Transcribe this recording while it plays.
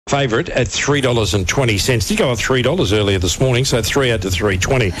favourite at $3.20. Did go up $3 earlier this morning, so 3 out to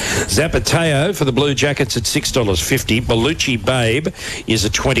 $3.20. Zapateo for the Blue Jackets at $6.50. Bellucci Babe is a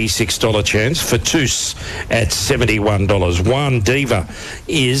 $26 chance. Fatus at $71. Juan Diva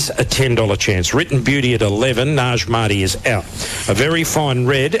is a $10 chance. Written Beauty at $11. Naj Mardi is out. A Very Fine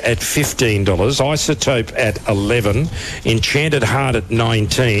Red at $15. Isotope at $11. Enchanted Heart at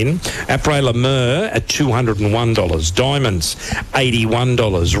 $19. Après la Mer at $201. Diamonds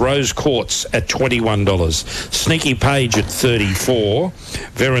 $81. Rose Quartz at $21. Sneaky Page at $34.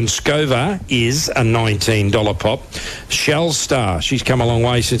 Verenskova is a $19 pop. Shell Star, she's come a long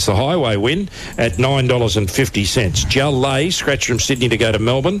way since the highway win, at $9.50. Gel Lay, scratch from Sydney to go to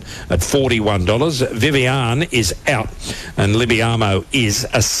Melbourne, at $41. Vivian is out, and Libiamo is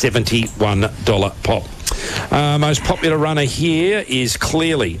a $71 pop. Most popular runner here is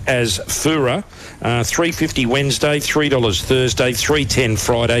clearly as Fura. $3.50 Wednesday, $3 Thursday, $3.10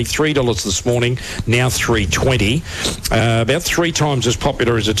 Friday, $3 this morning, now $3.20. About 3 times as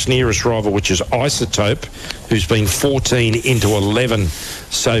popular as its nearest rival, which is Isotope, who's been 14 into 11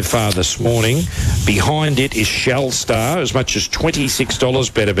 so far this morning. Behind it is Shell Star, as much as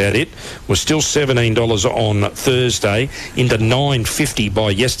 $26 bet about it. Was still $17 on Thursday, into $9.50 by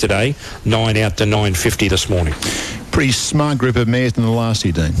yesterday, 9 out to $9.50 this morning. Pretty smart group of mares in the last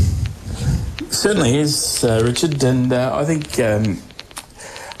year, Dean. Certainly is, Richard, and I think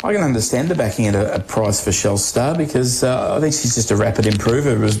I can understand the backing at a price for Shell Star, because I think she's just a rapid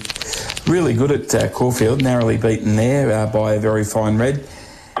improver. Was really good at Caulfield, narrowly beaten there by a Very Fine Red,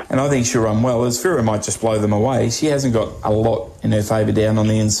 and I think she'll run well. As Fura might just blow them away. She hasn't got a lot in her favour down on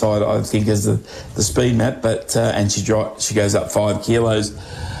the inside, I think, as the speed map, but and she goes up 5 kilos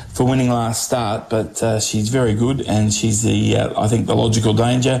for winning last start, but she's very good, and she's I think the logical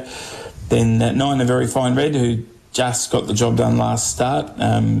danger. Then 9, a Very Fine Red, who just got the job done last start,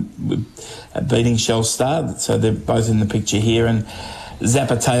 beating Shell Star. So they're both in the picture here. And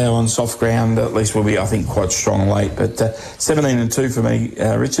Zapateo on soft ground, at least, will be, I think, quite strong late. But 17 and 2 for me,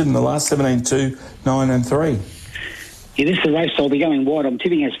 Richard. And the last 17 2, 9 and 3. Yeah, this is the race I'll be going wide. I'm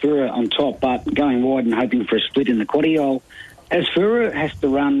tipping Asfura on top, but going wide and hoping for a split in the quaddie. Asfura has to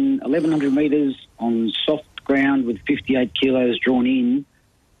run 1,100 metres on soft ground with 58 kilos drawn in.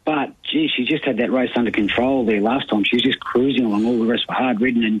 But, gee, she just had that race under control there last time. She was just cruising along. All the rest were hard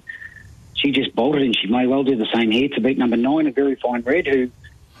ridden, and she just bolted, and she may well do the same here to beat number 9, a Very Fine Red, who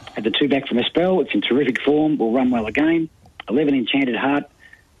had the 2 back from a spell. It's in terrific form, will run well again. 11, Enchanted Heart,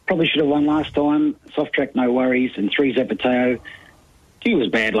 probably should have won last time. Soft track, no worries. And 3, Zapateo. He was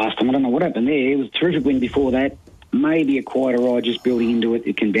bad last time. I don't know what happened there. It was a terrific win before that. Maybe a quieter ride just building into it.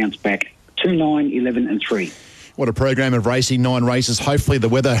 It can bounce back. 2, 9, 11 and 3. What a program of racing, 9 races. Hopefully the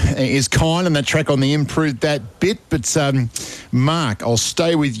weather is kind and that track on the improved that bit. But, Mark, I'll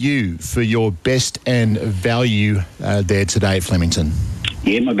stay with you for your best and value there today at Flemington.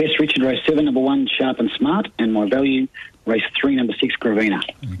 Yeah, my best, Richard, race 7, number 1, Sharp and Smart. And my value, race 3, number 6, Gravina.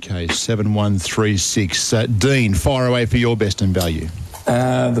 Okay, 7, 1, 3, 6. Dean, fire away for your best and value.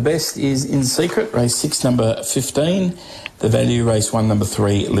 The best is In Secret, race 6, number 15. The value, race 1, number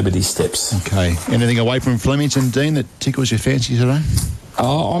 3, Liberty Steps. Okay. Anything away from Flemington, Dean, that tickles your fancy today?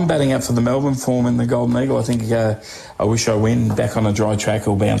 I'm batting up for the Melbourne form in the Golden Eagle. I think I Wish I Win back on a dry track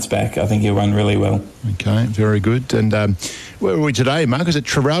will bounce back. I think he'll run really well. Okay, very good. And where are we today, Mark? Is it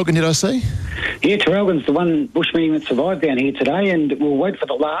Traralgon, did I see? Yeah, Traralgon's the one bush meeting that survived down here today, and we'll wait for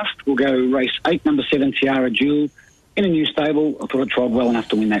the last. We'll go race 8, number 7, Tiara Jewel. In a new stable, I thought it tried well enough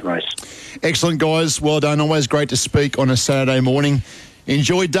to win that race. Excellent, guys. Well done. Always great to speak on a Saturday morning.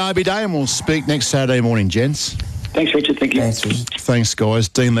 Enjoy Derby Day, and we'll speak next Saturday morning, gents. Thanks, Richard. Thank you. Thanks, Richard. Thanks, guys.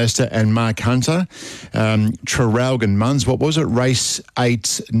 Dean Lester and Mark Hunter. Traralgon Muns, what was it? Race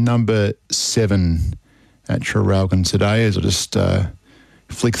 8, number 7 at Traralgon today. As I just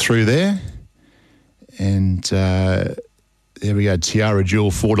flick through there. And... there we go, Tiara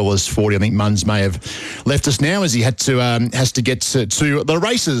Jewel, $4.40. I think Muns may have left us now as he has to get to the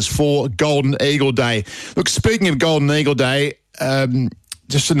races for Golden Eagle Day. Look, speaking of Golden Eagle Day,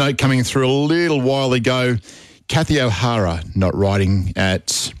 just a note coming through a little while ago, Kathy O'Hara not riding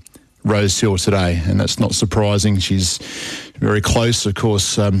at Rosehill today, and that's not surprising. She's very close, of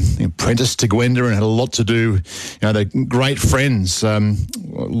course, apprenticed to Gwenda and had a lot to do. They're great friends,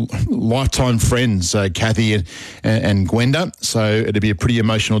 lifetime friends, Kathy and Gwenda. So it'll be a pretty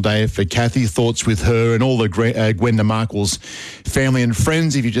emotional day for Kathy. Thoughts with her and all the Gwenda Markle's family and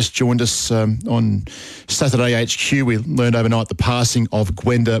friends. If you just joined us on Saturday HQ, we learned overnight the passing of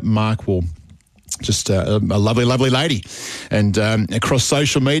Gwenda Markle. just a lovely, lovely lady. And across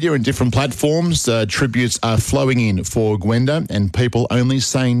social media and different platforms, tributes are flowing in for Gwenda, and people only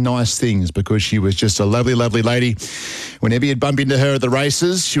saying nice things because she was just a lovely, lovely lady. Whenever you'd bump into her at the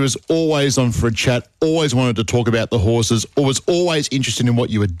races, she was always on for a chat, always wanted to talk about the horses, was always interested in what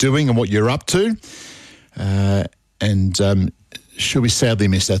you were doing and what you're up to. She'll be sadly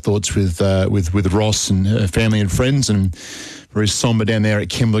missed. Our thoughts with Ross and her family and friends, and very sombre down there at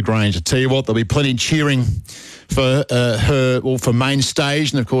Kembla Grange. I tell you what, there'll be plenty cheering for for main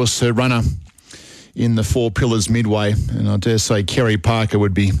stage, and of course her runner in the Four Pillars Midway. And I dare say Kerry Parker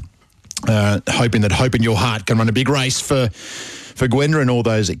would be hoping that Hope in Your Heart can run a big race for Gwenda and all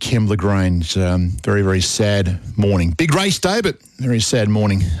those at Kembla Grange. Very, very sad morning. Big race day, but very sad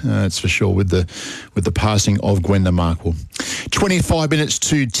morning, that's for sure, with the passing of Gwenda Markwell. 25 minutes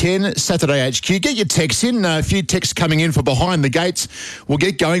to 10, Saturday HQ. Get your texts in. A few texts coming in for Behind the Gates. We'll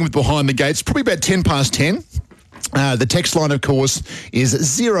get going with Behind the Gates probably about 10 past 10. The text line, of course,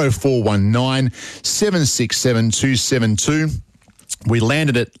 is 0419 767 272. We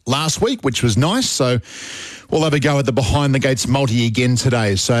landed it last week, which was nice, so we'll have a go at the Behind the Gates multi again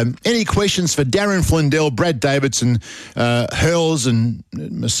today. So any questions for Darren Flindell, Brad Davidson, Hurls and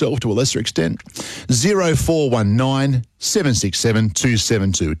myself to a lesser extent, 0419 767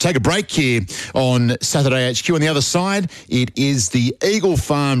 272. Take a break here on Saturday HQ. On the other side, it is the Eagle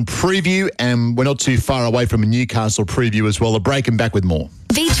Farm preview, and we're not too far away from a Newcastle preview as well. A break and back with more.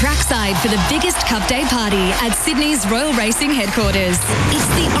 Be trackside for the biggest Cup Day party at Sydney's Royal Racing headquarters. It's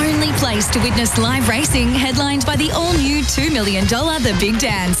the only place to witness live racing headlined by the all-new $2 million The Big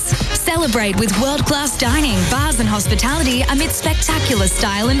Dance. Celebrate with world-class dining, bars and hospitality amid spectacular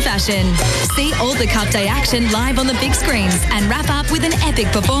style and fashion. See all the Cup Day action live on the big screens and wrap up with an epic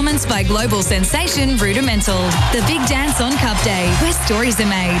performance by global sensation Rudimental. The Big Dance on Cup Day, where stories are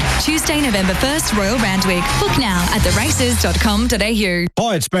made. Tuesday, November 1st, Royal Randwick. Book now at theraces.com.au.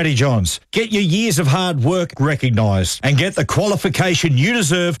 Hi, it's Matty Johns. Get your years of hard work recognised and get the qualification you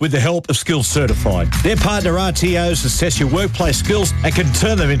deserve with the help of Skills Certified. Their partner RTOs assess your workplace skills and can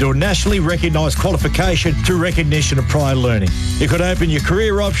turn them into a nationally recognised qualification through recognition of prior learning. It could open your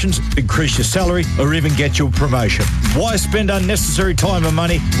career options, increase your salary, or even get you a promotion. Why spend unnecessary time and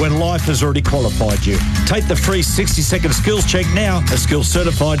money when life has already qualified you? Take the free 60-second skills check now at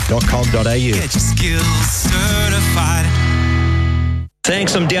skillscertified.com.au. Get your skills certified.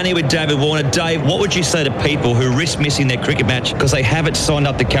 Thanks, I'm down here with David Warner. Dave, what would you say to people who risk missing their cricket match because they haven't signed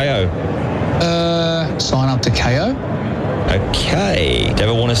up to KO? Sign up to KO? Okay.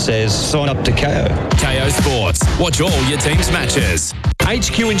 David Warner says sign up to KO. KO Sports. Watch all your team's matches.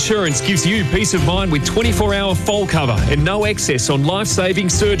 HQ Insurance gives you peace of mind with 24-hour foal cover and no excess on life-saving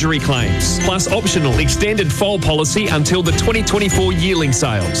surgery claims. Plus optional extended foal policy until the 2024 yearling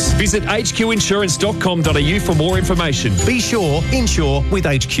sales. Visit hqinsurance.com.au for more information. Be sure, insure with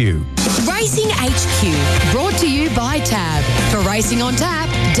HQ. Racing HQ, brought to you by Tab. For Racing on Tap,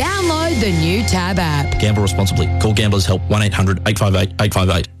 download the new Tab app. Gamble responsibly. Call Gamblers Help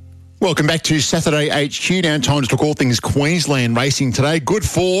 1-800-858-858. Welcome back to Saturday HQ. Now time to talk all things Queensland racing today. Good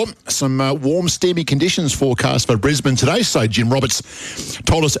for some warm, steamy conditions forecast for Brisbane today. So Jim Roberts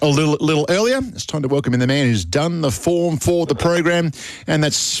told us a little earlier. It's time to welcome in the man who's done the form for the program, and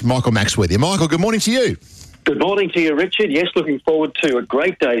that's Michael Maxworthy. Michael, good morning to you. Good morning to you, Richard. Yes, looking forward to a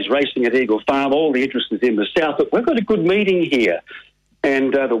great day's racing at Eagle Farm. All the interest is in the south, but we've got a good meeting here.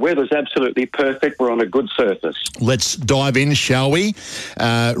 And the weather's absolutely perfect. We're on a good surface. Let's dive in, shall we?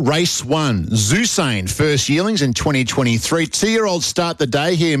 Race 1, Zusane, first yearlings in 2023. 2-year-olds start the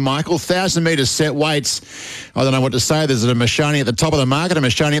day here, Michael. 1,000-metre set weights. I don't know what to say. There's a Mashani at the top of the market, a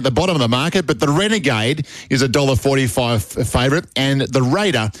Mashani at the bottom of the market, but the Renegade is $1.45 favourite, and the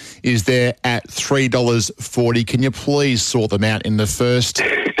Raider is there at $3.40. Can you please sort them out in the first?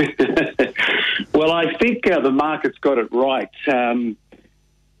 Well, I think the market's got it right.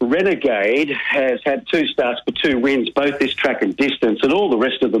 Renegade has had 2 starts for 2 wins, both this track and distance, and all the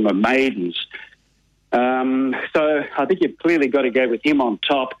rest of them are maidens. So I think you've clearly got to go with him on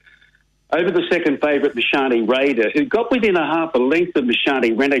top. Over the second favourite, Mashani Raider, who got within a half a length of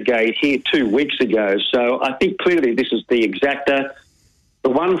Mashani Renegade here 2 weeks ago. So I think clearly this is the exacta. The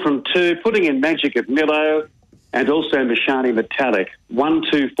 1 from 2, putting in Magic of Milo, and also Mashani Metallic, 1,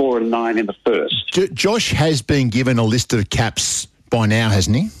 2, 4 and 9 in the first. Josh has been given a list of caps by now,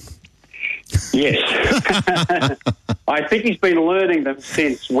 hasn't he? Yes. I think he's been learning them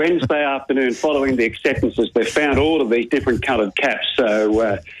since Wednesday afternoon following the acceptances. They've found all of these different coloured caps.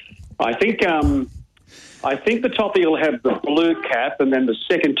 So I think the toppy will have the blue cap, and then the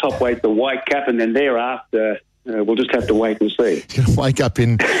second top weight, the white cap, and then thereafter We'll just have to wait and see. You're going to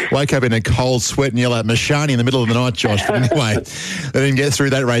wake up in a cold sweat and yell at Mashani in the middle of the night, Josh. But anyway, let him get through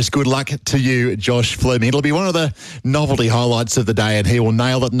that race. Good luck to you, Josh Fleming. It'll be one of the novelty highlights of the day, and he will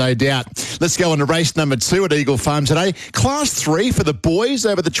nail it, no doubt. Let's go on to race number 2 at Eagle Farm today. Class 3 for the boys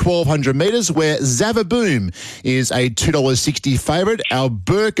over the 1,200 metres, where Zavaboom is a $2.60 favourite. Our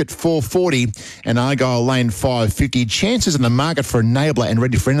Burke at $4.40 and Argyle Lane $5.50. Chances in the market for Enabler and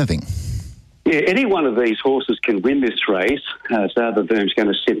Ready for Anything. Yeah, any one of these horses can win this race. Zavaboom's going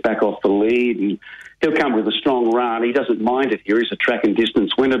to sit back off the lead and he'll come with a strong run. He doesn't mind it here. He's a track and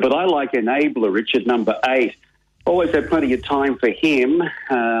distance winner. But I like Enabler, Richard, number 8. Always had plenty of time for him.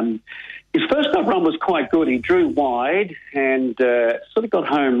 His first up run was quite good. He drew wide and sort of got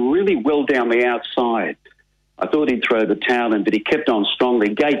home really well down the outside. I thought he'd throw the towel in, but he kept on strongly.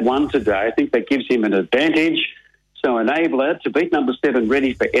 Gate 1 today. I think that gives him an advantage. So Enabler to beat number 7,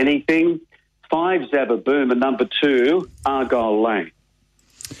 Ready for Anything. 5, Zavaboom, and number 2, Argyle Lane.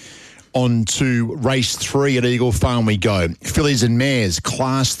 On to race 3 at Eagle Farm we go. Fillies and Mares,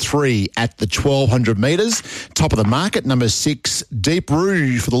 Class 3 at the 1,200 metres. Top of the market, number 6, Deep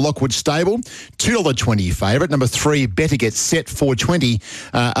Rouge for the Lockwood Stable, $2.20 favourite. Number 3, Better Get Set, $4.20.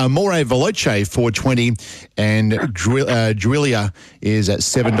 Amore Veloce, $4.20. And Druilia is at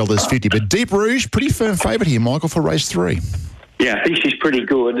 $7.50. But Deep Rouge, pretty firm favourite here, Michael, for race 3. Yeah, I think she's pretty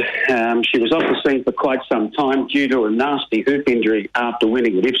good. She was off the scene for quite some time due to a nasty hoof injury after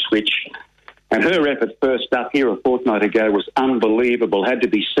winning at Ipswich. And her effort first up here a fortnight ago was unbelievable, had to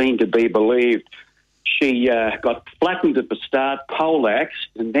be seen to be believed. She got flattened at the start, poleaxed,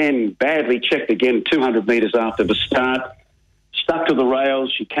 and then badly checked again 200 metres after the start. Stuck to the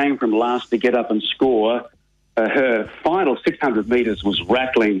rails. She came from last to get up and score. Her final 600 metres was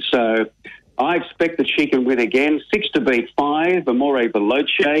rattling, so I expect that she can win again. 6 to beat 5, Amore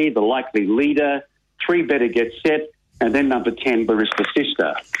Veloce, the likely leader. 3, Better Get Set, and then number 10, Barista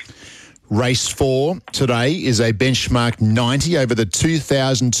Sister. Race 4 today is a benchmark 90 over the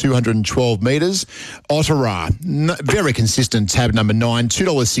 2,212 metres. Ottawa, very consistent, tab number 9,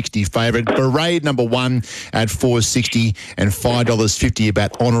 $2.60 favourite. Parade number 1 at $4.60 and $5.50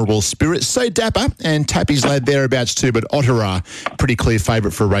 about Honourable Spirit. So Dapper and Tappy's lad thereabouts too, but Ottawa, pretty clear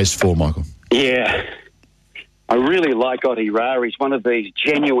favourite for race 4, Michael. Yeah, I really like Ottawa. He's one of these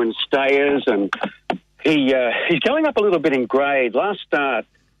genuine stayers, and he's going up a little bit in grade. Last start,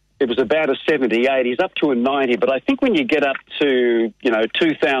 it was about a 78. He's up to a 90, but I think when you get up to,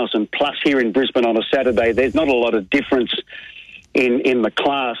 2,000 plus here in Brisbane on a Saturday, there's not a lot of difference in the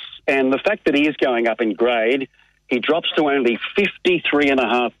class. And the fact that he is going up in grade, he drops to only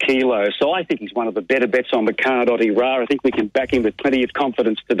 53.5 kilos. So I think he's one of the better bets on the card, Ottawa. I think we can back him with plenty of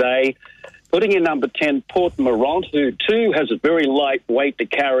confidence today. Putting in number 10, Port Morant, who too has a very light weight to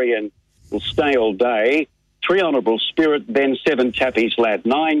carry and will stay all day. 3, Honourable Spirit, then 7, Tappy's Lad.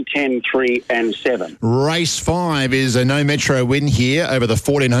 9, 10, 3 and 7. Race 5 is a no metro win here over the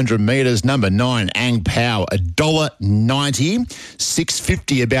 1,400 metres. Number 9, Ang Pao, $1.90.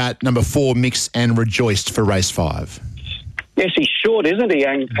 $6.50 about number 4, Mix and Rejoiced for race 5. Yes, he's short, isn't he,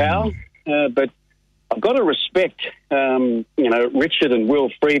 Ang Pao? But I've got to respect, Richard and Will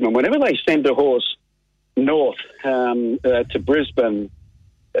Friedman. Whenever they send a horse north to Brisbane,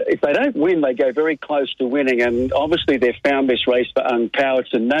 if they don't win, they go very close to winning. And obviously they've found this race for Ang Pao.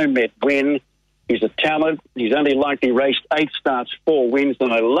 It's a no-met win. He's a talent. He's only likely raced 8 starts, 4 wins.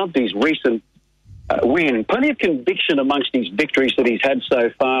 And I love his recent win. Plenty of conviction amongst his victories that he's had so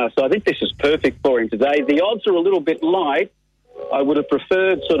far. So I think this is perfect for him today. The odds are a little bit light. I would have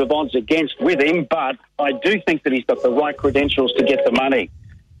preferred sort of odds against with him, but I do think that he's got the right credentials to get the money.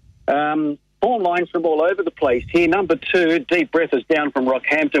 4 lines from all over the place here. Number 2, Deep Breath, is down from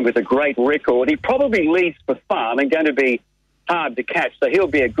Rockhampton with a great record. He probably leads for fun and going to be hard to catch, so he'll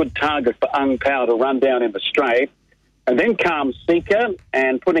be a good target for Ang Pao to run down in the straight. And then Calm Seeker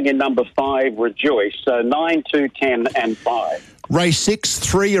and putting in number 5, Rejoice. So 9, 2, 10 and 5. Race 6,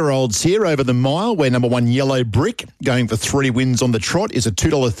 3-year-olds here over the mile, where number 1, Yellow Brick, going for 3 wins on the trot, is a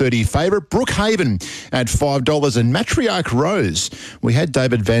 $2.30 favourite. Brookhaven at $5 and Matriarch Rose. We had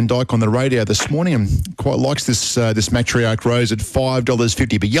David Van Dyke on the radio this morning and quite likes this Matriarch Rose at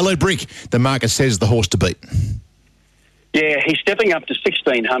 $5.50. But Yellow Brick, the market says, the horse to beat. Yeah, he's stepping up to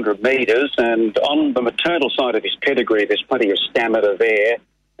 1,600 metres, and on the maternal side of his pedigree, there's plenty of stamina there,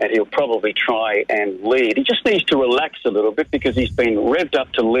 and he'll probably try and lead. He just needs to relax a little bit because he's been revved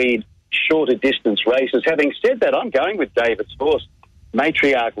up to lead shorter distance races. Having said that, I'm going with David's horse,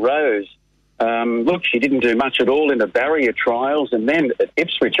 Matriarch Rose. Look, she didn't do much at all in the barrier trials, and then at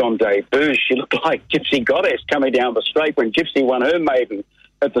Ipswich on debut, she looked like Gypsy Goddess coming down the straight when Gypsy won her maiden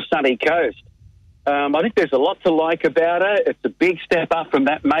at the sunny coast. I think there's a lot to like about her. It's a big step up from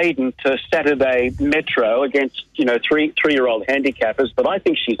that maiden to Saturday Metro against, three-year-old handicappers, but I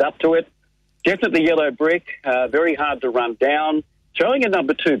think she's up to it. Definitely Yellow Brick, very hard to run down. Showing in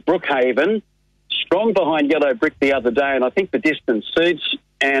number 2, Brookhaven, strong behind Yellow Brick the other day, and I think the distance suits.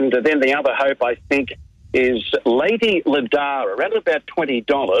 And then the other hope, I think, is Lady Ladara, around about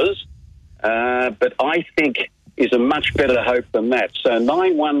 $20, but I think is a much better hope than that. So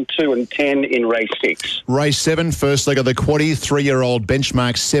 9, 1, 2 and 10 in race 6. Race 7, first leg of the quaddie, 3-year-old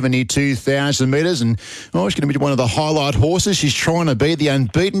benchmark 72,000 metres. And she's going to be one of the highlight horses. She's trying to beat the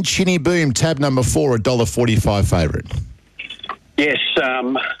unbeaten Chinny Boom, tab number 4, $1.45 favourite. Yes,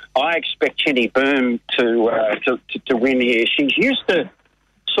 I expect Chinny Boom to win here. She's used to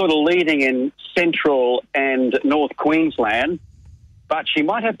sort of leading in Central and North Queensland, but she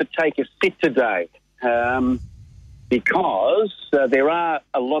might have to take a sit today. Because there are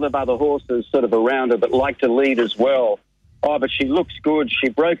a lot of other horses sort of around her that like to lead as well. Oh, but she looks good. She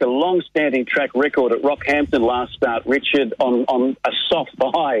broke a long-standing track record at Rockhampton last start, Richard, on a soft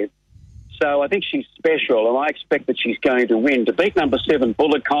 5. So I think she's special, and I expect that she's going to win. To beat number 7,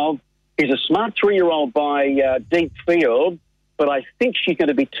 Bulakov, is a smart 3-year-old by Deep Field, but I think she's going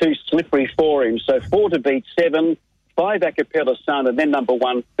to be too slippery for him. So 4 to beat 7, 5 Acapella Sun, and then number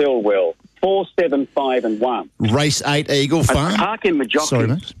 1, Thirlwell. 4, 7, 5 and 1. Race 8, Eagle Farm. Park in the jockeys. Sorry,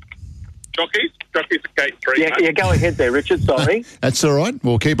 mate. Jockeys at gate 3. Yeah, go ahead there, Richard. Sorry. That's all right.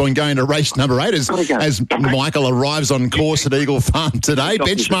 We'll keep on going to race number 8 as Michael arrives on course at Eagle Farm today.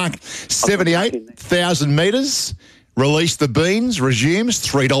 Benchmark 78,000 metres. Release the Beans, resumes,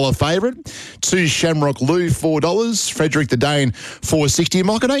 $3 favourite. 2 Shamrock Lou, $4. Frederick the Dane, $4.60.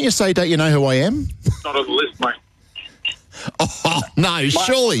 Michael, don't you know who I am? Not on the list, mate. Oh, no,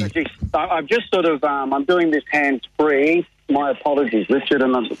 surely. I've just sort of, I'm doing this hands-free. My apologies, Richard,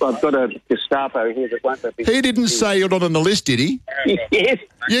 and I've got a Gestapo here that won't let me... He didn't say you're not on the list, did he? Yes.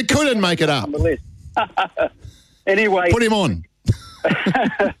 You couldn't make it up. On the list. Anyway... Put him on.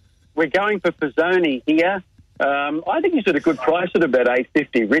 We're going for Pizzoni here. I think he's at a good price at about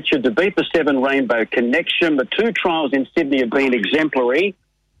 $8.50, Richard. To beat the 7 Rainbow Connection, the 2 trials in Sydney have been exemplary.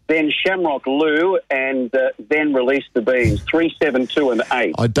 Then Shamrock Lou, and then Release the Beans, 3, 7, 2 and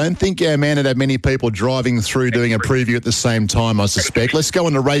 8. I don't think our man had had many people driving through doing a preview at the same time, I suspect. Let's go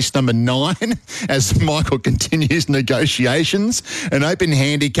on to race number 9 as Michael continues negotiations. An open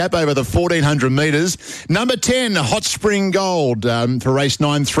handicap over the 1,400 metres. Number 10, Hot Spring Gold for race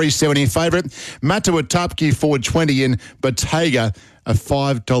 9, 370 favourite. Matuatapki, 420 and Bottega, a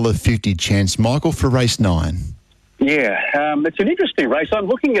 $5.50 chance. Michael, for race 9. Yeah, it's an interesting race. I'm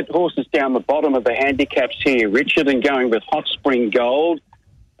looking at horses down the bottom of the handicaps here, Richard, and going with Hot Spring Gold.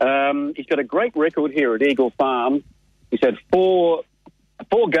 He's got a great record here at Eagle Farm. He's had four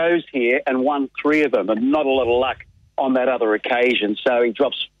goes here and won 3 of them, and not a lot of luck on that other occasion. So he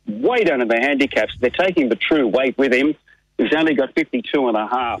drops way down in the handicaps. They're taking the true weight with him. He's only got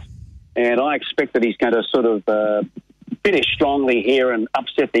 52.5, and I expect that he's going to sort of... finish strongly here and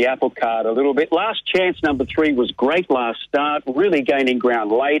upset the apple cart a little bit. Last Chance, number 3, was great last start, really gaining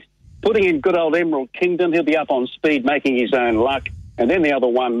ground late. Putting in good old Emerald Kingdom, he'll be up on speed, making his own luck. And then the other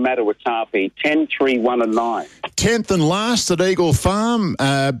one, Matuatapki, 10, 3, 1 and 9. 10th and last at Eagle Farm,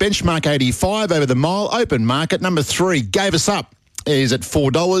 benchmark 85 over the mile, open market. Number 3, Gave Us Up, is at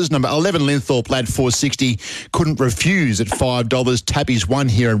 $4. Number 11, Linthorpe Lad, $4.60. Couldn't Refuse at $5. Tappy's won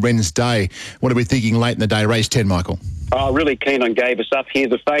here in Wren's Day. What are we thinking late in the day? Race 10, Michael. Oh, really keen on Gave Us Up here.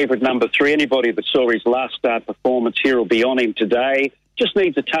 The favourite, number 3. Anybody that saw his last start performance here will be on him today. Just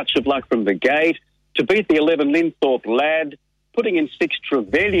needs a touch of luck from the gate. To beat the 11, Linthorpe Lad, putting in 6,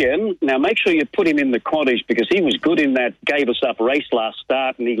 Trevelyan. Now, make sure you put him in the cottage because he was good in that Gave Us Up race last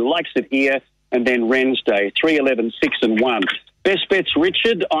start, and he likes it here. And then Wren's Day, 3, 11, 6 and 1. Best bets,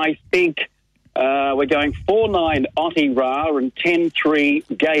 Richard, I think we're going 4, 9, Otti Ra, and 10, 3,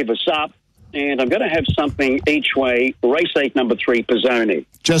 Gave Us Up. And I'm going to have something each way. Race 8, number 3, Pizzoni.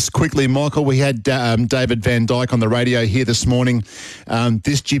 Just quickly, Michael, we had David Van Dyke on the radio here this morning.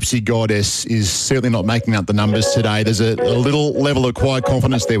 This Gypsy Goddess is certainly not making up the numbers today. There's a little level of quiet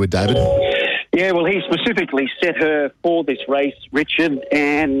confidence there with David. Yeah, well, he specifically set her for this race, Richard.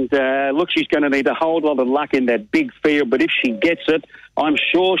 And look, she's going to need a whole lot of luck in that big field. But if she gets it, I'm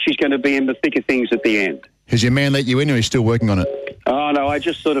sure she's going to be in the thick of things at the end. Has your man let you in, or are you still working on it? Oh, no, I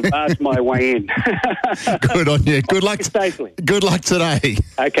just sort of barged my way in. Good on you. Good luck. Safely. Good luck today.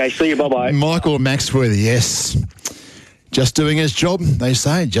 Okay, see you. Bye-bye. Michael Maxworthy, yes. Just doing his job, they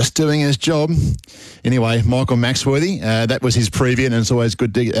say. Just doing his job. Anyway, Michael Maxworthy, that was his preview, and it's always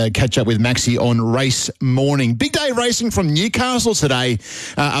good to catch up with Maxie on race morning. Big day racing from Newcastle today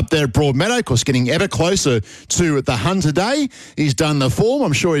up there at Broadmeadow. Of course, getting ever closer to the Hun today. He's done the form.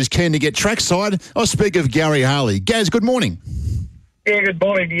 I'm sure he's keen to get trackside. I'll speak of Gary Harley. Gaz, good morning. Yeah, good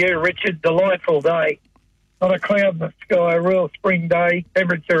morning to you, Richard. Delightful day. Not a cloud in the sky, a real spring day.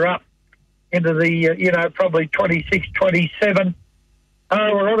 Temperature up into the, probably 26, 27.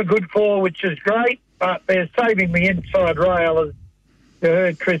 We're on a good floor, which is great, but they're saving the inside rail. As you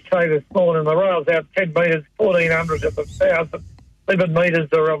heard Chris say this morning, the rail's out 10 metres, 1,400 of 1,000, 11 metres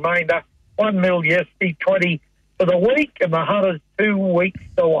the remainder. 1 mil yesterday, 20 for the week, and the Hun is 2 weeks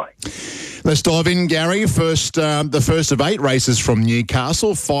away. Let's dive in, Gary. The first of 8 races from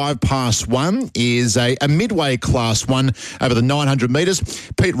Newcastle. 1:05 is a midway Class 1 over the 900 metres.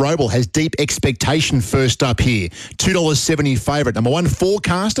 Pete Roble has Deep Expectation first up here. $2.70 favourite. Number 1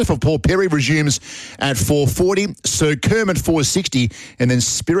 Forecaster for Paul Perry resumes at $4.40. Sir Kermit $4.60, and then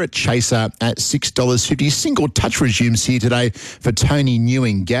Spirit Chaser at $6.50. Single Touch resumes here today for Tony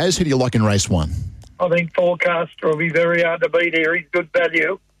Newing. Gaz, who do you like in race 1? I think Forecaster will be very hard to beat here. He's good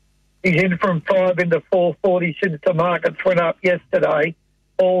value. He's in from 5 into 4.40 since the markets went up yesterday.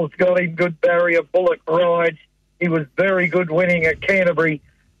 Paul's got him good barrier, Bullock rides. He was very good winning at Canterbury,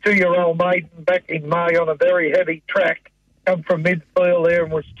 2-year-old maiden back in May on a very heavy track. Come from midfield there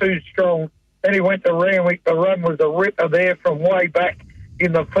and was too strong. Then he went to Randwick. The run was a ripper there from way back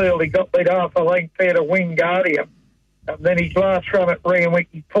in the field. He got beat half a length there to Wingardium. And then his last run at Randwick,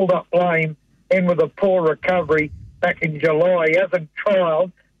 he pulled up lame, and with a poor recovery back in July. He hasn't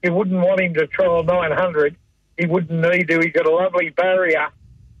trialled. You wouldn't want him to trial 900. He wouldn't need to. He's got a lovely barrier.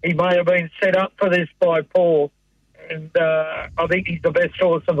 He may have been set up for this by Paul. And I think he's the best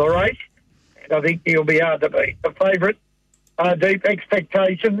horse of the race. And I think he'll be hard to beat. The favourite, Deep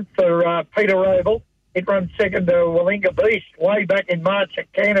Expectations for Peter Roble. It runs second to Wallinga Beast way back in March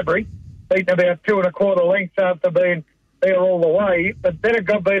at Canterbury. Beaten about 2 1/4 lengths after being there all the way. But then it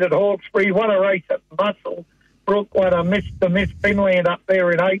got beat at Hawkesbury. Won a race at Muscle. Brook won a Miss Finland up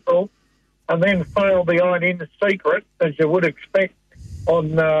there in April, and then failed behind In the Secret, as you would expect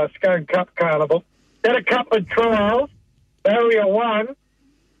on Scone Cup Carnival. Then a couple of trials. Barrier 1,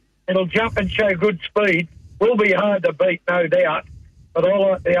 it'll jump and show good speed. Will be hard to beat, no doubt, but I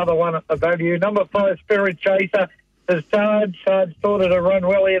like the other one at the value. Number 5, Spirit Chaser, to Sarge. Sarge thought it'd run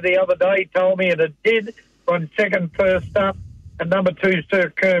well here the other day, told me, and it did. Run second first up, and number 2,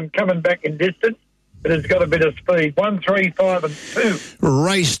 Sir Kerm, coming back in distance. But it's got a bit of speed. 1, 3, 5 and 2.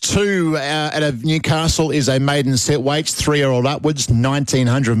 Race 2 out of Newcastle is a maiden set weights, 3-year-old upwards,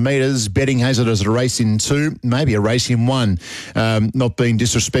 1,900 metres. Betting has it as a race in 2, maybe a race in 1. Not being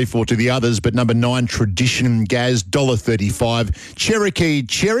disrespectful to the others, but number 9, Tradition Gaz, $1.35. Cherokee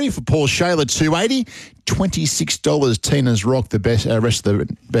Cherry for Paul Shaler, $2.80. $26. Tina's Rock, the best. Rest of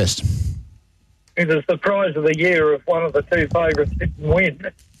the best. It was the prize of the year if one of the 2 favourites didn't win.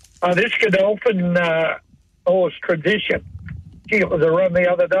 This Godolphin horse, Tradition, gee, it was a run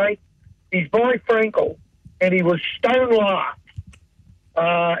the other day. He's by Frankel, and he was stone last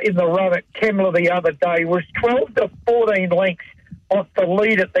in the run at Kemmler the other day. Was 12 to 14 lengths off the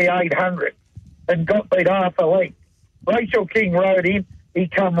lead at the 800 and got beat half a length. Rachel King rode in. He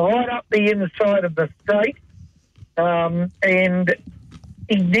come right up the inside of the straight, and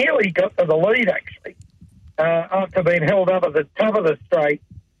he nearly got to the lead, actually, after being held up at the top of the straight.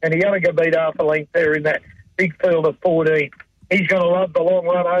 And he only got beat half a length there in that big field of 14. He's going to love the long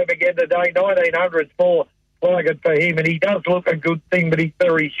run home again today. 1,900's more like it for him, and he does look a good thing, but he's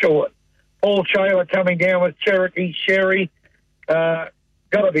very short. Paul Shaler coming down with Cherokee Sherry. Got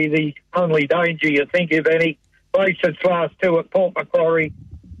to be the only danger, you think, if any. Raced its last 2 at Port Macquarie.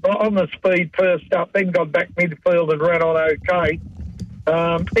 On the speed first up, then got back midfield and ran on okay.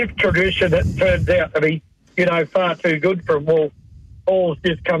 If Tradition, it turns out to be, far too good for him, well, Paul's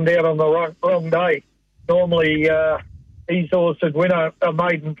just come down on the wrong day. Normally, these horses would win a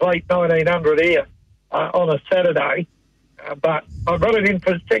maiden plate 1,900 here on a Saturday. But I got it in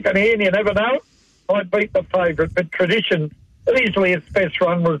for second hand. You never know. Might beat the favourite, but Tradition, easily its best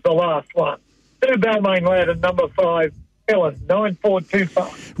run was the last one. 2 Balmain Lad and number 5, Ellen,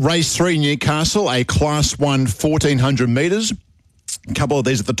 9.425. Race 3, Newcastle, a Class 1 1,400 metres. A couple of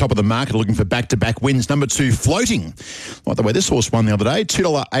these at the top of the market looking for back-to-back wins. Number 2, Floating. Like the way this horse won the other day.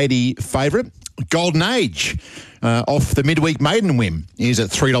 $2.80 favourite. Golden Age, off the midweek maiden win, is at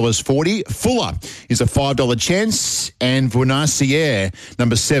 $3.40. Fuller is a $5 chance. And Vunacier,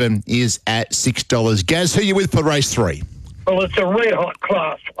 number 7, is at $6. Gaz, who are you with for race 3? Well, it's a red-hot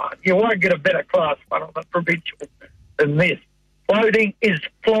Class 1. You won't get a better Class 1 on the provincial than this. Floating is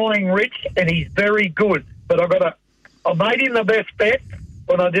flying rich, and he's very good. But I made him the best bet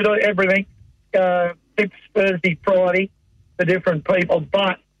when I did everything, tips Thursday, Friday, for different people.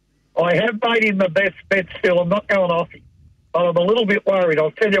 But I have made him the best bet still. I'm not going off him. But I'm a little bit worried.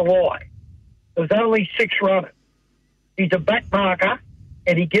 I'll tell you why. There's only 6 runners. He's a back marker,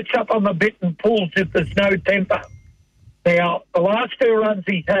 and he gets up on the bit and pulls if there's no tempo. Now, the last 2 runs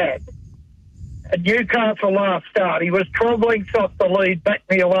he's had, at Newcastle last start, he was 12 lengths off the lead back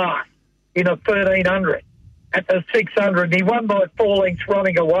near last in a 1300. At the 600, he won by 4 lengths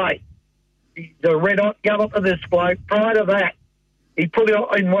running away. He's a red-hot gallop of this bloke. Prior to that, he put it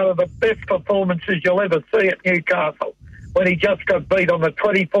in one of the best performances you'll ever see at Newcastle when he just got beat on the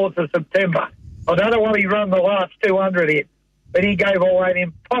 24th of September. I don't know what he run the last 200 in, but he gave away an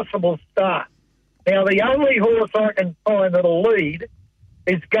impossible start. Now, the only horse I can find that'll lead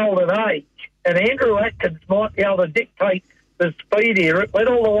is Golden Age, and Andrew Atkins might be able to dictate the speed here. It went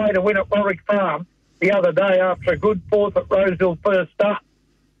all the way to win at Warwick Farm the other day after a good 4th at Rosehill first up.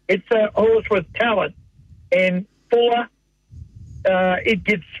 It's a horse with talent, and Fuller, it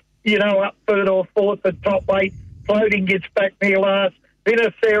gets, up 3rd or 4th at top weight. Floating gets back near last.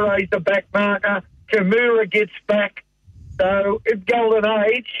 Vinacere's the back marker. Kimura gets back. So if Golden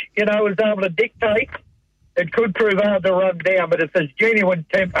Age, is able to dictate, it could prove hard to run down. But if there's genuine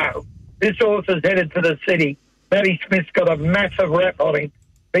tempo, this horse is headed to the city. Matty Smith's got a massive rap on him.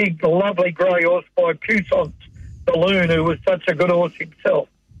 Big, lovely grey horse by Puissance Balloon, who was such a good horse himself.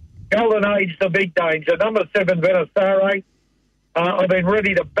 Golden Age, the big danger. Number 7, Venasare. I've been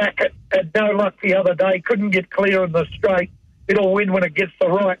ready to back it. Had no luck the other day. Couldn't get clear in the straight. It'll win when it gets the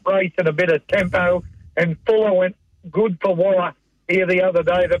right race and a bit of tempo. And Fuller went good for Waller here the other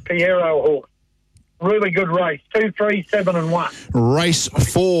day, the Piero horse. Really good race. 2, 3, 7 and 1. Race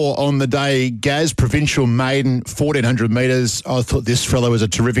 4 on the day, Gaz, Provincial Maiden, 1,400 metres. I thought this fellow was a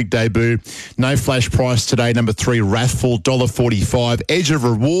terrific debut. No flash price today. Number 3, Wrathful, $1.45. Edge of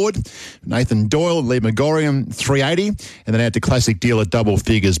Reward, Nathan Doyle, Lee Megorium, $3.80. And then out to Classic Deal at double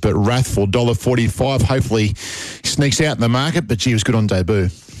figures. But Wrathful, $1.45. Hopefully sneaks out in the market, but she was good on debut.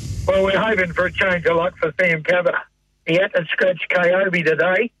 Well, we're hoping for a change of luck for Sam Kavanagh. He had to scratch Kobe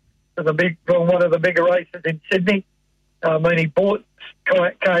today. From one of the bigger races in Sydney. He bought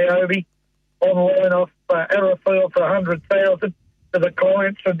Kobe online off Arrowfield for $100,000 to the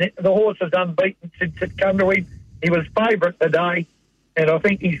clients, and the horse is unbeaten since it come to him. He was favourite today, and I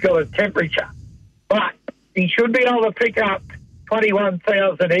think he's got a temperature. But he should be able to pick up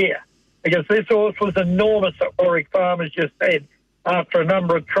 21,000 here, because this horse was enormous at Warwick Farm, as you said, after a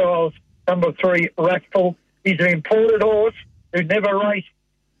number of trials. Number 3, Wrathful. He's an imported horse who never raced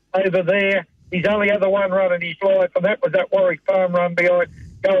over there. He's only had the one run in his life, and that was that Warwick Farm run behind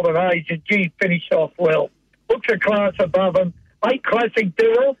Golden Age, and finished off well. Looks a class above him. 8 Classic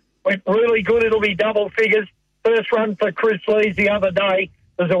Deal went really good. It'll be double figures. First run for Chris Lees the other day.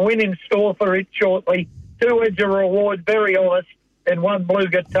 There's a win in store for it shortly. 2 Edge of Reward, very honest, and 1 Blue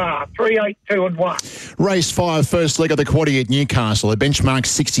Guitar. 3, 8, 2 and 1. Race 5, first leg of the quaddie at Newcastle. A benchmark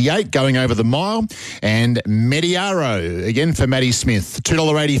 68 going over the mile. And Mediaro, again for Matty Smith.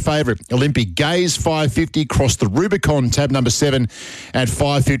 $2.80 favourite. Olympic Gaze, $5.50. Cross the Rubicon, tab number 7 at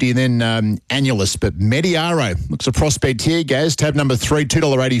 $5.50. And then Annulus. But Mediaro looks a prospect here, Gaz. Tab number 3,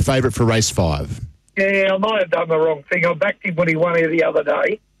 $2.80 favourite for race 5. Yeah, I might have done the wrong thing. I backed him when he won here the other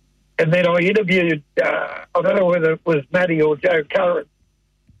day. And then I interviewed, I don't know whether it was Matty or Joe Curran.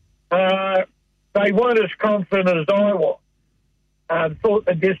 They weren't as confident as I was. Thought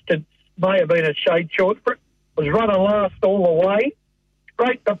the distance may have been a shade short for it. Was running last all the way.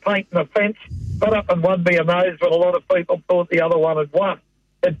 Scraped the paint and the fence. Got up and won me a nose when a lot of people thought the other one had won.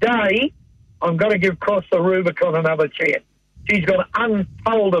 Today, I'm going to give Cross the Rubicon another chance. She's got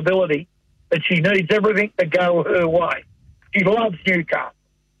untold ability, but she needs everything to go her way. She loves Newcastle.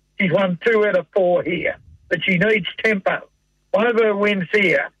 She's won 2 out of 4 here, but she needs tempo. One of her wins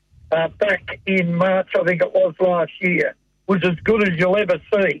here, back in March, I think it was last year, was as good as you'll ever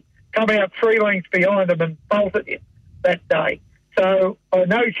see. Come out 3 lengths behind him and bolted him that day. So I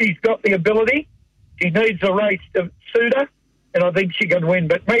know she's got the ability. She needs a race to suit her, and I think she can win.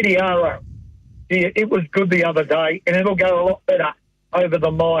 But Mediaro, it was good the other day, and it'll go a lot better over the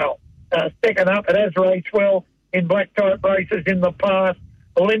mile. Second up, it has raced well in black type races in the past.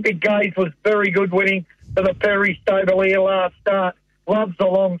 Olympic Gaze was very good winning for the Perry stable here last start. Loves the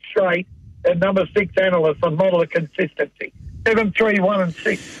long straight. And number 6, Analyst, a model of consistency. 7, 3, 1 and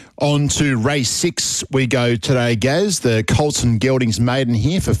 6. On to race 6 we go today, Gaz. The Colson Geldings maiden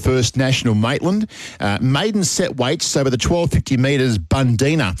here for First National Maitland. Maiden set weights over the 1250 metres.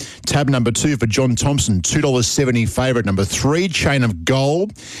 Bundina, tab number 2 for John Thompson, $2.70 favourite. Number 3, Chain of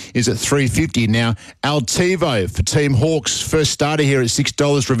Gold, is at $3.50. Now, Altivo for Team Hawks, first starter here at $6.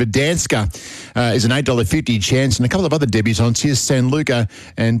 Riverdanska is an $8.50 chance. And a couple of other debutants here, San Luca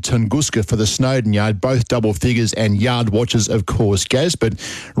and Tunguska for the Snowden Yard, both double figures, and Yard Watchers, of course, Gaz. But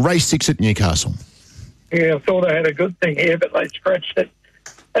race 6 at Newcastle. Yeah, I thought I had a good thing here, but they scratched it.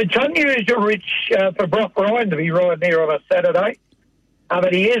 It's unusual, Rich, for Brock Ryan to be riding there on a Saturday,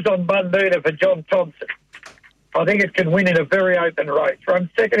 but he is on Bundina for John Thompson. I think it can win in a very open race. Run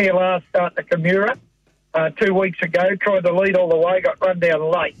second here last start to Kimura 2 weeks ago, tried to lead all the way, got run down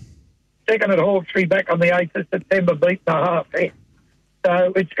late. Second at Hawkesbury back on the 8th of September, beaten a half there.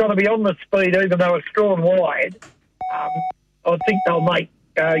 So it's got to be on the speed, even though it's drawn wide. I think they'll make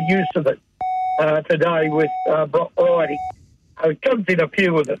use of it today with Brock riding. It comes in a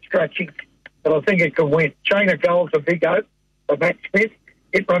few with the scratching, but I think it can win. Chain of Gold's a big hope for Matt Smith.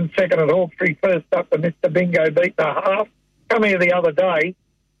 It runs second at Hawkesbury, first up to Mr. Bingo, beaten a half. Come here the other day.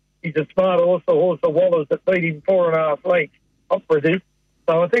 He's a smart horse, the horse of Wallers that beat him 4.5 lengths operative.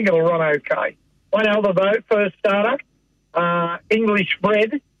 So I think it'll run okay. One other vote, first starter, English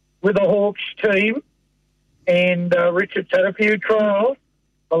bred with the Hawks team. And Richard's had a few trials.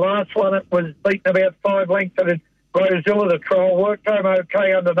 The last one, it was beaten about 5 lengths at Rosilla. The trial worked home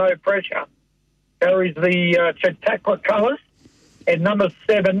okay under no pressure. Carries the Chautauqua colours. And number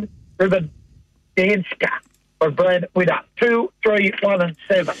 7, River Danska for Brad Witter. 2, 3, 1 and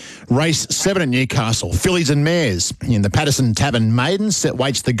 7. Race 7 at Newcastle. Fillies and Mares in the Patterson Tavern Maiden. Set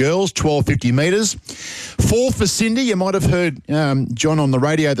weights the girls, 1250 metres. 4 for Cindy. You might have heard John on the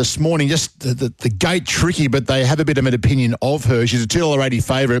radio this morning. Just the gate tricky, but they have a bit of an opinion of her. She's a $2.80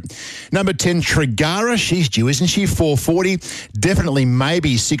 favourite. Number 10, Trigara. She's due, isn't she? 440. Definitely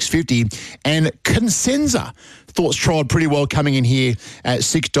maybe 650. And Consenza. Thoughts trialled pretty well coming in here at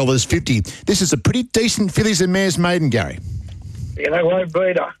 $6.50. This is a pretty decent Fillies and Mares maiden, Gary. Yeah, they won't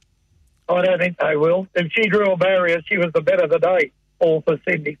beat her. I don't think they will. If she drew a barrier, she was the bet of the day, all for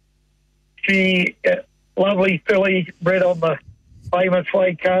Cindy. She, lovely filly, bred on the famous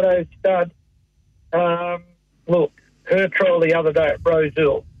Waikato stud. Look, her trial the other day at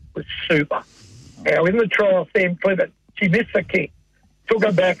Roseville was super. Now, in the trial, Sam Clifford, she missed the kick, took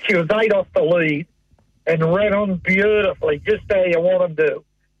her back. She was 8 off the lead and ran on beautifully, just how you want them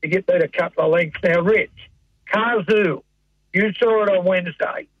to get there a couple of lengths. Now, Rich, Kazoo, you saw it on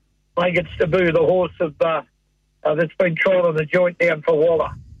Wednesday, make its debut, the horse of that's been trialled in the joint down for Waller.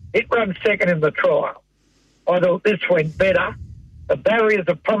 It runs second in the trial. I thought this went better. The barrier's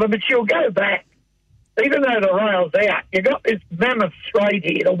a problem, but she'll go back. Even though the rail's out, you got this mammoth straight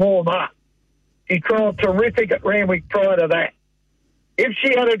here to warm up. She trialled terrific at Randwick prior to that. If she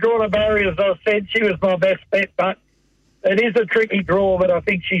had drawn a barrier, as I said, she was my best bet, but it is a tricky draw, but I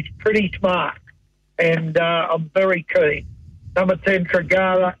think she's pretty smart, and I'm very keen. Number 10,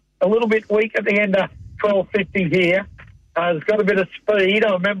 Trigara, a little bit weak at the end of 12.50 here. Has got a bit of speed.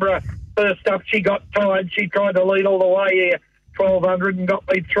 I remember her first up, she got tired. She tried to lead all the way here, 1,200, and got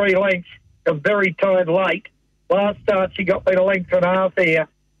me 3 lengths. Very tired late. Last start, she got me a length and a half here.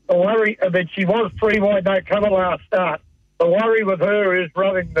 The worry, but she was 3 wide, no cover last start. The worry with her is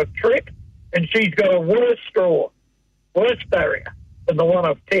running the trip, and she's got a worse draw, worse barrier than the one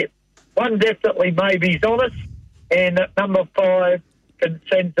of 10. One definitely maybe's on us, and at number 5,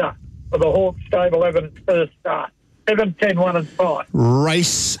 Consenza for the Hawk Stable Evans first start. 7, 10, 1 and 5.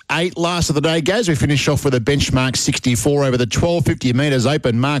 Race 8, last of the day, Gaz. We finish off with a benchmark 64 over the 1250 metres.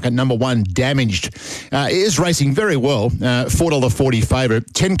 Open market number 1, Damaged. It is racing very well. $4.40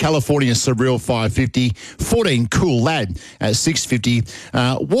 favourite. 10 California Surreal, $5.50. 14 Cool Lad at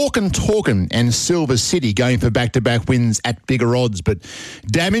 $6.50. Walkin' Talkin' and Silver City going for back-to-back wins at bigger odds. But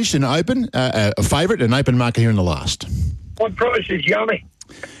Damaged and Open, a favourite, and open market here in the last. What price is Yummy?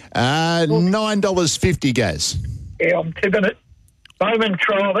 $9.50, Gaz. Yeah, I'm tipping it. Bowman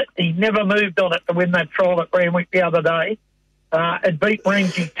trialled it. He never moved on it to win that trial at Randwick the other day. It beat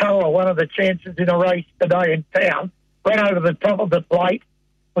Rangy Toa, one of the chances in a race today in town. Ran over the top of it late.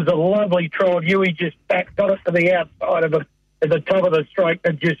 Was a lovely trial. Huey just got it to the outside of it at the top of the straight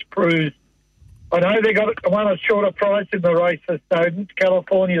and just cruised. I know they got it to one a shorter price in the race for Snowden,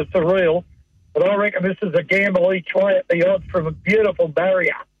 California Surreal, but I reckon this is a gamble each way at the odds from a beautiful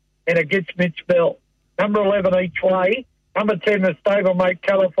barrier, and it gets Mitch Bell. Number 11 each way. Number 10, the stablemate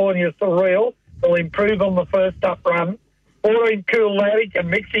California Surreal, will improve on the first up run. 14, Cool Lad, he can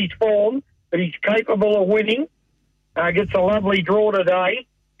mix his form, but he's capable of winning. Gets a lovely draw today.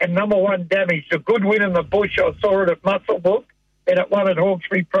 And number 1, Damaged. A good win in the bush. I saw it at Musclebook. And it won at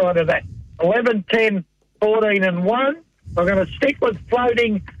Hawkesbury prior to that. 11, 10, 14 and 1. I'm going to stick with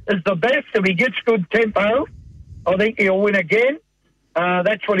Floating as the best. If he gets good tempo, I think he'll win again.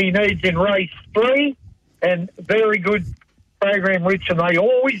 That's what he needs in race 3. And very good program, Rich. And they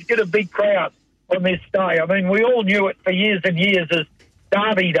always get a big crowd on this day. I mean, we all knew it for years and years as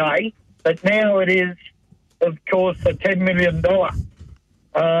Derby Day. But now it is, of course, the $10 million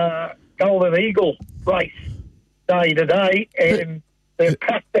Golden Eagle race day today. And they're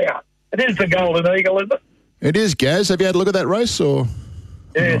packed out. It is the Golden Eagle, isn't it? It is, Gaz. Have you had a look at that race? Or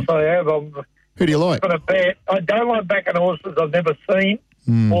yes, I have. Who do you like? I don't like backing horses I've never seen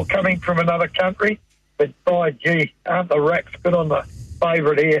or coming from another country. But, by gee, aren't the racks good on the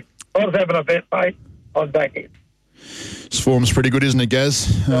favourite here? If I was having a bet, mate, I'd back it. His form's pretty good, isn't it,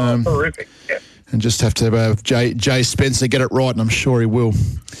 Gaz? Terrific, yeah. And just have to have Jay Spencer get it right, and I'm sure he will.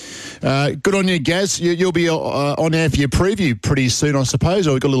 Good on you, Gaz. You'll be on air for your preview pretty soon, I suppose,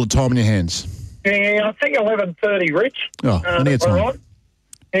 or we've got a little time in your hands? Yeah, I think 11:30, Rich. Oh, plenty of time. Right.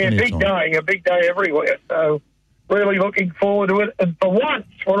 Yeah, a big day everywhere. So really looking forward to it. And for once,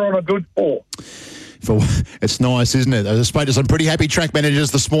 we're on a good 4. It's nice, isn't it? I spoke to some pretty happy track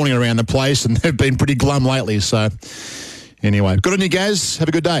managers this morning around the place, and they've been pretty glum lately. So anyway, good on you, Gaz. Have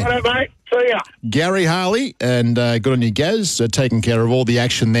a good day. Hello, mate. See ya. Gary Harley, and good on you, Gaz, taking care of all the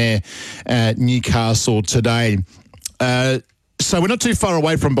action there at Newcastle today. So we're not too far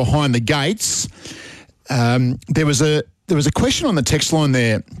away from Behind the Gates. There was a question on the text line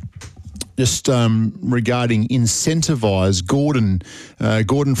there, just regarding Incentivise. Gordon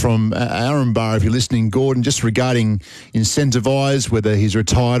from Arranbar, if you're listening, Gordon, just regarding Incentivise, whether he's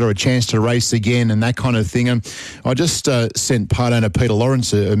retired or a chance to race again and that kind of thing. And I just sent part owner Peter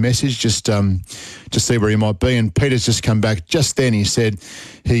Lawrence a message just to see where he might be. And Peter's just come back just then. He said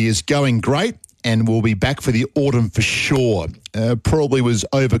he is going great and will be back for the autumn for sure. Probably was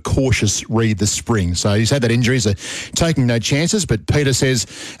overcautious re the spring. So he's had that injury, so taking no chances. But Peter says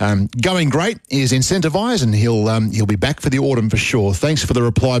going great is Incentivise, and he'll be back for the autumn for sure. Thanks for the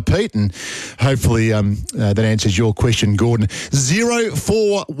reply, Pete, and hopefully that answers your question, Gordon.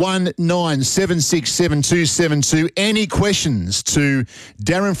 0419767272. Any questions to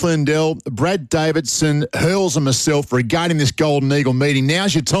Darren Flindell, Brad Davidson, Hurls and myself regarding this Golden Eagle meeting?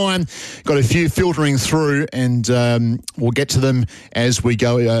 Now's your time. Got a few filtering through, and we'll get to them as we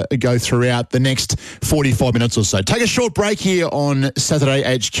go throughout the next 45 minutes or so. Take a short break here on Saturday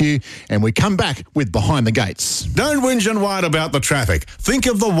HQ, and we come back with Behind the Gates. Don't whinge and whine about the traffic. Think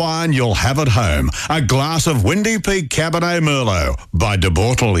of the wine you'll have at home. A glass of Windy Peak Cabernet Merlot by De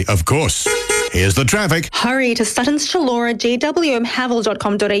Bortoli, of course. Here's the traffic. Hurry to Sutton's Chalora,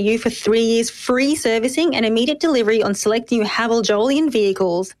 gwmhavel.com.au for 3 years free servicing and immediate delivery on select new Havel Jolyon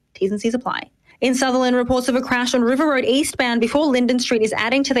vehicles. T's and C's apply. In Sutherland, reports of a crash on River Road eastbound before Linden Street is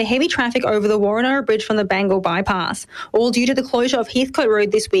adding to the heavy traffic over the Warrenara Bridge from the Bengal bypass, all due to the closure of Heathcote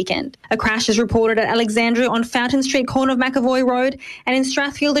Road this weekend. A crash is reported at Alexandria on Fountain Street, corner of McAvoy Road, and in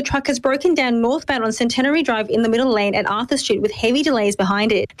Strathfield, a truck has broken down northbound on Centenary Drive in the middle lane at Arthur Street with heavy delays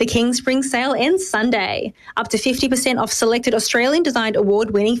behind it. The King Spring sale ends Sunday. Up to 50% off selected Australian-designed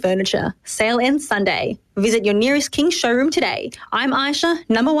award-winning furniture. Sale ends Sunday. Visit your nearest King showroom today. I'm Aisha,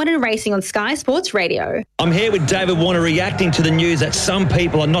 number 1 in racing on Sky Sports Radio. I'm here with David Warner reacting to the news that some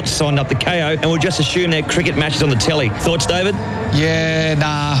people are not signed up to KO and will just assume their cricket matches on the telly. Thoughts, David? Yeah,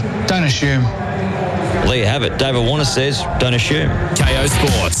 nah, don't assume. Well, there you have it. David Warner says, don't assume. KO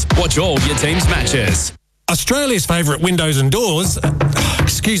Sports. Watch all your team's matches. Australia's favourite windows and doors.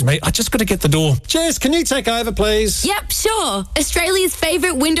 Excuse me, I just got to get the door. Jess, can you take over, please? Yep, sure. Australia's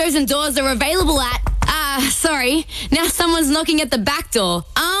favourite windows and doors are available at... sorry. Now someone's knocking at the back door.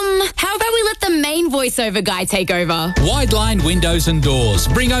 How about we let the main voiceover guy take over? Wideline Windows and Doors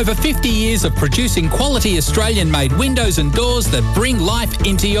bring over 50 years of producing quality Australian-made windows and doors that bring life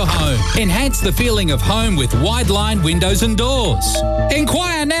into your home. Enhance the feeling of home with Wideline Windows and Doors.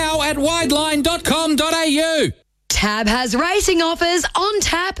 Inquire now at wideline.com.au. Tab has racing offers on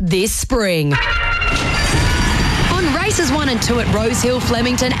tap this spring. On races 1 and 2 at Rosehill,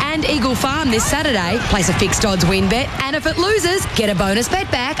 Flemington and Eagle Farm this Saturday, place a fixed odds win bet, and if it loses, get a bonus bet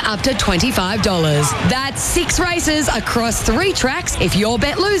back up to $25. That's 6 races across 3 tracks. If your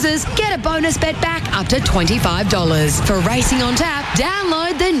bet loses, get a bonus bet back up to $25. For racing on tap,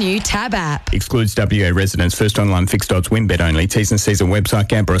 download the new Tab app. Excludes WA residents. First online fixed odds win bet only. T's and C's on website.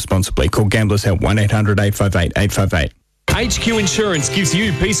 Gamble responsibly. Call Gamblers Help 1-800-858-858. HQ Insurance gives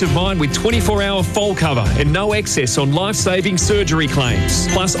you peace of mind with 24-hour foal cover and no excess on life-saving surgery claims.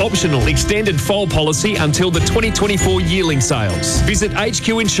 Plus optional extended foal policy until the 2024 yearling sales. Visit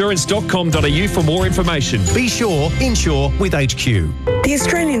hqinsurance.com.au for more information. Be sure, insure with HQ. The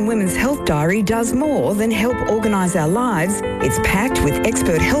Australian Women's Health Diary does more than help organise our lives. It's packed with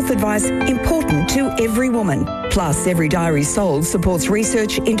expert health advice important to every woman. Plus, every diary sold supports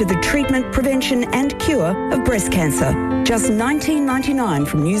research into the treatment, prevention and cure of breast cancer. Just $19.99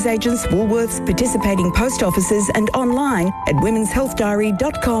 from newsagents, Woolworths, participating post offices and online at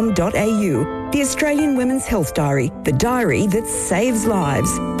womenshealthdiary.com.au. The Australian Women's Health Diary, the diary that saves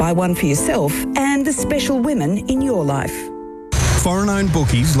lives. Buy one for yourself and the special women in your life. Foreign-owned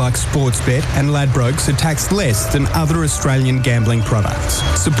bookies like Sportsbet and Ladbrokes are taxed less than other Australian gambling products.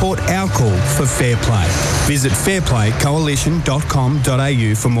 Support our call for fair play. Visit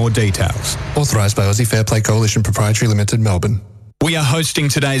fairplaycoalition.com.au for more details. Authorised by Aussie Fair Play Coalition Proprietary Limited, Melbourne. We are hosting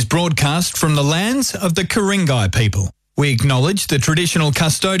today's broadcast from the lands of the Ku-ring-gai people. We acknowledge the traditional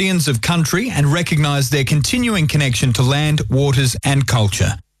custodians of country and recognise their continuing connection to land, waters and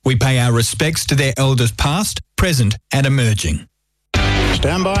culture. We pay our respects to their elders past, present and emerging.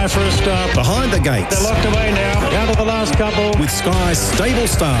 Stand by for a start. Behind the gates. They're locked away now. Down to the last couple. With Sky's Stable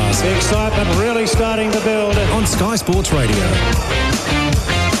Stars. The excitement really starting to build. On Sky Sports Radio.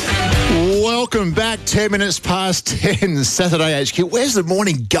 Welcome back. 10 minutes past 10, Saturday HQ. Where's the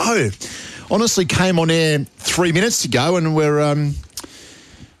morning go? Honestly, came on air 3 minutes ago and we're up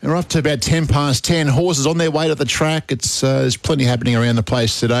to about 10 past 10. Horses on their way to the track. There's plenty happening around the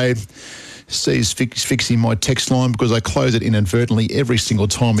place today. Steve's fixing my text line because I close it inadvertently every single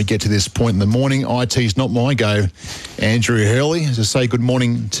time we get to this point in the morning. IT's not my go. Andrew Hurley, as I say, good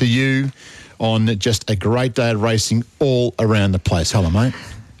morning to you on just a great day of racing all around the place. Hello, mate.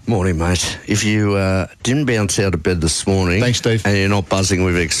 Morning, mate. If you didn't bounce out of bed this morning... Thanks, Steve. ...and you're not buzzing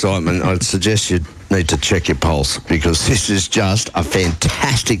with excitement, I'd suggest you need to check your pulse because this is just a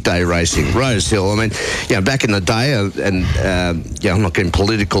fantastic day racing. Rose Hill, I mean, back in the day, I'm not getting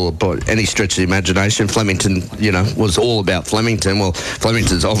political by any stretch of the imagination. Flemington, was all about Flemington. Well,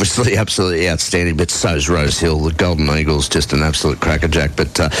 Flemington's obviously absolutely outstanding, but so's Rose Hill. The Golden Eagle's just an absolute crackerjack,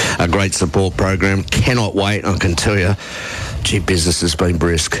 but a great support program. Cannot wait, I can tell you. Gee, business has been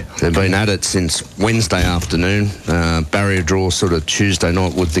brisk. They've been at it since Wednesday afternoon. Barrier draw sort of Tuesday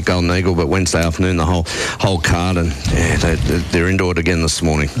night with the Golden Eagle, but Wednesday afternoon the whole card, and they're into it again this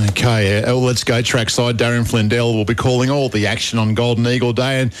morning. Okay, let's go trackside. Darren Flindell will be calling all the action on Golden Eagle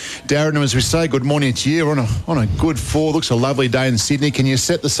Day. And Darren, as we say, good morning to you. We're on a good four. Looks a lovely day in Sydney. Can you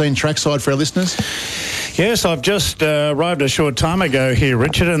set the scene trackside for our listeners? Yes, I've just arrived a short time ago here,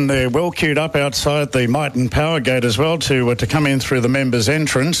 Richard, and they're well queued up outside the Might and Power Gate as well to come in through the members'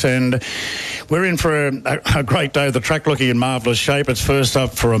 entrance. And we're in for a great day. The track looking in marvellous shape. It's first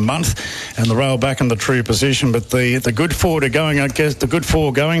up for a month, and the rail back in the true position. But the good four are going. I guess the good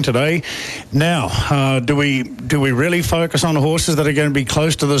four going today. Now, do we really focus on horses that are going to be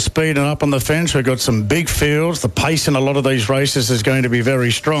close to the speed and up on the fence? We've got some big fields. The pace in a lot of these races is going to be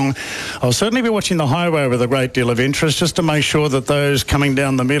very strong. I'll certainly be watching the highway with a great deal of interest, just to make sure that those coming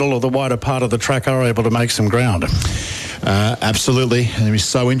down the middle or the wider part of the track are able to make some ground. Absolutely. And he's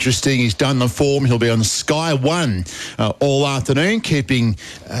so interesting. He's done the form. He'll be on Sky One all afternoon, keeping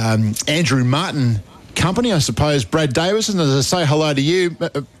Andrew Martin company, I suppose. Brad Davis, and as I say hello to you,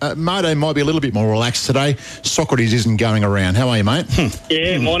 Mardo might be a little bit more relaxed today. Socrates isn't going around. How are you, mate?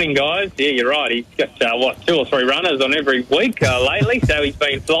 Yeah, morning, guys. Yeah, you're right. He's got, 2 or 3 runners on every week lately, so he's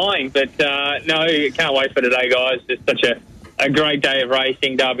been flying. But, no, can't wait for today, guys. It's such a great day of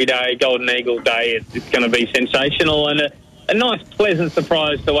racing, Derby Day, Golden Eagle Day. It's going to be sensational and a nice, pleasant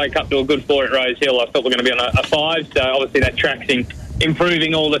surprise to wake up to a good four at Rose Hill. I thought we were going to be on a 5, so obviously that track's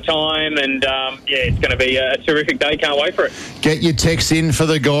improving all the time, and it's going to be a terrific day. Can't wait for it. Get your texts in for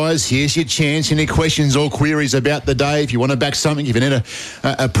the guys. Here's your chance. Any questions or queries about the day? If you want to back something, if you need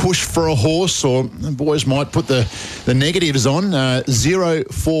a push for a horse, or the boys might put the negatives on,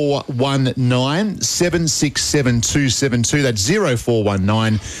 0419 767 272. That's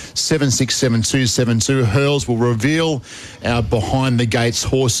 0419 767 272. Hurls will reveal our behind the gates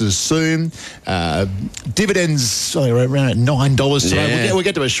horses soon. Dividends around at $9 today. Yeah. We'll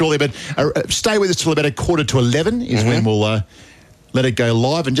get to it shortly, but stay with us till about 10:45 is when we'll let it go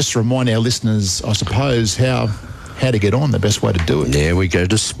live. And just to remind our listeners, I suppose, how how to get on, the best way to do it. There we go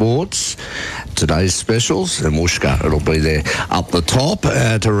to sports. Today's specials and Wooshka. It'll be there up the top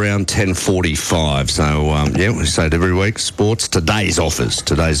at around 10:45. So, we say it every week. Sports, today's offers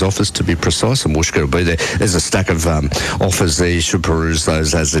to be precise, and Wooshka will be there. There's a stack of offers there. You should peruse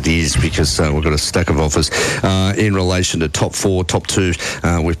those as it is, because we've got a stack of offers in relation to top 4, top 2,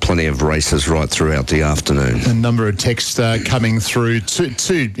 with plenty of races right throughout the afternoon. A number of texts coming through to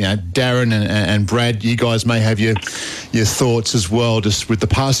Darren and Brad. You guys may have your thoughts as well, just with the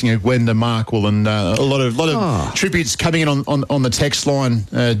passing of Gwenda Markwell, and a lot of tributes coming in on the text line,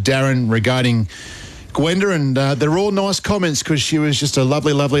 Darren, regarding Gwenda, and they're all nice comments, because she was just a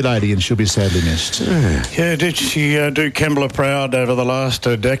lovely, lovely lady, and she'll be sadly missed. Yeah, did she do Kembla proud over the last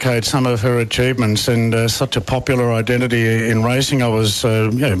decade, some of her achievements, and such a popular identity in racing. I was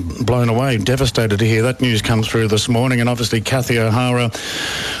blown away, devastated to hear that news come through this morning. And obviously Kathy O'Hara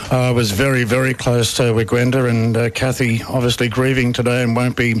was very, very close with Gwenda, and Kathy obviously grieving today and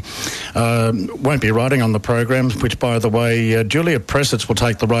won't be riding on the program, which, by the way, Julia Pressetts will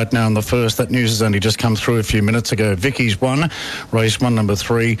take the ride now in the first. That news has only just come through a few minutes ago. Vicky's won race 1, number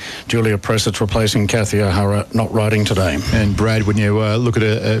 3. Julia Pressetts replacing Kathy O'Hara, not riding today. And Brad, when you look at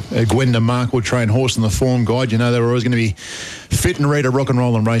a Gwenda Markwell trained horse in the form guide, you know they were always going to be fit and ready to rock and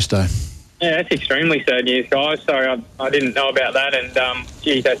roll on race day. Yeah, that's extremely sad news, guys. Sorry, I didn't know about that, and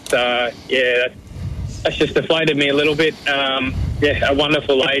that's just deflated me a little bit. A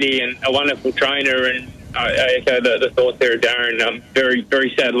wonderful lady and a wonderful trainer, and I echo the thoughts there of Darren. Very,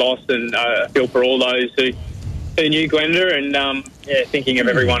 very sad loss, and I feel for all those who knew Gwenda, and thinking of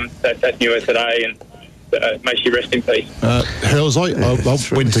everyone that knew her today, and may she rest in peace. Hurls, I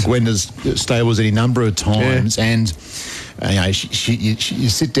went to Gwenda's stables any number of times, and you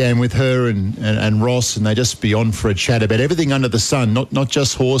sit down with her and Ross, and they just be on for a chat about everything under the sun, not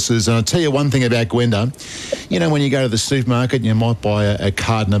just horses. And I'll tell you one thing about Gwenda. You know, when you go to the supermarket and you might buy a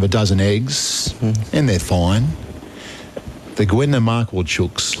carton of a dozen eggs, and they're fine. The Gwenda Markwell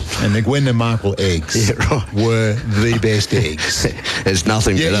chooks and the Gwenda Markwell eggs were the best eggs. There's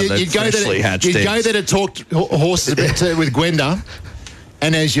nothing better than freshly hatched eggs. You'd go there to talk horses a bit with Gwenda,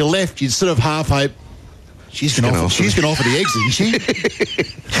 and as you left, you'd sort of half hope, she's going to offer the eggs, isn't she?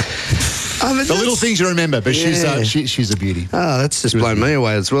 The little things you remember, but she's a beauty. Oh, that's just blown me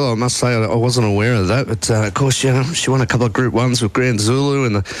away as well. I must say I wasn't aware of that, but of course, she won a couple of Group 1s with Grand Zulu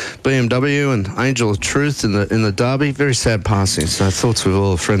and the BMW and Angel of Truth in the Derby. Very sad passing. So thoughts with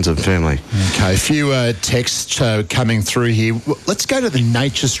all the friends and family. Okay, a few texts coming through here. Let's go to the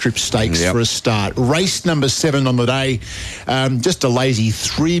Nature Strip Stakes for a start. Race number 7 on the day. Just a lazy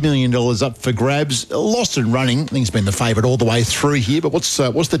 $3 million up for grabs. Lost and Running. I think it's been the favourite all the way through here. But what's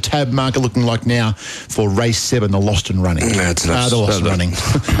the tab marker looking like now for race 7, the Lost and Running? The Lost and Running.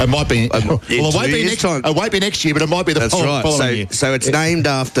 It might be. It won't be next year, but it might be the following year. So it's named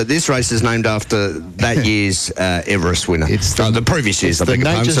after. This race is named after that year's Everest winner. It's the previous year's. I beg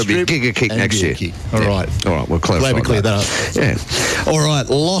your pardon. So it'll be Giga Kick next year. All right. We'll clarify. Glad we cleared that up. Yeah. All right.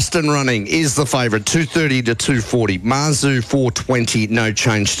 Lost and Running is the favourite. 230 to 240. Marzu 420. No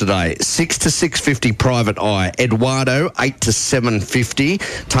change today. 6 to 650. Private Eye. Eduardo 8 to 750.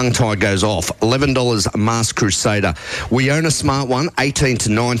 Tongue Tie goes off. $11 Masked Crusader. We Own a Smart One 18 to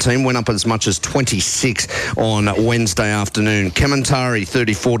 19. Went up as much as 26 on Wednesday afternoon. Kementari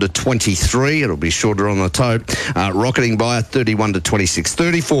 34 to 23. It'll be shorter on the tote. Rocketing Buyer 31 to 26.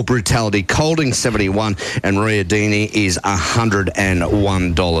 34 Brutality. Colding 71 and Riadini is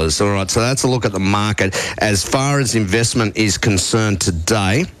 $101. All right, so that's a look at the market. As far as investment is concerned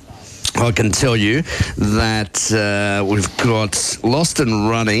today, I can tell you that we've got Lost and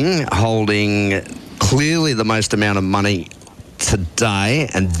Running holding clearly the most amount of money today,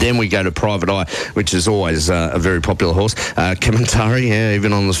 and then we go to Private Eye, which is always a very popular horse. Kementari,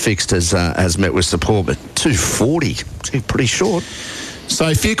 even on the fixed, has met with support, but 240, pretty short. So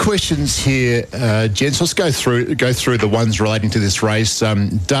a few questions here, gents. Let's go through the ones relating to this race.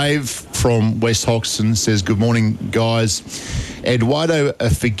 Dave from West Hoxton says, good morning, guys. Eduardo, a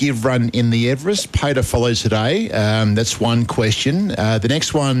forgive run in the Everest. Pay to follow today. That's one question. The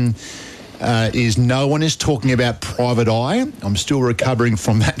next one is no one is talking about Private Eye. I'm still recovering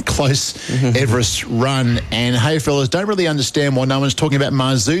from that close Everest run. And hey, fellas, don't really understand why no one's talking about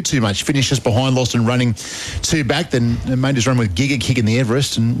Marzu too much. Finishes behind Lost and Running 2 back, then made his run with Giga Kick in the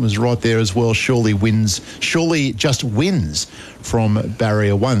Everest and was right there as well. Surely just wins from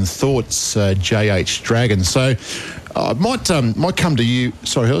Barrier 1. Thoughts, JH Dragon. So I might come to you.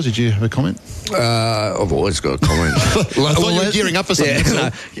 Sorry, Hills, did you have a comment? I've always got a comment. I thought you were gearing up for something. Yeah,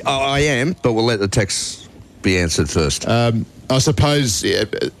 no, I am, but we'll let the text be answered first. I suppose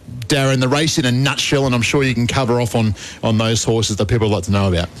Darren, the race in a nutshell, and I'm sure you can cover off on those horses that people like to know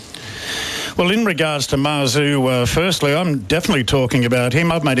about. Well, in regards to Marzu, firstly, I'm definitely talking about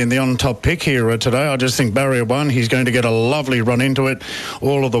him. I've made him the on-top pick here today. I just think Barrier 1, he's going to get a lovely run into it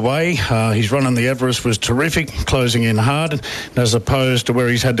all of the way. His run on the Everest was terrific, closing in hard, as opposed to where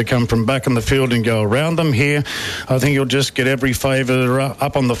he's had to come from back in the field and go around them. Here, I think he'll just get every favour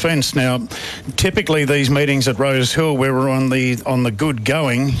up on the fence. Now, typically these meetings at Rose Hill, where we're on the good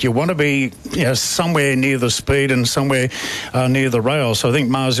going, you want to be somewhere near the speed and somewhere near the rail. So I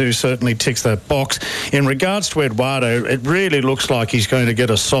think Marzu certainly ticks that box. In regards to Eduardo, it really looks like he's going to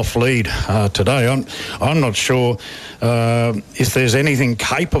get a soft lead today. I'm not sure if there's anything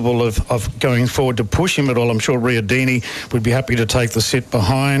capable of going forward to push him at all. I'm sure Riadini would be happy to take the sit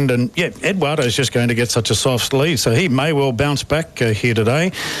behind. And, Eduardo's just going to get such a soft lead, so he may well bounce back here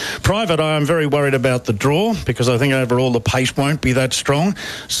today. Private Eye, I'm very worried about the draw because I think overall the pace won't be that strong.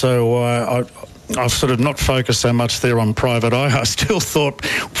 So I've sort of not focused so much there on Private Eye. I still thought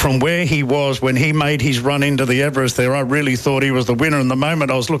from where he was when he made his run into the Everest there, I really thought he was the winner. And the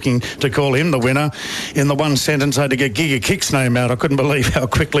moment I was looking to call him the winner, in the one sentence I had to get Giga Kick's name out. I couldn't believe how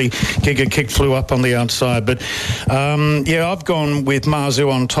quickly Giga Kick flew up on the outside. But, I've gone with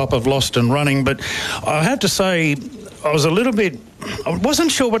Marzu on top of Lost and Running. But I have to say, I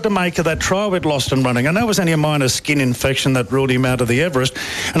wasn't sure what to make of that trial with Lost and Running. I know it was only a minor skin infection that ruled him out of the Everest.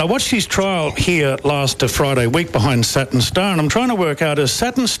 And I watched his trial here last Friday week behind Saturn Star, and I'm trying to work out, has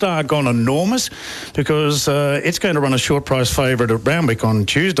Saturn Star gone enormous? Because it's going to run a short price favourite at Randwick on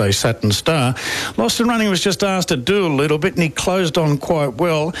Tuesday, Saturn Star. Lost and Running was just asked to do a little bit, and he closed on quite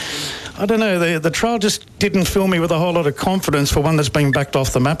well. I don't know, the trial just didn't fill me with a whole lot of confidence for one that's been backed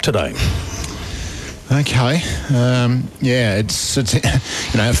off the map today. Okay. It's a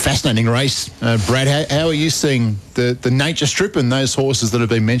fascinating race. Brad, how are you seeing the nature strip and those horses that have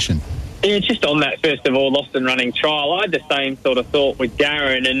been mentioned? Yeah, just on that, first of all, Lost and Running trial, I had the same sort of thought with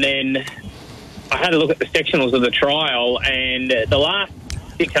Darren, and then I had a look at the sectionals of the trial, and the last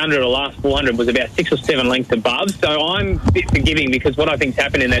 600 or last 400 was about 6 or 7 lengths above, so I'm a bit forgiving because what I think's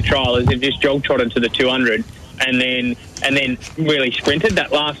happened in that trial is they've just jog-trotted to the 200 and then really sprinted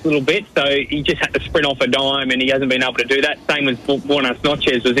that last little bit. So he just had to sprint off a dime, and he hasn't been able to do that. Same as Buenos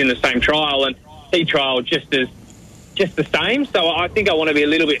Noches was in the same trial, and he trialled just the same. So I think I want to be a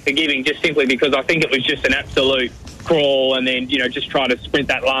little bit forgiving, just simply because I think it was just an absolute crawl, and then just try to sprint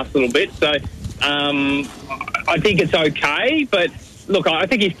that last little bit. So I think it's okay, but look, I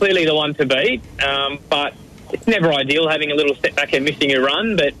think he's clearly the one to beat. But it's never ideal having a little setback and missing a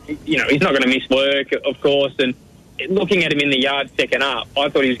run, but, he's not going to miss work, of course. And looking at him in the yard second up, I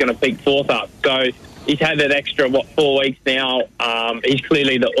thought he was going to peak fourth up. So he's had that extra, 4 weeks now. He's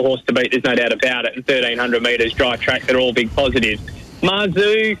clearly the horse to beat, there's no doubt about it. And 1,300 metres, dry track, they're all big positives.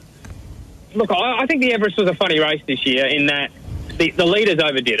 Marzu, look, I think the Everest was a funny race this year in that the leaders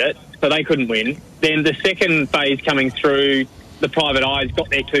overdid it, so they couldn't win. Then the second phase coming through, the Private Eyes got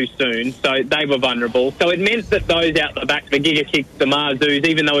there too soon, so they were vulnerable. So it meant that those out the back, the Giga Kicks, the Marzus,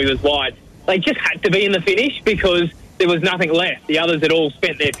 even though he was wide, they just had to be in the finish because there was nothing left. The others had all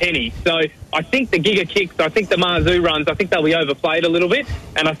spent their pennies. So I think the Giga Kicks, I think the Marzu runs, I think they'll be overplayed a little bit,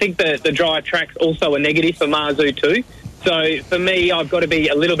 and I think the dry track's also a negative for Marzu too. So for me, I've got to be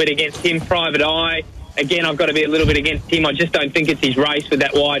a little bit against him. Private Eye, again, I've got to be a little bit against him. I just don't think it's his race with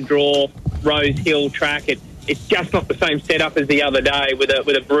that wide draw, Rose Hill track. It's just not the same setup as the other day with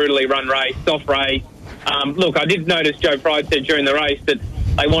a brutally run race, soft race. Look, I did notice Joe Pride said during the race that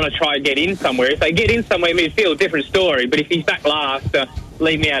they want to try and get in somewhere. If they get in somewhere midfield, different story. But if he's back last,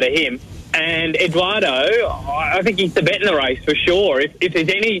 leave me out of him. And Eduardo, I think he's the bet in the race for sure. If there's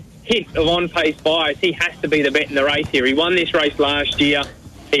any hint of on-pace bias, he has to be the bet in the race here. He won this race last year.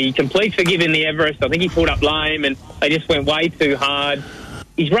 He completes for giving the Everest. I think he pulled up lame and they just went way too hard.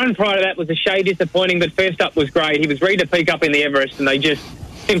 His run prior to that was a shade disappointing, but first up was great. He was ready to peak up in the Everest, and they just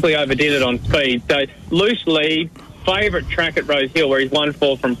simply overdid it on speed. So loose lead, favourite track at Rose Hill, where he's won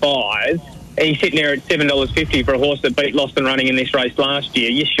 4 from 5. He's sitting there at $7.50 for a horse that beat Lost and Running in this race last year.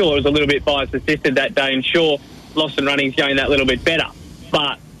 You're sure it was a little bit bias assisted that day, and sure Lost and Running's going that little bit better.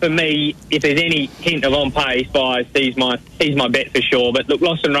 But for me, if there's any hint of on-pace bias, he's my bet for sure. But look,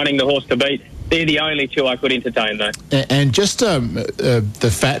 Lost and Running, the horse to beat, they're the only two I could entertain, though. And just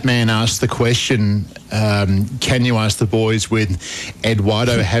the fat man asked the question, can you ask the boys with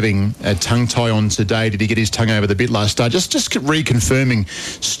Eduardo having a tongue tie on today, did he get his tongue over the bit last start? Just reconfirming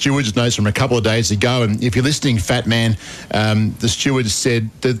Steward's notes from a couple of days ago. And if you're listening, fat man, the Steward said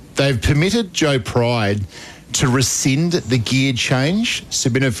that they've permitted Joe Pride to rescind the gear change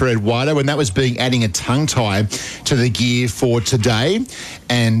submitted for Eduardo, when that was adding a tongue tie to the gear for today,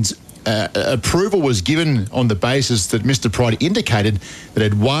 and approval was given on the basis that Mr. Pride indicated that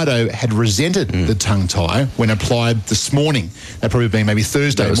Eduardo had resented the tongue tie when applied this morning. That probably been maybe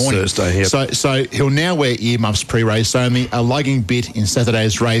Thursday morning. Thursday, yep. So he'll now wear earmuffs pre-race only, a lugging bit in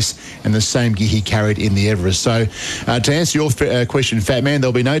Saturday's race, and the same gear he carried in the Everest. So to answer your question, Fat Man,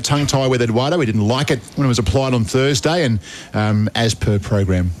 there'll be no tongue tie with Eduardo. We didn't like it when it was applied on Thursday, and as per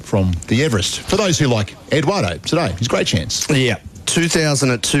program from the Everest. For those who like Eduardo today, his great chance. Yeah.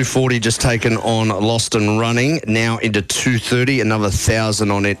 2,000 at 240 just taken on Lost and Running, now into 230, another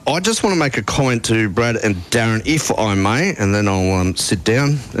 1,000 on it. I just want to make a comment to Brad and Darren, if I may, and then I'll sit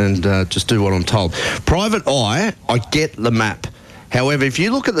down and just do what I'm told. Private Eye, I get the map. However, if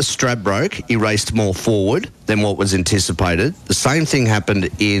you look at the Stradbroke, he raced more forward than what was anticipated. The same thing happened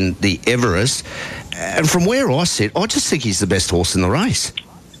in the Everest. And from where I sit, I just think he's the best horse in the race.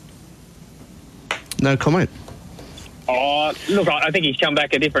 No comment. Oh, look, I think he's come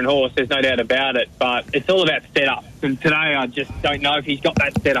back a different horse, there's no doubt about it, but it's all about setup. And today I just don't know if he's got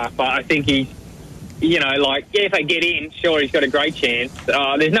that setup. I think he's, if they get in, sure, he's got a great chance.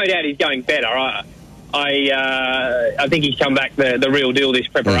 There's no doubt he's going better. I think he's come back the real deal this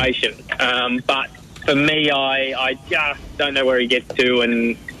preparation. But for me, I just don't know where he gets to,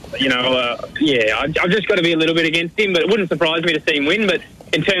 and, I've just got to be a little bit against him, but it wouldn't surprise me to see him win. But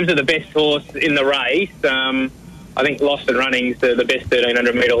in terms of the best horse in the race, I think Lost and Running's the best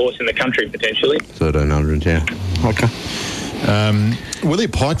 1,300-metre horse in the country, potentially. 1,300, yeah. Okay. Willie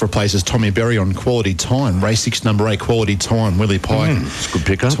Pike replaces Tommy Berry on Quality Time. Race 6, number 8, Quality Time. Willie Pike. It's a good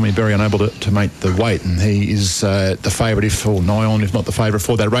pickup. Tommy Berry unable to make the weight, and he is the favourite, if not the favourite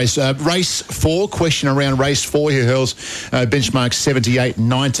for that race. Race 4, question around race 4 here, Hurls. Benchmark 78,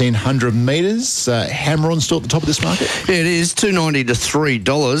 1,900 metres. Hammer on still at the top of this market? Yeah, it is. $2.90 to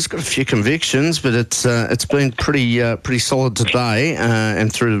 $3. Got a few convictions, but it's been pretty solid today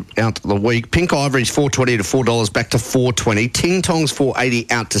and throughout the week. Pink Ivory's $4.20 to $4, back to $4.20. Ting Tong's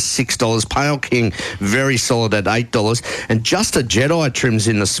 $4.80 out to $6. Pale King very solid at $8, and Just a Jedi trims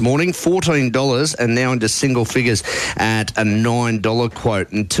in this morning, $14, and now into single figures at a $9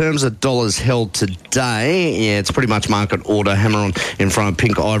 quote. In terms of dollars held today, yeah, it's pretty much market order. Hammer on in front of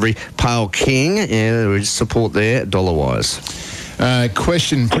Pink Ivory. Pale King, yeah, there is support there dollar wise.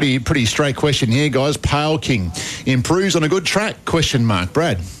 Question, pretty straight question here, guys. Pale King improves on a good track? Question mark.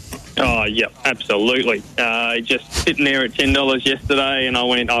 Brad. Oh, yep, absolutely. Just sitting there at $10 yesterday, and I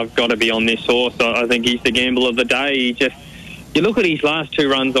went, I've got to be on this horse. I think he's the gamble of the day. You look at his last 2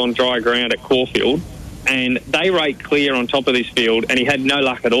 runs on dry ground at Caulfield, and they rate clear on top of this field, and he had no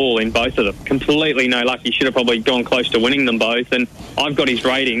luck at all in both of them. Completely no luck. He should have probably gone close to winning them both, and I've got his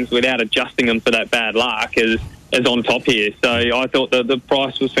ratings without adjusting them for that bad luck as on top here. So I thought the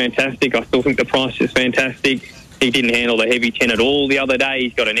price was fantastic. I still think the price is fantastic. He didn't handle the heavy 10 at all the other day.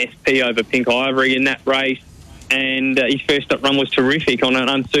 He's got an SP over Pink Ivory in that race. And his first up run was terrific on an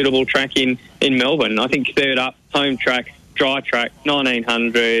unsuitable track in Melbourne. I think third up, home track, dry track,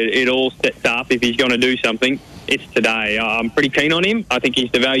 1,900. It all sets up. If he's going to do something, it's today. I'm pretty keen on him. I think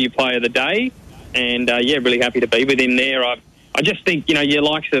he's the value player of the day. And, really happy to be with him there. I just think, your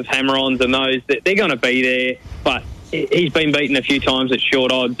likes of Hammer-Ons and those, they're going to be there. But he's been beaten a few times at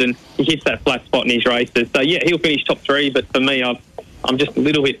short odds, and he hits that flat spot in his races. So, yeah, he'll finish top 3, but for me, I'm just a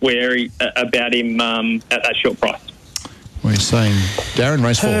little bit wary about him at that short price. What are you saying, Darren,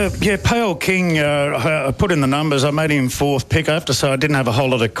 race 4? Pale King, I put in the numbers. I made him 4th pick. I have to say I didn't have a whole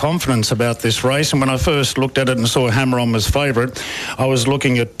lot of confidence about this race, and when I first looked at it and saw Hammer-On was favourite, I was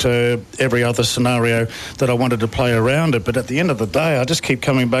looking at every other scenario that I wanted to play around it. But at the end of the day, I just keep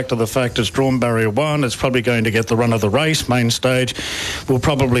coming back to the fact it's drawn barrier 1. It's probably going to get the run of the race. Main stage will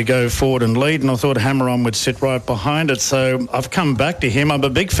probably go forward and lead, and I thought Hammer-On would sit right behind it. So I've come back to him. I'm a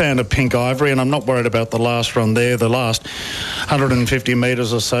big fan of Pink Ivory, and I'm not worried about the last run there. The last 150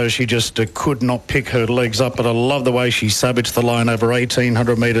 metres or so, she just could not pick her legs up, but I love the way she savaged the line over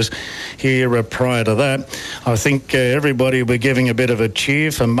 1,800 metres here prior to that. I think everybody will be giving a bit of a cheer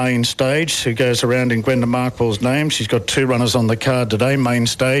for Main Stage, who goes around in Gwenda Markwell's name. She's got 2 runners on the card today, Main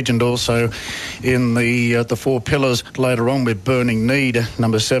Stage, and also in the 4 Pillars later on with Burning Need,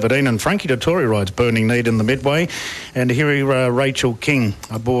 number 17, and Frankie Dettori rides Burning Need in the midway, and here Rachel King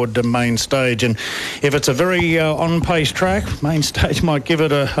aboard the Main Stage. And if it's a very on-pace track, Main Stage might give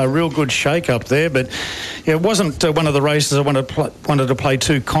it a real good shake up there, but it wasn't one of the races I wanted to play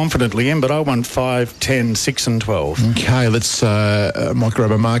too confidently in, but I won 5, 10, 6 and 12. Okay, let's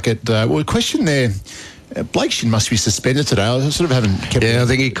micro market. Question there. Blake must be suspended today. I sort of haven't kept... Yeah, I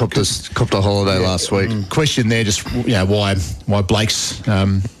think he copped a holiday last week. Question there, just why Blake's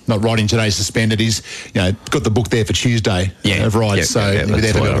not riding today, suspended. He's got the book there for Tuesday of rides, he'll be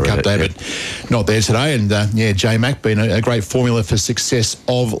there for the Cup Day, but not there today. And J Mac been a great formula for success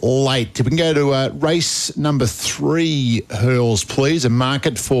of late. If we can go to race number 3, Hurls, please. A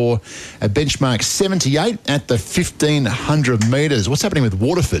market for a benchmark 78 at the 1,500 metres. What's happening with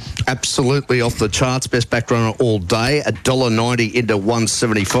Waterford? Absolutely off the charts. Best back runner all day. $1.90 into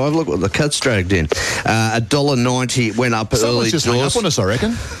 175. Look what the cut's dragged in. $1.90 went up early. Someone's just hung up on us, I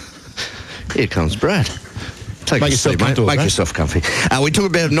reckon. Here comes Brad. Make yourself comfortable. Make yourself comfy. We took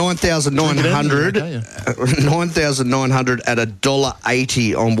about 9,900 at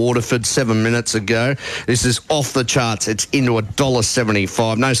 $1.80 on Waterford 7 minutes ago. This is off the charts. It's into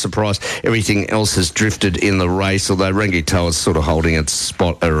 $1.75. No surprise. Everything else has drifted in the race, although Rangitoa is sort of holding its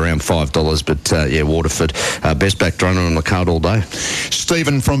spot at around $5. But Waterford, best back runner on the card all day.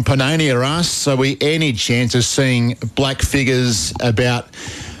 Stephen from Panania asks, are we any chance of seeing black figures about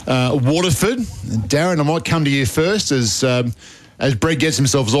Waterford? Darren, I might come to you first as Brad gets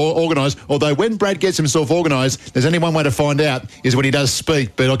himself organised. Although when Brad gets himself organised, there's only one way to find out, is when he does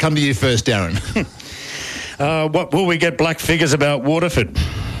speak. But I'll come to you first, Darren. What will we get black figures about Waterford?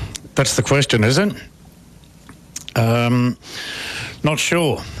 That's the question, isn't it? Not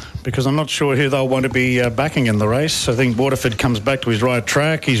sure, because I'm not sure who they'll want to be backing in the race. I think Waterford comes back to his right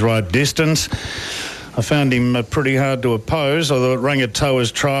track, his right distance. I found him pretty hard to oppose, although at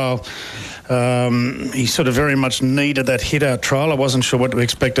Rangitoa's trial, he sort of very much needed that hit-out trial. I wasn't sure what to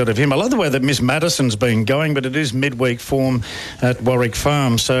expect out of him. I love the way that Miss Madison's been going, but it is midweek form at Warwick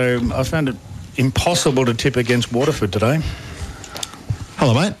Farm, so I found it impossible to tip against Waterford today.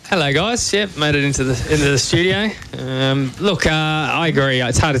 Hello, mate. Hello, guys. Yep, made it into the studio. Look, I agree.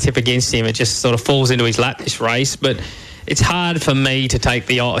 It's hard to tip against him. It just sort of falls into his lap, this race, but it's hard for me to take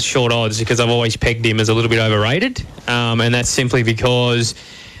the short odds because I've always pegged him as a little bit overrated, and that's simply because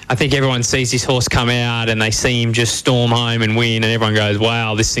I think everyone sees this horse come out and they see him just storm home and win, and everyone goes,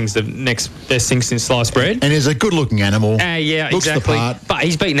 wow, this thing's the next best thing since sliced bread. And he's a good-looking animal. Yeah, looks exactly. the part. But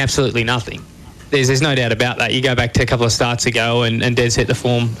he's beaten absolutely nothing. There's no doubt about that. You go back to a couple of starts ago and Dead Set, the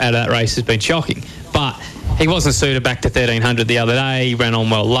form out of that race has been shocking. But he wasn't suited back to 1,300 the other day. He ran on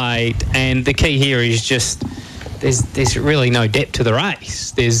well late. And the key here is just there's really no depth to the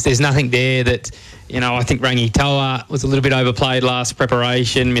race. There's nothing there that, I think Rangitoa was a little bit overplayed last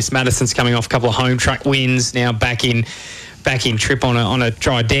preparation. Miss Madison's coming off a couple of home track wins, now back in trip on a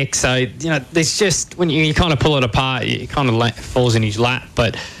dry deck. So, there's just, when you kind of pull it apart, it kind of falls in his lap.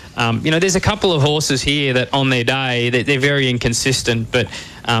 But there's a couple of horses here that on their day, they're very inconsistent, but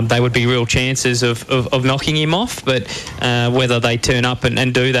they would be real chances of knocking him off. But whether they turn up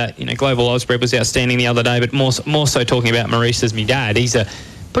and do that, Global Osbred was outstanding the other day, but more so talking about Maurice as me dad. He's a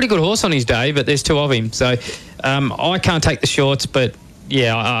pretty good horse on his day, but there's two of him. So I can't take the shorts, but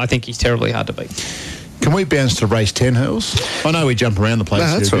I think he's terribly hard to beat. Can we bounce to race 10, Hurls? I know we jump around the place.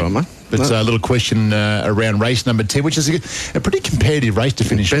 No, that's all right, mate. But a little question around race number 10, which is a pretty competitive race to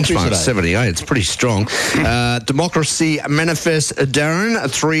finish. Benchmark 78, it's pretty strong. Democracy Manifest,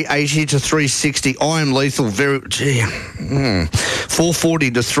 Darren, 380 to 360. I Am Lethal,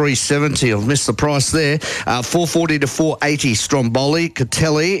 440 to 370. I've missed the price there. 440 to 480. Stromboli.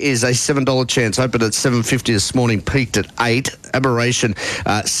 Catelli is a $7 chance. Opened at $7.50 this morning, peaked at $8. Aberration,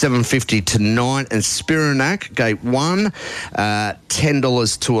 $7.50 to $9. And Spiranak, gate 1,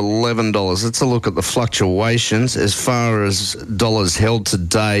 $10 to $11. Let's a look at the fluctuations as far as dollars held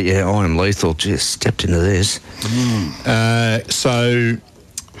today. I Am Lethal just stepped into this. So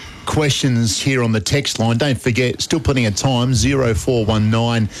questions here on the text line. Don't forget, still plenty of time,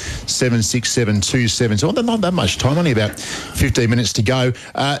 0419 767 277. So not that much time, only about 15 minutes to go.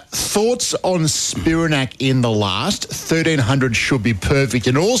 Thoughts on Spiranak in the last? 1,300 should be perfect.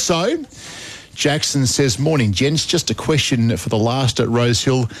 And also, Jackson says, morning, gents. Just a question for the last at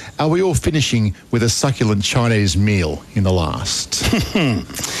Rosehill. Are we all finishing with a succulent Chinese meal in the last?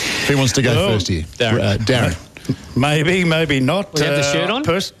 Who wants to go first here? Darren. Maybe not. We have the shirt on?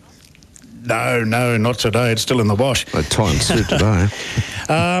 No, not today. It's still in the wash. A time suit today.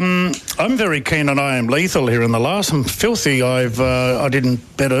 I'm very keen on I Am Lethal here in the last. I'm filthy. I didn't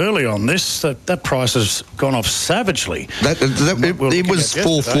bet early on this. That price has gone off savagely. It was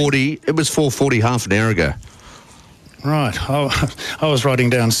 440. It was 440 half an hour ago. Right. I was writing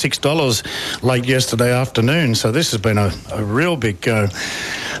down $6 late yesterday afternoon, so this has been a real big go.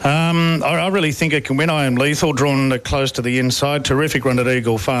 I really think it can win. I Am Lethal, drawn close to the inside. Terrific run at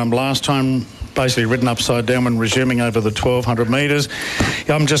Eagle Farm last time. basically ridden upside down when resuming over the 1,200 metres.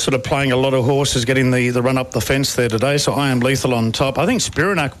 I'm just sort of playing a lot of horses, getting the run up the fence there today, so I Am Lethal on top. I think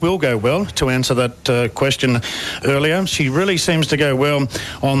Spiranak will go well, to answer that question earlier. She really seems to go well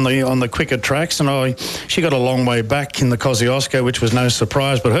on the quicker tracks, and she got a long way back in the Kosciuszko, which was no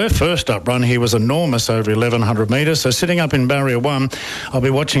surprise, but her first up run here was enormous over 1,100 metres. So sitting up in barrier 1, I'll be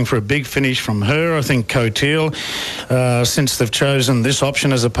watching for a big finish from her. I think Coteal, since they've chosen this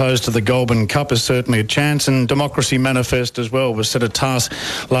option as opposed to the Goulburn Cup, is certainly a chance, and Democracy Manifest as well was set a task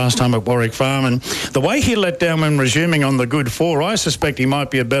last time at Warwick Farm, and the way he let down when resuming on the good 4, I suspect he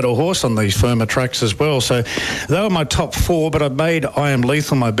might be a better horse on these firmer tracks as well. So they were my top 4, but I've made I Am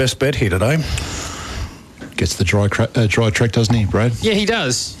Lethal my best bet here today. Gets the dry track, doesn't he, Brad? Yeah, he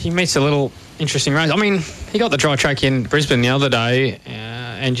does. He meets a little interesting race. I mean, he got the dry track in Brisbane the other day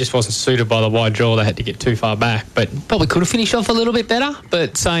and just wasn't suited by the wide draw. They had to get too far back, but probably could have finished off a little bit better.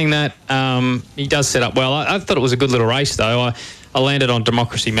 But saying that, he does set up well. I thought it was a good little race, though. I landed on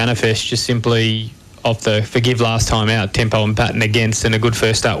Democracy Manifest just simply off the forgive last time out, tempo and pattern against, and a good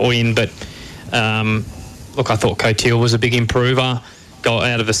first up win. But, look, I thought Coteal was a big improver. Got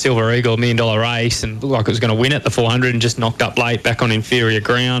out of the Silver Eagle $1 million race and looked like it was going to win at the 400 and just knocked up late back on inferior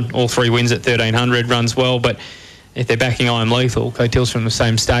ground. All 3 wins at 1,300, runs well, but if they're backing I Am Lethal, Coteal's from the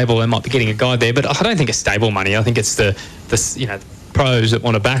same stable, they might be getting a guide there. But I don't think it's stable money. I think it's the pros that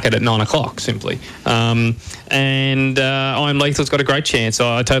want to back it at 9 o'clock simply. I Am Lethal's got a great chance.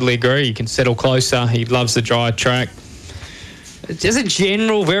 I totally agree. He can settle closer. He loves the dry track. As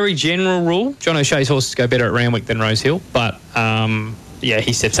a very general rule, John O'Shea's horses go better at Randwick than Rosehill, but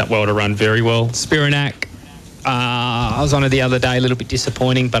he sets up well to run very well. Spiranak, I was on her the other day, a little bit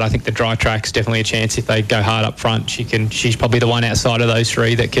disappointing, but I think the dry track's definitely a chance if they go hard up front. She's probably the one outside of those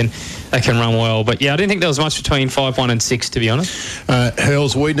 3 that can run well. But yeah, I didn't think there was much between 5, 1 and 6, to be honest.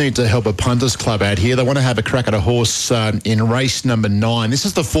 Hurls, we need to help a punters club out here. They want to have a crack at a horse in race number 9. This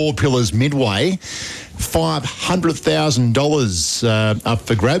is the 4 Pillars Midway. $500,000 up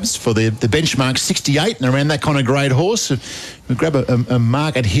for grabs for the benchmark 68 and around that kind of grade horse. We grab a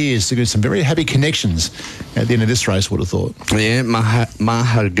market here, so there's some very happy connections at the end of this race, would have thought. Yeah,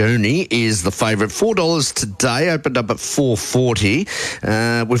 Mahagoni is the favourite. $4 today, opened up at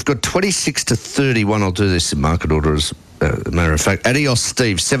 $4.40. We've got 26 to 31. I'll do this in market order as a matter of fact. Adios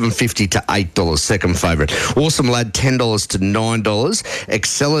Steve, $7.50 to $8, second favourite. Awesome Lad, $10 to $9.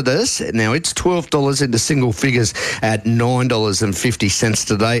 Excelidus, now it's $12 into single figures at $9.50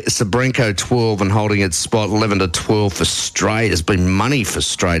 today. Sabrenko, 12 and holding its spot, 11 to 12 for Stray. There's been money for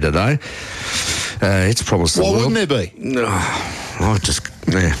Stray today. It's promised the world. Why wouldn't there be?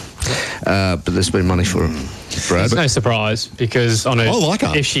 But there's been money for it. Brad. It's no surprise because on her, I like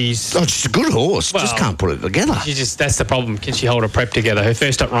her. If she's she's a good horse, just can't put it together. That's the problem. Can she hold her prep together? Her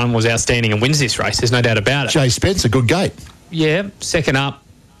first up run was outstanding and wins this race. There's no doubt about it. Jay Spence, a good gate. Yeah, second up,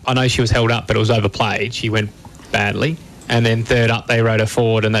 I know she was held up, but it was overplayed. She went badly, and then third up they rode her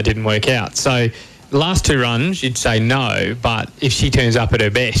forward and that didn't work out. So the last 2 runs, you'd say no, but if she turns up at her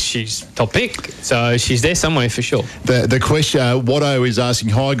best, she's top pick. So she's there somewhere for sure. The question, Watto is asking,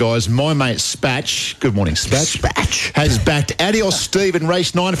 hi guys, my mate Spatch, good morning Spatch, has backed Adios Steve in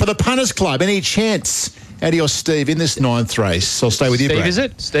race 9 for the Punters Club. Any chance Adios Steve in this 9th race? I'll stay with you, Brad. Steve, is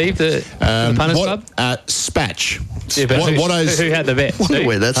it? Steve, the Punters Club? Spatch. Yeah, but who had the bet? Wonder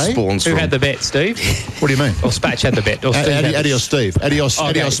where that spawns from. Who had the bet, Steve? What do you mean? Or Spatch had the bet. Or Adios Steve. Adios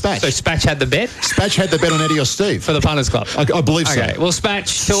Spatch. So Spatch had the bet? Spatch had the bet on Adios Steve. For the Punters Club? I believe so. Okay, well,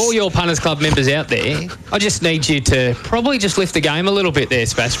 Spatch, to all your Punters Club members out there, I just need you to probably just lift the game a little bit there,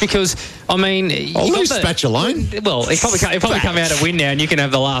 Spatch, because, I mean... I'll leave Spatch alone. Well, he'll probably come out a win now and you can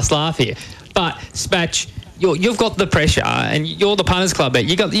have the last laugh here. But, Spatch... You've got the pressure, and you're the Punters Club.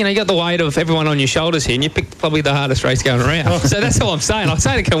 You got the weight of everyone on your shoulders here, and you picked probably the hardest race going around. So that's all I'm saying. I'm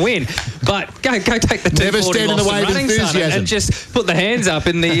saying it can win, but go take the 240 Never stand in the way of enthusiasm and just put the hands up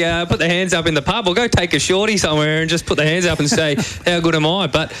in the pub, or go take a shorty somewhere and just put the hands up and say, how good am I?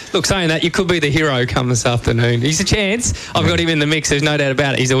 But look, saying that, you could be the hero come this afternoon. He's a chance. I've got him in the mix. There's no doubt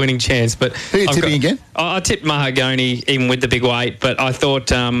about it. He's a winning chance. But who are you tipping again? I tipped Mahagoni even with the big weight, but I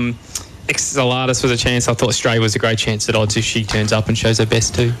thought. Exceladus was a chance. I thought Stray was a great chance at odds if she turns up and shows her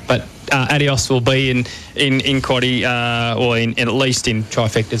best too. But Adios will be in quaddy or in at least in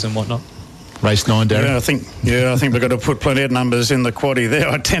trifectas and whatnot. Race 9, Darren. I think we've got to put plenty of numbers in the quaddie there.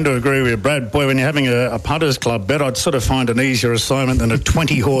 I tend to agree with Brad. Boy, when you're having a punters club bet, I'd sort of find an easier assignment than a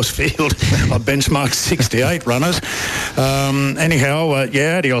 20-horse field. I benchmarked 68 runners.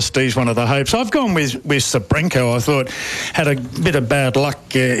 Adios Steve's one of the hopes. I've gone with Sabrenko. I thought had a bit of bad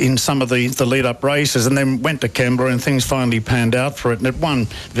luck in some of the lead-up races, and then went to Canberra and things finally panned out for it, and it won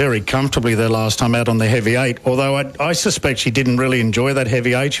very comfortably their last time out on the heavy 8, although I suspect she didn't really enjoy that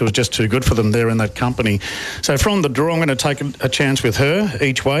heavy 8. She was just too good for them there in that company. So from the draw, I'm going to take a chance with her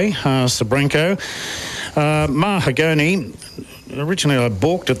each way, Sabrenko. Mahagoni, originally I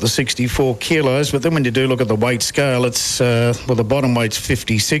balked at the 64 kilos, but then when you do look at the weight scale, it's, the bottom weight's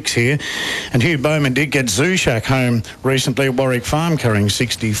 56 here. And Hugh Bowman did get Zushak home recently at Warwick Farm carrying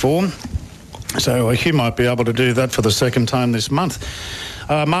 64. So Hugh might be able to do that for the second time this month.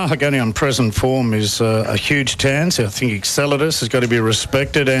 Mahagoni on present form is a huge chance. I think Excelitus has got to be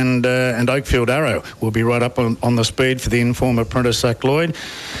respected, and Oakfield Arrow will be right up on the speed for the inform apprentice Zach Lloyd.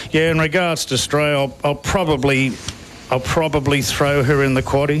 Yeah, in regards to Stray, I'll probably throw her in the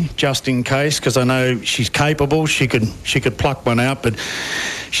quaddie just in case, because I know she's capable. She could pluck one out, but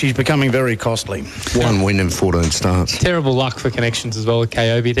she's becoming very costly. One win in 14 starts. Terrible luck for connections as well with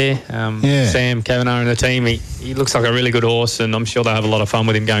Kobe there. Sam Kavanagh and the team, he looks like a really good horse, and I'm sure they'll have a lot of fun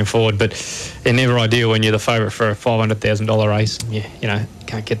with him going forward, but they're never ideal when you're the favourite for a $500,000 race and you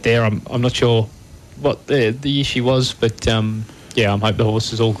can't get there. I'm not sure what the issue was, but I'm hoping the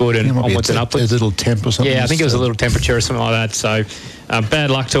horse is all good and onwards and upwards. A little temp or something? Yeah, I think it was a little temperature or something like that. So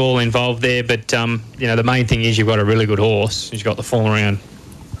bad luck to all involved there. But, the main thing is you've got a really good horse. You've got the fall around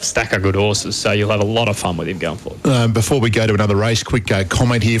stack of good horses. So you'll have a lot of fun with him going forward. Before we go to another race, quick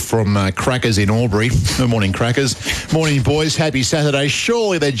comment here from Crackers in Albury. Good morning, Crackers. Morning, boys. Happy Saturday.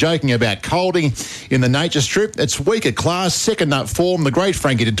 Surely they're joking about Colding in the Nature Strip. It's weaker class, second up form. The great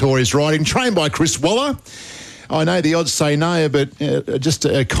Frankie Dettori's riding, trained by Chris Waller. I know the odds say no, but just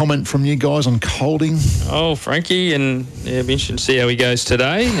a comment from you guys on Colding. Oh, Frankie, and it'll be interesting to see how he goes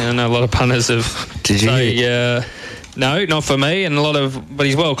today. I know a lot of punters have... Did you No, not for me, and but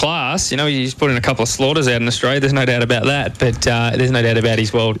he's world class. He's put in a couple of slaughters out in Australia. There's no doubt about that, but there's no doubt about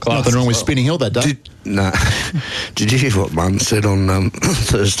his world class. Nothing wrong with Spinning Hill that day. Did you hear what Mum said on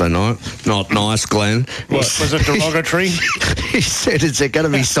Thursday night? Not nice, Glenn. What, was it derogatory? He said, is there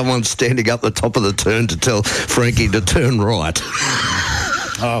going to be someone standing up the top of the turn to tell Frankie to turn right?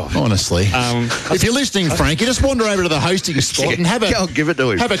 Oh, honestly. If you're listening, Frankie, just wander over to the hosting spot and I'll give it to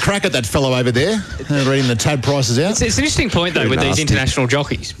him. Have a crack at that fellow over there, reading the tab prices out. It's an interesting point, though, with these international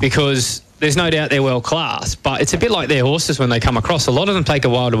jockeys, because there's no doubt they're world class, but it's a bit like their horses when they come across. A lot of them take a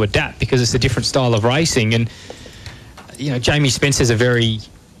while to adapt because it's a different style of racing. And, Jamie Spencer's a very...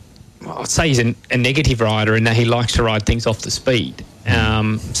 I'd say he's a negative rider in that he likes to ride things off the speed.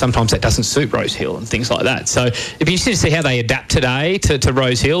 Sometimes that doesn't suit Rose Hill and things like that. So it'd be interesting to see how they adapt today to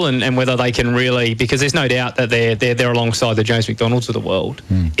Rose Hill and whether they can really, because there's no doubt that they're alongside the James McDonalds of the world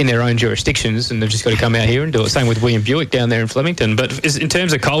in their own jurisdictions, and they've just got to come out here and do it. Same with William Buick down there in Flemington. But in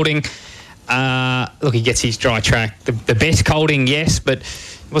terms of Colding, look, he gets his dry track. The best Colding, yes, but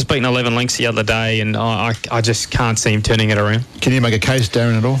was beaten 11 lengths the other day, and I just can't see him turning it around. Can you make a case,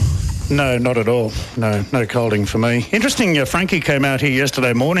 Darren, at all? No, not at all. No Colding for me. Interesting, Frankie came out here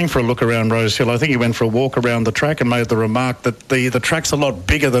yesterday morning for a look around Rose Hill. I think he went for a walk around the track and made the remark that the track's a lot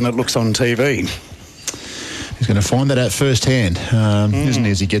bigger than it looks on TV. He's going to find that out firsthand, isn't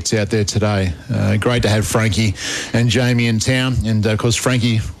he, as he gets out there today. Great to have Frankie and Jamie in town, and, of course,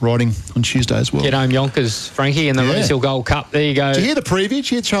 Frankie riding on Tuesday as well. Get home Yonkers, Frankie, in the Rose Hill Gold Cup. There you go. Did you hear the preview?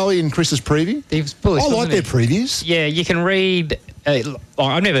 Did you hear Charlie and Chris's preview? He was bullish, I like their previews. Yeah, you can read...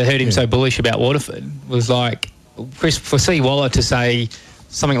 I've never heard him so bullish about Waterford. It was like for C. Waller to say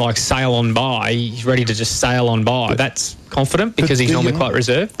something like sail on by, he's ready to just sail on by. That's confident because he's normally quite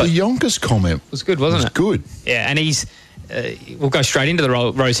reserved. But the Yonkers comment was good, wasn't it? Good. Yeah, and he's... we'll go straight into the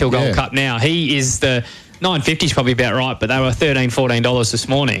Rose Hill Gold Cup now. He is the... $9.50 is probably about right, but they were $13, $14 this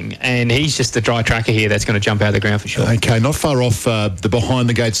morning, and he's just the dry tracker here that's going to jump out of the ground for sure. Okay, not far off the Behind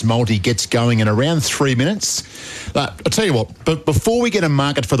the Gates multi gets going in around 3 minutes. I'll tell you what, but before we get a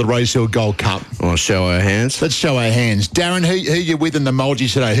market for the Rose Hill Gold Cup... I'll show our hands. Let's show our hands. Darren, who you with in the multi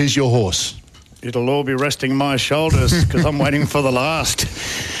today? Who's your horse? It'll all be resting my shoulders because I'm waiting for the last.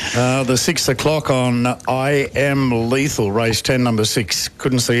 The 6 o'clock on I Am Lethal, race 10, number 6.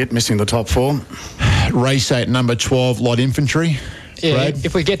 Couldn't see it, missing the top 4. Race 8, number 12, Light Infantry. Yeah, Brad?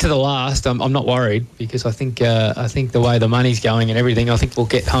 if we get to the last, I'm not worried because I think the way the money's going and everything, I think we'll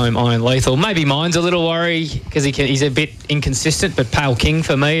get home Iron Lethal. Maybe mine's a little worry because he's a bit inconsistent, but Pale King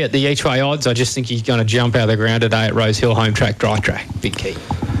for me at the each way odds, I just think he's going to jump out of the ground today at Rose Hill, home track, dry track, big key.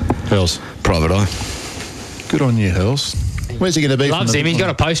 Pearls. Private Eye. Good on you, Hurls. Where's he going to be? Loves him. He's got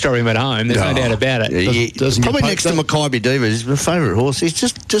a poster of him at home. There's no doubt about it. Probably next to Mackay Diva. He's my favourite horse. He's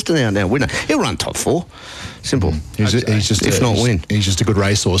just an out-and-out winner. He'll run top 4. Simple. He's just if not win. He's just a good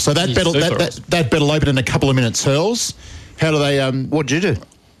racehorse. So that bet'll open in a couple of minutes. Hurls. How do they? What'd you do?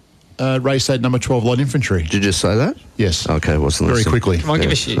 Race 8, number 12, Light Infantry. Did you just say that? Yes. Okay, wasn't very listening. quickly. Come on,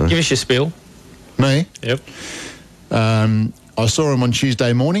 give us your spiel. Me? Yep. I saw him on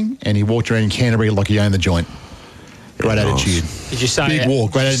Tuesday morning, and he walked around Canterbury like he owned the joint. Great attitude. Did you say? Big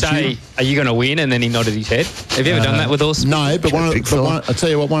walk, great attitude. Are you going to win? And then he nodded his head. Have you ever done that with horses? No, but I tell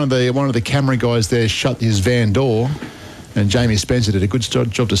you what, one of the Camry guys there shut his van door, and Jamie Spencer did a good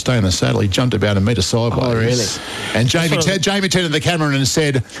job to stay in the saddle. He jumped about a metre sideways. Oh, really? And Jamie turned to the camera and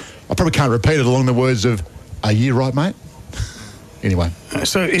said, I probably can't repeat it along the words of, "Are you right, mate?" Anyway.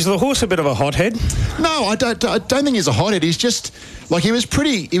 So is the horse a bit of a hothead? No, I don't think he's a hothead. He's just like he was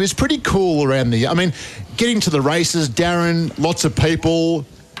pretty cool around the. I mean, getting to the races, Darren, lots of people.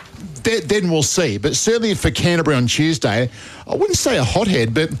 Then we'll see. But certainly for Canterbury on Tuesday, I wouldn't say a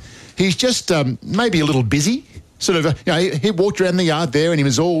hothead, but he's just maybe a little busy. Sort of, he walked around the yard there and he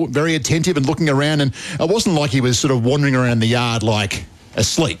was all very attentive and looking around, and it wasn't like he was sort of wandering around the yard like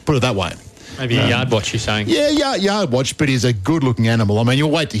asleep. Put it that way. Maybe a yard watch, you're saying? Yeah, yard watch, but he's a good-looking animal. I mean, you'll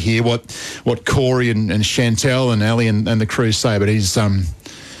wait to hear what Corey and Chantel and Ali and the crew say, but he's... I'm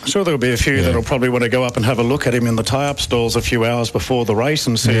sure there'll be a few that'll probably want to go up and have a look at him in the tie-up stalls a few hours before the race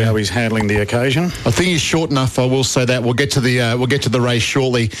and see how he's handling the occasion. I think he's short enough. I will say that. We'll get to the race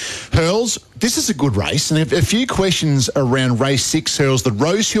shortly. Hurls, this is a good race, and a few questions around race 6. Hurls, the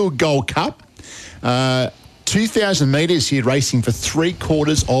Rosehill Gold Cup. 2,000 metres here, racing for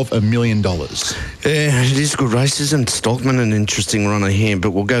 $750,000. Yeah, it is a good race, isn't it? Stockman, an interesting runner here,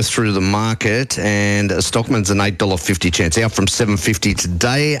 but we'll go through the market, and Stockman's an $8.50 chance, out from $7.50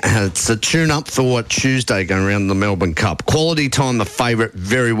 today. It's a tune-up for Tuesday going around the Melbourne Cup. Quality Time, the favourite,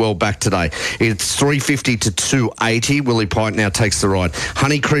 very well back today. It's $3.50 to $2.80. Willie Pike now takes the ride.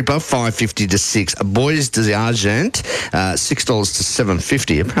 Honey Creeper, $5.50 to $6. Boys d'Argent, $6 to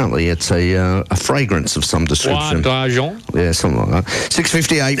 $7.50. Apparently it's a fragrance of some description. D'Argent? Yeah, something like that.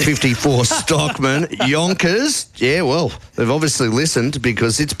 $6.50, $8.50 for Stockman. Yonkers, yeah, well, they've obviously listened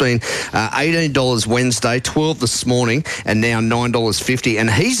because it's been $18 Wednesday, $12 this morning, and now $9.50. And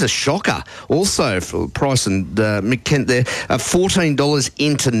he's a shocker also for Price and Mick Kent there. $14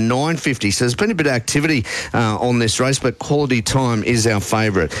 into $9.50. So there's been a bit of activity on this race, but Quality Time is our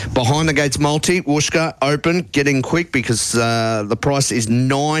favourite. Behind the Gates Multi, Wooshka, open, getting quick because the price is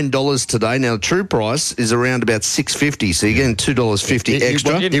 $9 today. Now, the true price is around about $6.50, so you're getting $2.50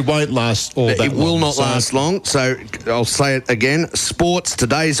 extra. It won't last all that long. It will not last long, so I'll say it again. Sports,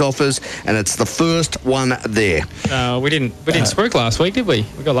 today's offers, and it's the first one there. We didn't spruik last week, did we?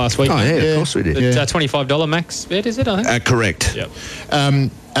 We got last week. Oh, yeah, of course we did. The $25 max bet, is it, I think? Correct. Yep.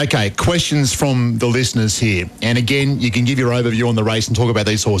 Okay, questions from the listeners here. And again, you can give your overview on the race and talk about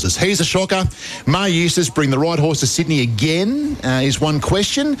these horses. He's a shocker. Mar Eustace, bring the right horse to Sydney again, is one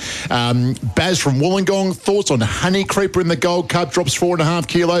question. Baz from Wollongong, thoughts on Honey Creeper in the Gold Cup, drops 4.5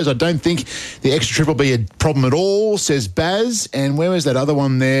 kilos. I don't think the extra trip will be a problem at all, says Baz. And where was that other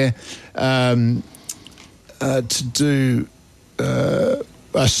one there? A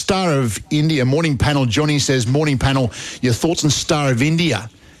Star of India, morning panel. Johnny says, morning panel, your thoughts on Star of India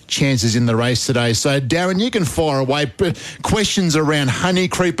chances in the race today. So, Darren, you can fire away questions around Honey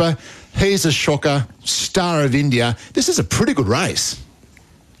Creeper. He's a shocker. Star of India. This is a pretty good race.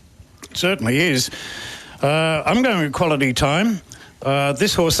 It certainly is. I'm going with Quality Time.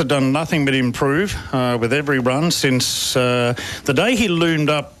 This horse had done nothing but improve with every run since the day he loomed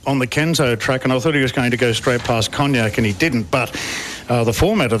up on the Kenzo track, and I thought he was going to go straight past Cognac, and he didn't. But the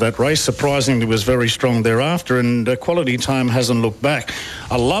format of that race, surprisingly, was very strong thereafter, and Quality Time hasn't looked back.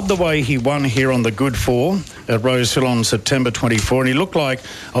 I love the way he won here on the Good Four at Rosehill on September 24, and he looked like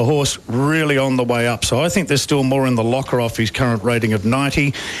a horse really on the way up. So I think there's still more in the locker off his current rating of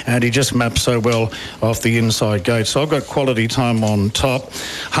 90, and he just maps so well off the inside gate. So I've got Quality Time on top.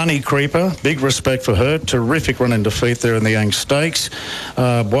 Honey Creeper, big respect for her. Terrific run in defeat there in the Yank Stakes.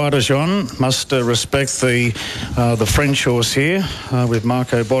 Bois de Jean, must respect the French horse here with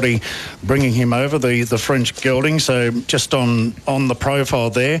Marco Botti bringing him over, the French gelding. So just on the profile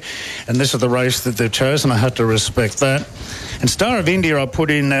there. And this is the race that they've chosen. I had to respect that. And Star of India I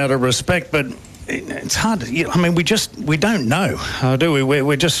put in out of respect, but it's hard. We don't know, do we?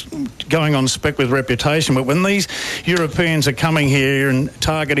 We're just going on spec with reputation. But when these Europeans are coming here and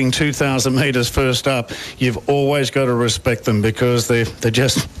targeting 2,000 metres first up, you've always got to respect them because they're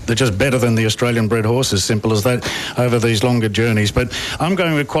just better than the Australian-bred horses. Simple as that. Over these longer journeys. But I'm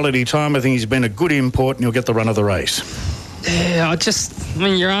going with Quality Time. I think he's been a good import, and you'll get the run of the race. Yeah,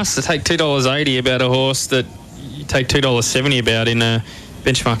 you're asked to take $2.80 about a horse that you take $2.70 about in a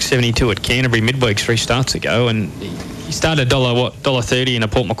benchmark 72 at Canterbury midweek 3 starts ago, and he started $1.30 in a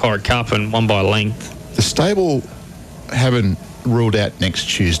Port Macquarie Cup and won by a length. The stable haven't ruled out next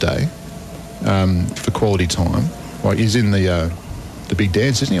Tuesday for Quality Time. Right, he's in the big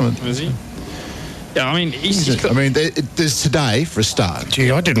dance, isn't he? Is he? Yeah, I mean, there's today for a start.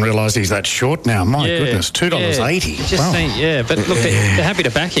 Gee, I didn't realise he's that short now. My goodness, $2.80. Wow. But look, they're happy to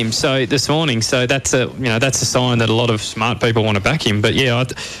back him. So this morning, that's a sign that a lot of smart people want to back him. But yeah,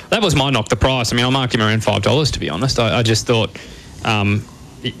 that was my knock the price. I mean, I marked him around $5 to be honest. I just thought.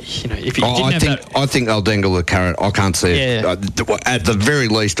 If you I think they'll dangle the carrot. I can't see it. At the very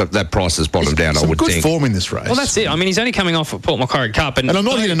least, that price has bottomed out. I would think. Good form in this race. Well, that's it. I mean, he's only coming off a Port Macquarie Cup, and I'm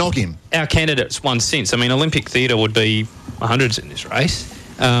not here to knock him. Our candidate's won since. I mean, Olympic Theatre would be 100s in this race.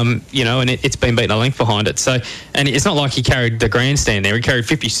 And it's been beaten a length behind it. So, and it's not like he carried the grandstand there. He carried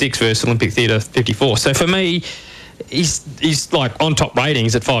 56 versus Olympic Theatre 54. So for me, he's like on top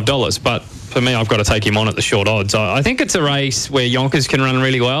ratings at $5, but for me, I've got to take him on at the short odds. I think it's a race where Yonkers can run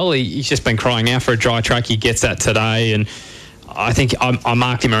really well. He's just been crying out for a dry track. He gets that today, and I think I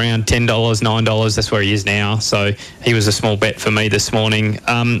marked him around $10, $9. That's where he is now. So he was a small bet for me this morning.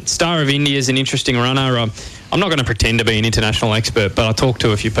 Star of India is an interesting runner. I'm not going to pretend to be an international expert, but I talked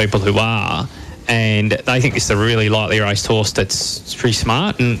to a few people who are, and they think it's a really lightly raced horse that's pretty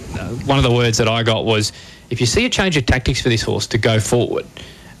smart. And one of the words that I got was, if you see a change of tactics for this horse to go forward,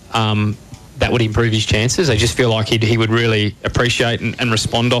 that would improve his chances. I just feel like he would really appreciate and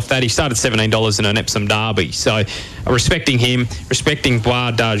respond off that. He started $17 in an Epsom Derby. So respecting him, respecting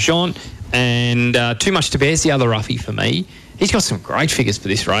Bois d'Argent, and Too Much to Bear's the other roughie for me. He's got some great figures for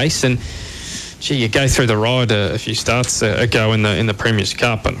this race, and you go through the ride a few starts ago in the Premier's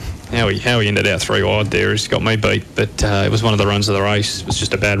Cup, and how he ended out 3 wide there has got me beat. But it was one of the runs of the race. It was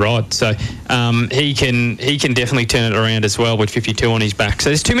just a bad ride. So he can definitely turn it around as well with 52 on his back. So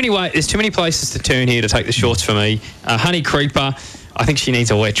there's too many places to turn here to take the shorts for me. Honey Creeper, I think she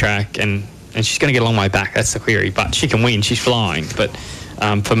needs a wet track, and she's going to get a long way back. That's the query. But she can win. She's flying. But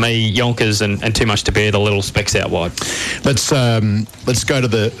for me, Yonkers and Too Much to Bear, the little specs out wide. Let's go to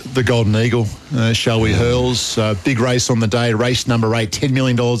the Golden Eagle, shall we, Hurls? Big race on the day, race number 8, $10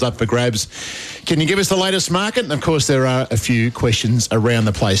 million up for grabs. Can you give us the latest market? And of course, there are a few questions around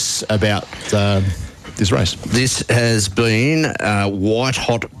the place about this race. This has been white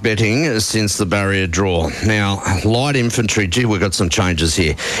hot betting since the barrier draw. Now, light infantry, we've got some changes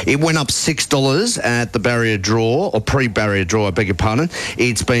here. It went up $6 at the barrier draw, or pre-barrier draw, I beg your pardon.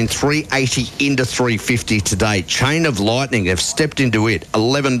 It's been $3.80 into $3.50 today. Chain of Lightning have stepped into it,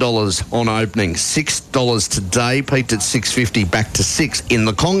 $11 on opening, $6 today, peaked at $6.50, back to $6 in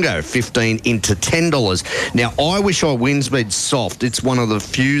the Congo, $15 into $10. Now, I Wish I Win's been soft. It's one of the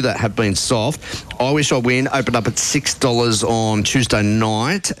few that have been soft. I Wish I Win opened up at $6 on Tuesday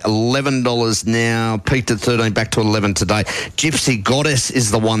night, $11 now, peaked at $13, back to $11 today. Gypsy Goddess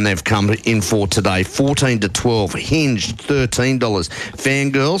is the one they've come in for today, $14 to $12. Hinged, $13.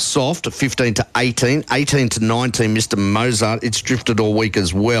 Fangirl, soft, $15 to $18, $18 to $19. Mr. Mozart, it's drifted all week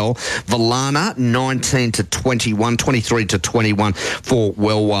as well. Valana, $19 to $21, $23 to $21 for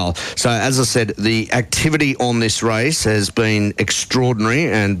Wellwell. So, as I said, the activity on this race has been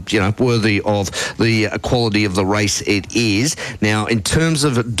extraordinary and, worthy of the quality of the race it is. Now, in terms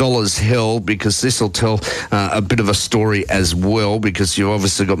of dollars held, because this will tell a bit of a story as well, because you've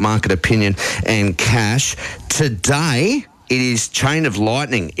obviously got market opinion and cash. Today, it is Chain of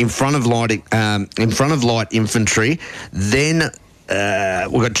Lightning in front of light infantry, then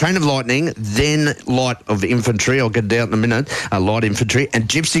we've got Chain of Lightning, then Light of Infantry. I'll get it out in a minute. Light Infantry and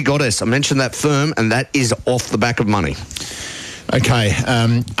Gypsy Goddess. I mentioned that firm, and that is off the back of money. Okay,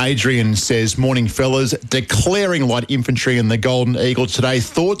 Adrian says, morning fellas, declaring Light Infantry in the Golden Eagle today.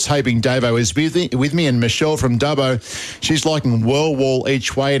 Thoughts, hoping Davo is with me, and Michelle from Dubbo, she's liking Wall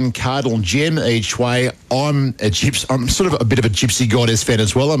each way and Cardinal Gem each way. I'm sort of a bit of a Gypsy Goddess fan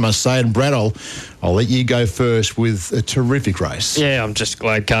as well, I must say, and Brad, I'll let you go first with a terrific race. Yeah, I'm just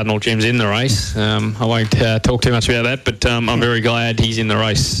glad Cardinal Gem's in the race. I won't talk too much about that, but I'm very glad he's in the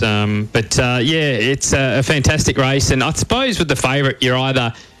race. It's a fantastic race, and I suppose with the favourite, you're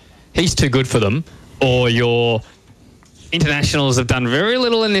either he's too good for them, or you're internationals have done very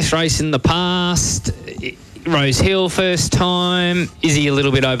little in this race in the past. Rose Hill first time. Is he a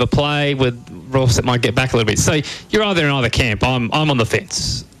little bit overplayed with Ross that might get back a little bit? So you're either in either camp. I'm on the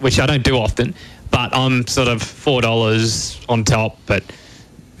fence, which I don't do often, but I'm sort of $4 on top, but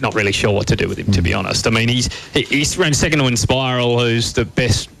not really sure what to do with him, to be honest. I mean, he's ran second to Inspiral, who's the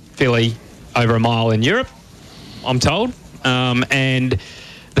best filly over a mile in Europe, I'm told. And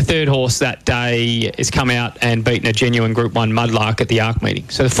the third horse that day has come out and beaten a genuine Group 1 Mudlark at the ARC meeting.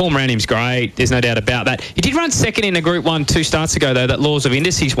 So the form around him's great. There's no doubt about that. He did run second in a Group 1 2 starts ago, though, that Laws of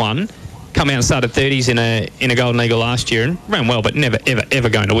Indices won. Come out and started 30s in a Golden Eagle last year and ran well, but never, ever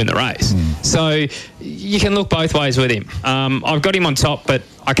going to win the race. So you can look both ways with him. I've got him on top, but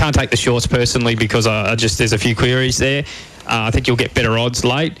I can't take the shorts personally because there's a few queries there. I think you'll get better odds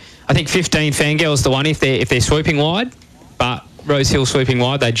late. I think 15 Fangirl's the one if they're sweeping wide, but Rose Hill sweeping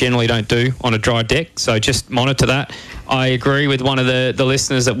wide, they generally don't do on a dry deck, so just monitor that. I agree with one of the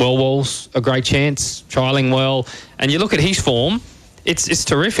listeners that Well's a great chance, trialling well, and you look at his form, it's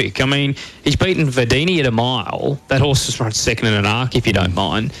terrific. I mean, he's beaten Verdini at a mile. That horse has run second in an ARC, if you don't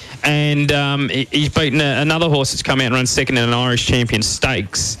mind, and he's beaten another horse that's come out and run second in an Irish Champion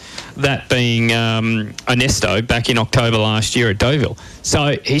Stakes, that being Ernesto back in October last year at Deauville.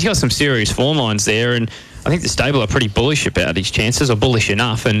 So he's got some serious form lines there, and I think the stable are pretty bullish about his chances, or bullish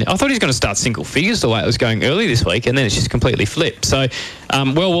enough. And I thought he was going to start single figures the way it was going early this week, and then it's just completely flipped. So,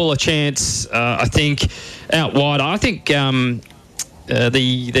 Well, a chance, I think, out wide. I think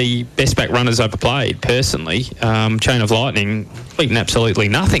the best back runners overplayed, personally. Chain of Lightning, beaten absolutely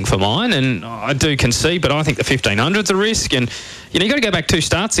nothing for mine, and I do concede, but I think the 1500's a risk. And, you got to go back 2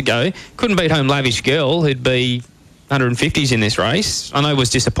 starts ago. Couldn't beat home Lavish Girl, who'd be 150s in this race. I know it was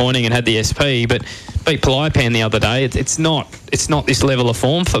disappointing and had the SP, but beat Palaipan the other day. It's not this level of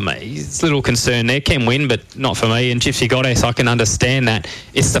form for me. It's a little concern there. Can win, but not for me. And Gypsy Goddess, I can understand that.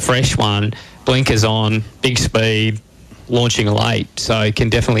 It's the fresh one. Blinkers on, big speed, launching late, so can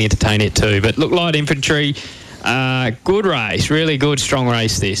definitely entertain it too. But look, Light Infantry, good race, really good, strong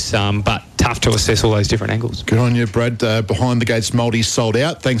race this, but tough to assess all those different angles. Good on you, Brad. Behind the Gates multi sold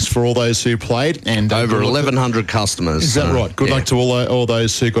out. Thanks for all those who played. And over 1,100 customers. Is that right? Good luck to all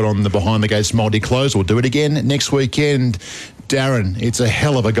those who got on the Behind the Gates multi close. We'll do it again next weekend. Darren, it's a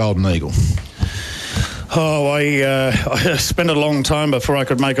hell of a Golden Eagle. Oh, I spent a long time before I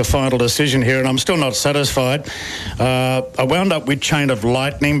could make a final decision here, and I'm still not satisfied. I wound up with Chain of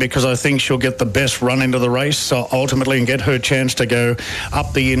Lightning because I think she'll get the best run into the race ultimately and get her chance to go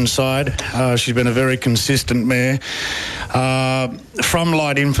up the inside. She's been a very consistent mare. From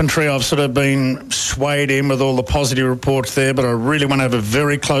Light Infantry, I've sort of been swayed in with all the positive reports there, but I really want to have a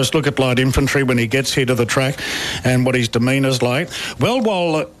very close look at Light Infantry when he gets here to the track and what his demeanour's like.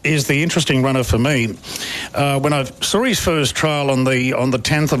 Well is the interesting runner for me. When I saw his first trial on the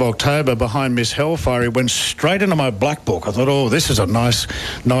 10th of October behind Miss Hellfire, he went straight into my black book. I thought, oh, this is a nice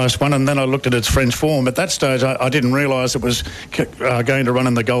one. And then I looked at its French form. At that stage, I didn't realise it was going to run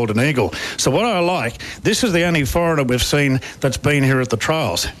in the Golden Eagle. So what I like, this is the only foreigner we've seen that's been here at the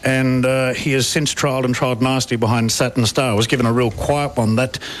trials. And he has since trialled nicely behind Saturn Star. I was given a real quiet one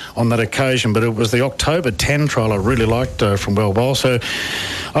on that occasion, but it was the October 10 trial I really liked from Well. So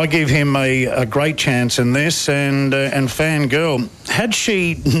I give him a great chance in this, and Fangirl, had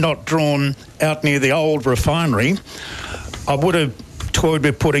she not drawn out near the old refinery, I would have toyed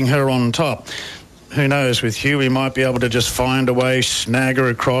with putting her on top. Who knows, with Hugh, he might be able to just find a way, snag her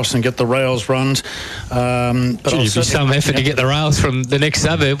across and get the rails runs. But it'd be some effort to get the rails from the next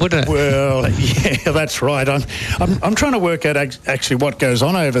suburb, wouldn't it? Well, yeah, that's right. I'm trying to work out actually what goes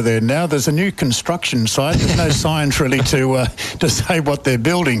on over there now. There's a new construction site. There's no signs really to say what they're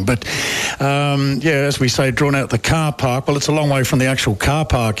building. But, as we say, drawn out the car park. Well, it's a long way from the actual car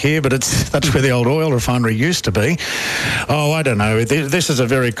park here, but that's where the old oil refinery used to be. Oh, I don't know. This is a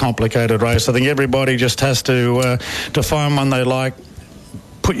very complicated race. I think everybody just has to find one they like,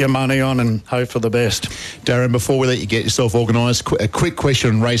 put your money on and hope for the best. Darren, before we let you get yourself organised, a quick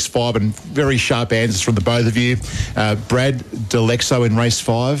question on race 5, and very sharp answers from the both of you. Brad, Delexo in race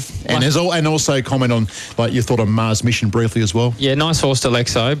 5, and also comment on your thought on Mars Mission briefly as well. Yeah, nice horse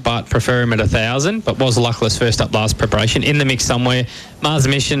Delexo, but prefer him at 1,000. But was luckless first up last preparation. In the mix somewhere, Mars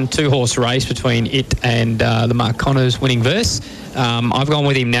Mission, 2-horse race between it and the Mark Connors winning verse. I've gone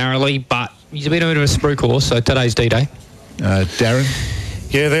with him narrowly, but he's a bit of a spruik horse, so today's D-Day. Darren?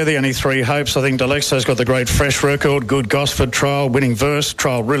 Yeah, they're the only three hopes. I think Delexo's got the great fresh record, good Gosford trial, winning Verse,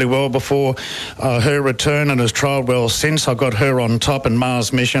 trialled really well before her return and has trialled well since. I've got her on top, and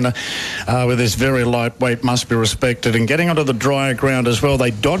Mars Mission with this very lightweight must be respected. And getting onto the drier ground as well,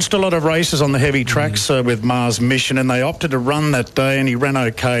 they dodged a lot of races on the heavy tracks with Mars Mission, and they opted to run that day, and he ran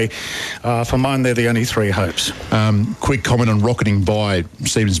okay. For mine, they're the only three hopes. Quick comment on Rocketing By.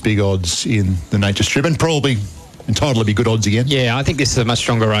 Seems big odds in the Nature Strip, and probably entitled to be good odds again. Yeah, I think this is a much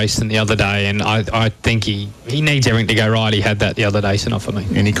stronger race than the other day, and I think he needs everything to go right. He had that the other day, so not for me.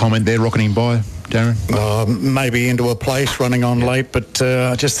 Any comment there, Rocketing By, Darren? Maybe into a place running on late, but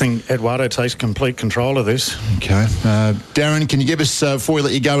I just think Eduardo takes complete control of this. Okay. Darren, can you give us, before we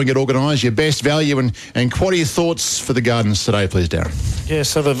let you go and get organised, your best value and what are your thoughts for the Gardens today, please, Darren? Yeah,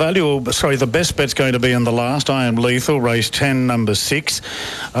 so the best bet's going to be in the last. I Am Lethal, race 10, number 6.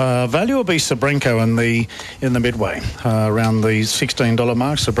 Value will be Sabrenko in the midway, around the $16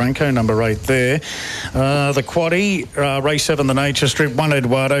 mark. Sabrenko, number 8 there. The Quaddie, race 7, the Nature Strip, 1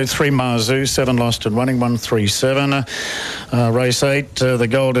 Eduardo, 3 Marzu, 7 Lost and Running, 137. Race 8, the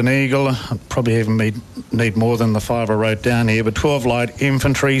Golden Eagle. Probably even need more than the 5 I wrote down here, but 12 Light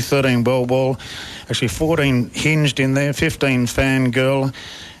Infantry, 13 Wellwall, actually 14 Hinged in there, 15 Fangirl,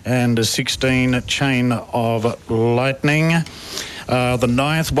 and a 16 Chain of Lightning. The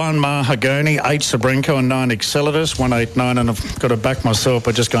 9th, 1 Mahagoni, 8 Sabrenko, and 9 Excelitus, 189, and I've got to back myself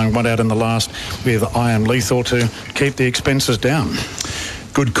by just going 1 out in the last with I Am Lethal to keep the expenses down.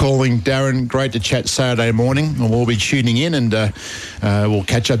 Good calling, Darren. Great to chat Saturday morning, and we'll be tuning in, and we'll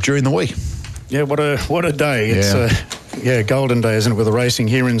catch up during the week. Yeah, what a day. Yeah. It's golden day, isn't it, with the racing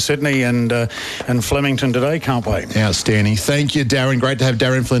here in Sydney and Flemington today. Can't wait. Outstanding. Thank you, Darren. Great to have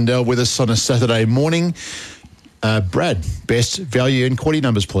Darren Flindell with us on a Saturday morning. Brad, best value and quality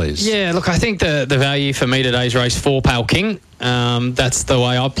numbers, please. Yeah, look, I think the value for me today's race, 4 Pale King. That's the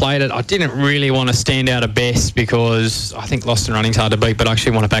way I played it. I didn't really want to stand out a best because I think Lost and Running's hard to beat, but I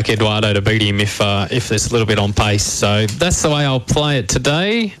actually want to back Eduardo to beat him if there's a little bit on pace. So that's the way I'll play it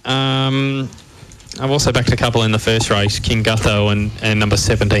today. I've also backed a couple in the first race, King Gutho and number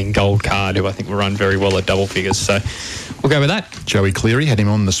 17 Gold Card, who I think will run very well at double figures. So we'll go with that. Joey Cleary had him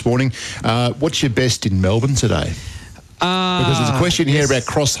on this morning. What's your best in Melbourne today? Because there's a question here about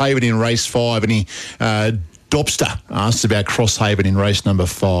Crosshaven in race 5, and he Dobster asked about Crosshaven in race number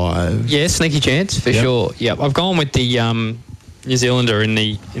 5. Yeah, sneaky chance for sure. Yeah, I've gone with the New Zealander in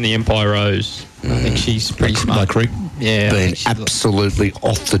the Empire Rose. I think she's pretty smart. Creek. Yeah, been absolutely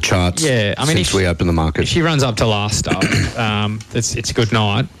off the charts. Yeah, I mean, since we opened the market. If she runs up to last start, it's a good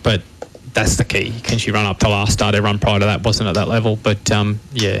night, but that's the key. Can she run up to last start? Everyone prior to that wasn't at that level, but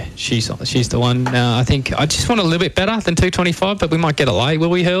she's the one. I think I just want a little bit better than 225, but we might get it late. Will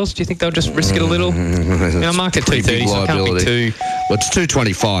we, Hurls? Do you think they'll just risk it a little? I marked at 230, so it can't be too. Well, it's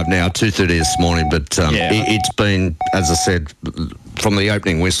 225 now, 230 this morning, but it's been, as I said, from the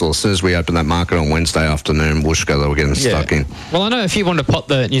opening whistle, as soon as we opened that market on Wednesday afternoon, Wooshka, they were getting stuck in. Well, I know if you wanted to pot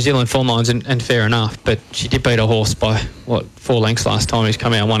the New Zealand form lines, and fair enough, but she did beat a horse by, 4 lengths last time. He's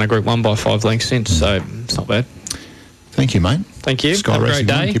come out and won a Group 1 by 5 lengths since, so it's not bad. Thank you, mate. Thank you. Sky Have a Racing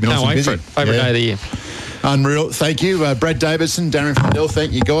great day. Can't wait for it. Favourite day of the year. Unreal. Thank you. Brad Davidson, Darren Flindell,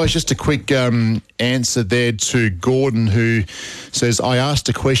 thank you, guys. Just a quick answer there to Gordon, who says, I asked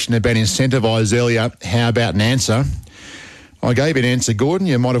a question about incentivise earlier. How about an answer? I gave an answer, Gordon.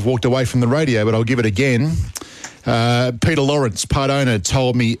 You might have walked away from the radio, but I'll give it again. Peter Lawrence, part owner,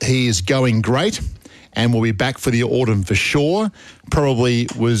 told me he is going great and will be back for the autumn for sure. Probably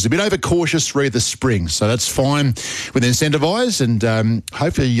was a bit overcautious re the spring, so that's fine with incentivise, and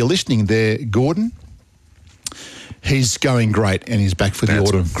hopefully you're listening there, Gordon. He's going great and he's back for the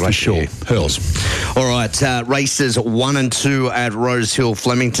autumn for sure. Hurls. All right, races 1 and 2 at Rose Hill,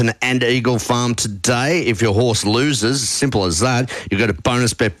 Flemington and Eagle Farm today. If your horse loses, simple as that, you got a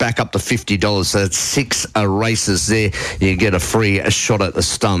bonus bet back up to $50. So that's 6 races there. You get a free shot at the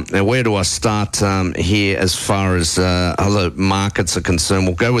stump. Now, where do I start here as far as other markets are concerned?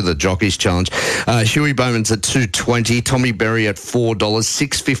 We'll go with the Jockeys Challenge. Huey Bowman's at $2.20, Tommy Berry at $4,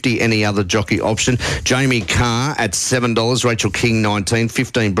 $6.50 any other jockey option. Jamie Carr at $7, Rachel King $19,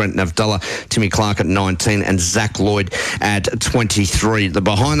 $15 Brent Navdullah, Timmy Clark at $19, and Zach Lloyd at $23. The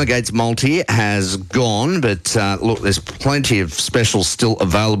Behind the Gates multi has gone, but look, there's plenty of specials still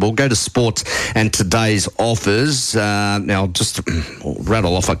available. Go to Sports and today's offers. Now, I'll just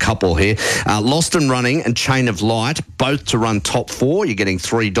rattle off a couple here. Lost and Running and Chain of Light, both to run top 4, you're getting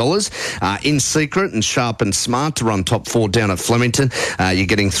 $3. In Secret and Sharp and Smart to run top 4 down at Flemington, you're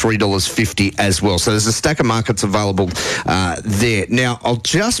getting $3.50 as well. So there's a stack of markets available there. Now, I'll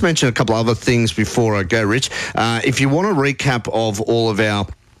just mention a couple of other things before I go, Rich. If you want a recap of all of our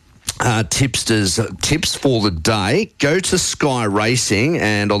tipsters' tips for the day, go to Sky Racing,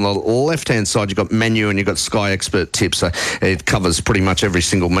 and on the left-hand side you've got Manu and you've got Sky Expert Tips. So it covers pretty much every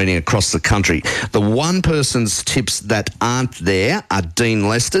single meeting across the country. The one person's tips that aren't there are Dean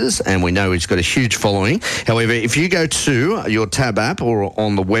Lester's, and we know he's got a huge following. However, if you go to your Tab app or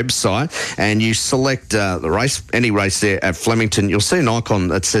on the website and you select the race, any race there at Flemington, you'll see an icon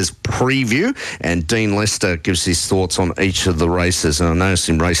that says Preview, and Dean Lester gives his thoughts on each of the races. And I noticed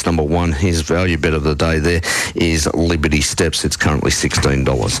in race number 1, his value bet of the day there is Liberty Steps. It's currently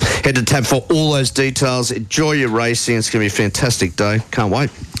 $16. Head to Tab for all those details. Enjoy your racing. It's going to be a fantastic day. Can't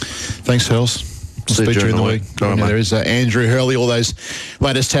wait. Thanks, Hurls. See you during the week. There is Andrew Hurley, all those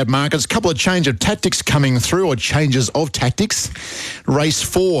latest Tab markets. A couple of change of tactics coming through, or changes of tactics. Race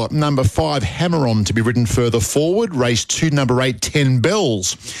 4, number 5, Hammer On, to be ridden further forward. Race 2, number 8, 10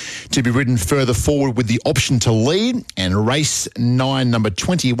 Bells, to be ridden further forward with the option to lead. And race 9, number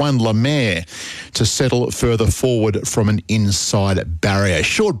 21, La Mer, to settle further forward from an inside barrier.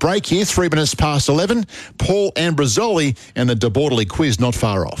 Short break here, 3 minutes past 11. Paul Ambrosoli and the De Bortoli quiz not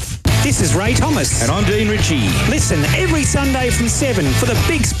far off. This is Ray Thomas. And I'm Dean Ritchie. Listen every Sunday from 7 for the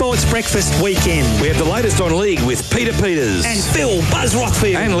Big Sports Breakfast Weekend. We have the latest on league with Peter Peters. And Phil Buzz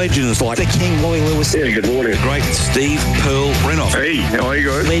Rothfield. And legends like the King, Wally Lewis. Yeah, good morning. Great Steve Pearl Renoff. Hey, how are you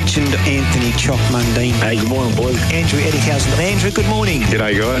guys? Legend Anthony Chock Mundine. Hey, good morning, boys. Andrew Eddickhausen. Andrew, good morning.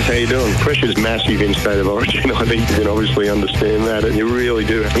 G'day, guys. How you doing? Pressure's massive in State of Origin. I think you can obviously understand that, and you really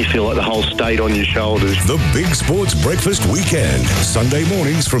do. You feel like the whole state on your shoulders. The Big Sports Breakfast Weekend. Sunday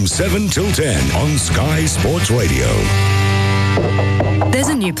mornings from 7 till 10 on Sky Sports Radio. There's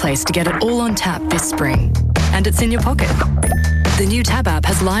a new place to get it all on tap this spring, and it's in your pocket. The new Tab app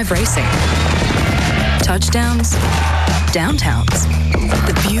has live racing, touchdowns, downtowns,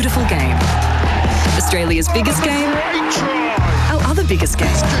 the beautiful game, Australia's biggest game, our other biggest game,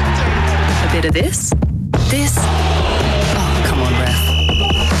 a bit of this, oh, come on, ref,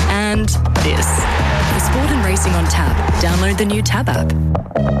 and this. For sport and racing on tap, download the new Tab app.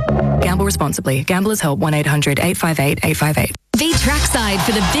 Gamble responsibly. Gamblers Help 1-800-858-858. Be trackside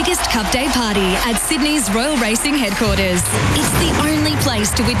for the biggest Cup Day party at Sydney's Royal Racing headquarters. It's the only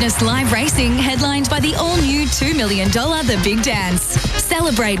place to witness live racing headlined by the all-new $2 million The Big Dance.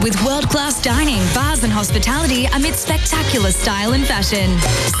 Celebrate with world-class dining, bars and hospitality amid spectacular style and fashion.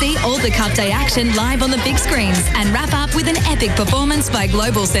 See all the Cup Day action live on the big screens and wrap up with an epic performance by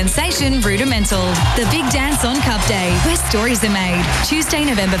global sensation Rudimental. The Big Dance on Cup Day, where stories are made. Tuesday,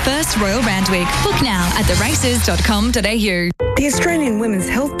 November 1st, Royal Randwick. Book now at theraces.com.au. The Australian Women's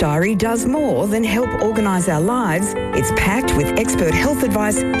Health Diary does more than help organise our lives. It's packed with expert health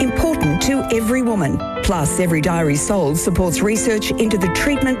advice important to every woman. Plus, every diary sold supports research into the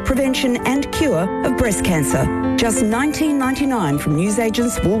treatment, prevention and cure of breast cancer. Just $19.99 from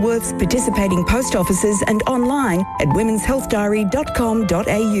newsagents, Woolworths, participating post offices and online at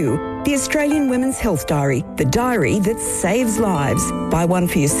womenshealthdiary.com.au. The Australian Women's Health Diary, the diary that saves lives. Buy one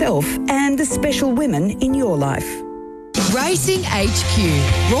for yourself and the special women in your life. Racing HQ,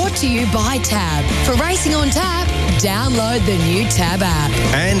 brought to you by Tab. For racing on tap, download the new Tab app.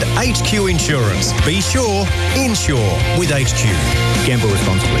 And HQ Insurance. Be sure, insure with HQ. Gamble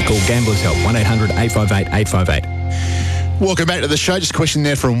responsibly. Call Gamblers Help 1-800-858-858. Welcome back to the show. Just a question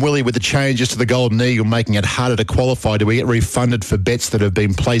there from Willie with the changes to the Golden Eagle making it harder to qualify. Do we get refunded for bets that have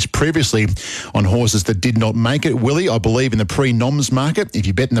been placed previously on horses that did not make it? Willie, I believe in the pre-noms market. If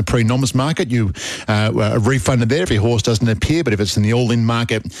you bet in the pre-noms market, you are refunded there if your horse doesn't appear. But if it's in the all-in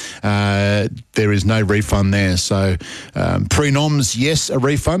market, there is no refund there. So pre-noms, yes, a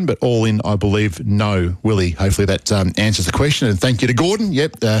refund, but all-in, I believe, no. Willie, hopefully that answers the question. And thank you to Gordon.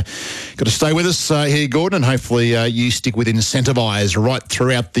 Yep, got to stay with us here, Gordon, and hopefully you stick with incentivise right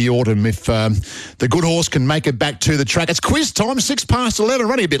throughout the autumn if the good horse can make it back to the track. It's quiz time, 11:06,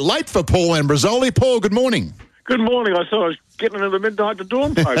 running a bit late for Paul Ambrosoli. Paul, good morning. Good morning. I thought I was getting into the Midnight to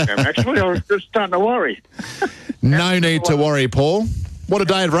Dawn program, actually. I was just starting to worry. No need to worry, Paul. What a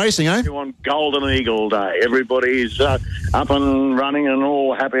day of racing, eh? On Golden Eagle Day. Everybody's up and running and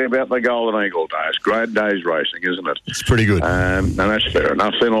all happy about the Golden Eagle Day. It's a great day's racing, isn't it? It's pretty good. And that's fair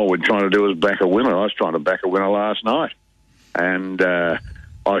enough. Then all we're trying to do is back a winner. I was trying to back a winner last night. And I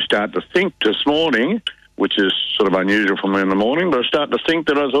start to think this morning, which is sort of unusual for me in the morning, but I start to think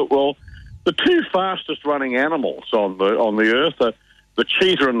that I thought, well, the two fastest running animals on the earth are the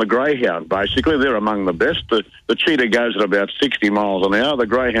cheetah and the greyhound, basically. They're among the best. The cheetah goes at about 60 miles an hour. The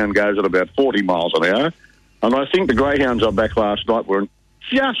greyhound goes at about 40 miles an hour. And I think the greyhounds I back last night were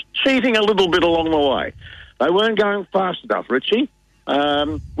just cheating a little bit along the way. They weren't going fast enough, Richie,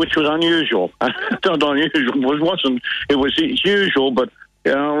 which was unusual. Not unusual. It was usual, but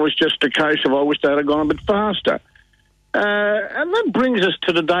it was just a case of I wish they'd have gone a bit faster. And that brings us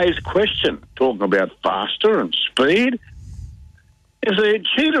to today's question, talking about faster and speed. If the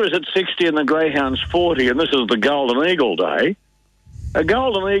cheetah is at 60 and the greyhound's 40, and this is the Golden Eagle day, a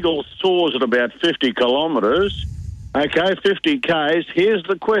Golden Eagle soars at about 50 kilometres, 50 Ks. Here's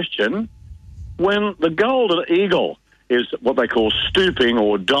the question. When the Golden Eagle is what they call stooping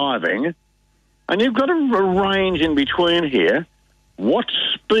or diving, and you've got a range in between here, what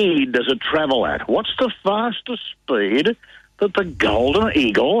speed does it travel at? What's the fastest speed that the Golden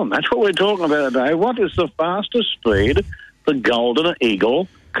Eagle, and that's what we're talking about today, what is the fastest speed the Golden Eagle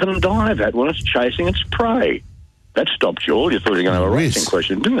can dive at when it's chasing its prey? That stopped you all. You thought you were going to have a racing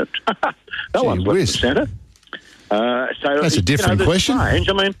question, didn't it? That one's left the centre. That's a different question. Strange.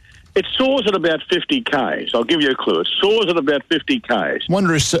 I mean, it soars at about 50 Ks. I'll give you a clue. It soars at about 50 Ks.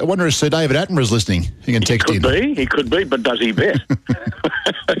 Wonder if Sir David Attenborough's listening. He can text in. He could be, but does he bet?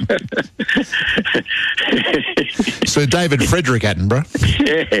 Sir David Frederick Attenborough.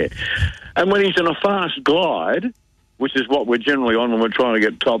 Yeah. And when he's in a fast glide, which is what we're generally on when we're trying to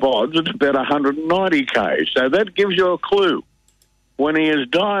get top odds, it's about 190 Ks. So that gives you a clue. When he is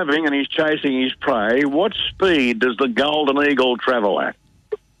diving and he's chasing his prey, what speed does the Golden Eagle travel at?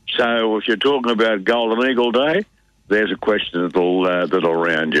 So if you're talking about Golden Eagle Day, there's a question that'll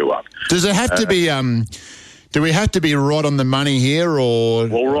round you up. Does it have to be? Do we have to be right on the money here, or?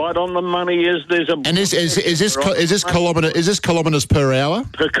 Well, right on the money is there's a. And is this kilometres per hour?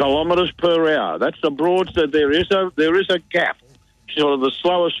 Per kilometres per hour. That's the broad. So there is a gap. Sort of the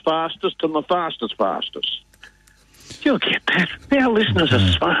slowest, fastest, and the fastest. You'll get that. Our listeners are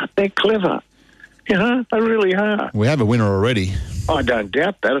smart. They're clever. You know, they really are. We have a winner already. I don't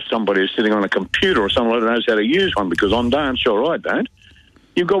doubt that. If somebody is sitting on a computer or someone that knows how to use one, because I'm darn sure I don't.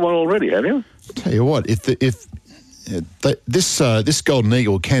 You've got one already, have you? Tell you what, if this Golden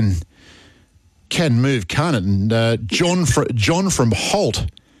Eagle can move, can't it? And John from Holt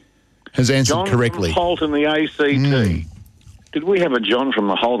has answered correctly. John from Holt in the ACT. Did we have a John from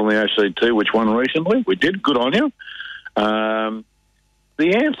the Holt in the ACT which won recently? We did. Good on you. The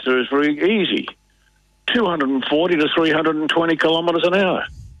answer is very easy. 240 to 320 kilometres an hour.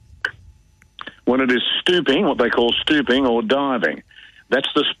 When it is stooping, what they call stooping or diving, that's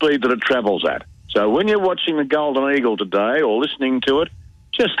the speed that it travels at. So when you're watching the Golden Eagle today or listening to it,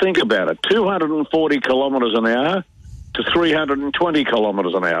 just think about it. 240 kilometres an hour to 320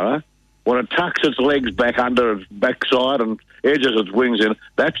 kilometres an hour. When it tucks its legs back under its backside and edges its wings in,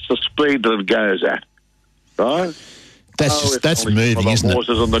 that's the speed that it goes at. Right? That's moving, isn't it? The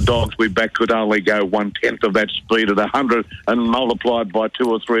horses and the dogs we back could only go 1/10 of that speed at 100 and multiplied by 2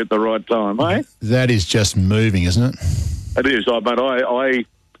 or 3 at the right time, eh? That is just moving, isn't it? It is. I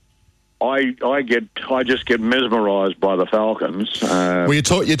just get mesmerised by the Falcons. Well, you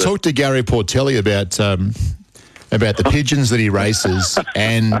talked to Gary Portelli about the pigeons that he races,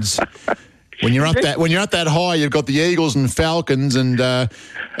 and when you're up that high, you've got the Eagles and Falcons, and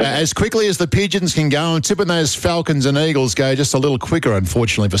as quickly as the pigeons can go, and tipping those Falcons and Eagles go just a little quicker,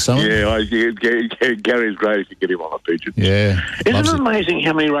 unfortunately for some. Yeah, Gary's great if you get him on a pigeon. Yeah, isn't it amazing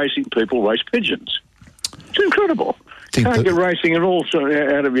how many racing people race pigeons? It's incredible. Can't get racing at all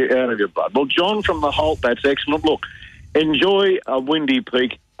out of your blood. Well, John from the Holt, that's excellent. Look, enjoy a Windy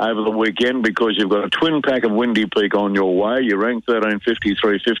Peak over the weekend because you've got a twin pack of Windy Peak on your way. You ranked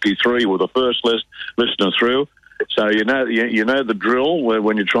 1353.53 with the first listener through. So you know the drill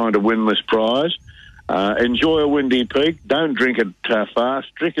when you're trying to win this prize. Enjoy a Windy Peak. Don't drink it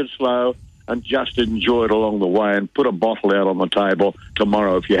fast. Drink it slow and just enjoy it along the way, and put a bottle out on the table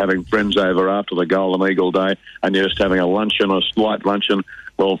tomorrow if you're having friends over after the Golden Eagle Day and you're just having a luncheon, a light luncheon.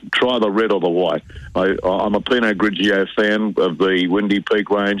 Well, try the red or the white. I'm a Pinot Grigio fan of the Windy Peak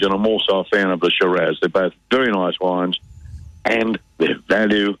range, and I'm also a fan of the Shiraz. They're both very nice wines, and they're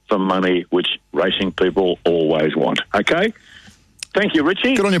value for money, which racing people always want. Okay? Thank you,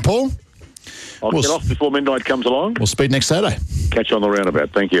 Richie. Good on you, Paul. I'll get off before midnight comes along. We'll speak next Saturday. Catch you on the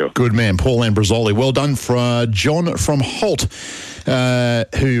roundabout. Thank you. Good man, Paul Ambrosoli. Well done for John from Holt.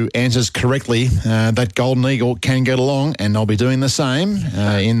 who answers correctly, that Golden Eagle can get along, and I'll be doing the same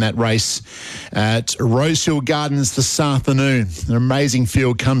in that race at Rosehill Gardens this afternoon. An amazing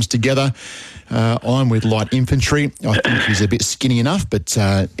field comes together. I'm with Light Infantry. I think he's a bit skinny enough, but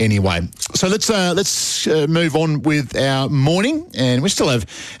anyway. So let's move on with our morning, and we still have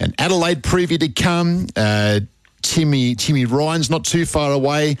an Adelaide preview to come. Timmy Ryan's not too far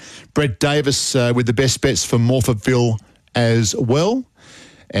away. Brett Davis with the best bets for Morphettville as well.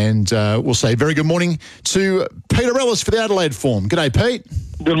 And we'll say very good morning to Peter Ellis for the Adelaide form. G'day, Pete.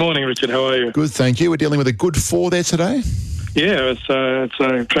 Good morning, Richard. How are you? Good, thank you. We're dealing with a good 4 there today. Yeah,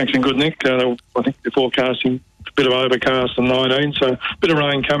 it's track's in good nick. I think they're forecasting a bit of overcast and 19, so a bit of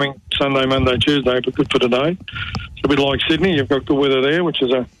rain coming Sunday, Monday, Tuesday, but good for today. It's a bit like Sydney. You've got good weather there, which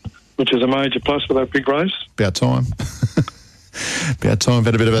is a major plus for that big race. About time. About time. We've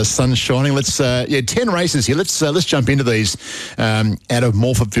had a bit of a sun shining. Let's 10 races here. Let's jump into these out of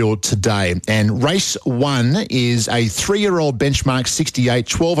Morphettville today. And race 1 is a 3-year-old benchmark 68,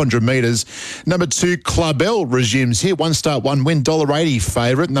 1,200 metres. Number 2, Clubell resumes here. 1 start, 1 win, $1.80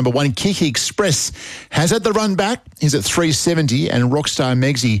 favourite. Number 1, Kiki Express has had the run back. He's at $3.70, and Rockstar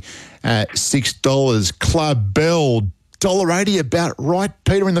Megsy at $6. Clubell, $1.80 about right,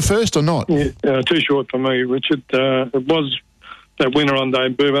 Peter, in the first or not? Yeah, too short for me, Richard. It was that winner on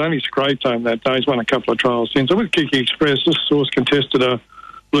debut, but only scraped home that day. He's won a couple of trials since. So with Kiki Express, this horse contested a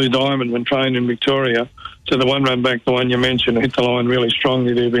Blue Diamond when trained in Victoria. So the one run back, the one you mentioned, hit the line really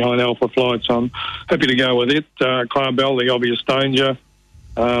strongly there behind Alpha Flight. So I'm happy to go with it. Clubell, the obvious danger,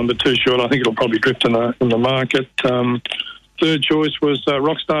 but too short. I think it'll probably drift in the market. Third choice was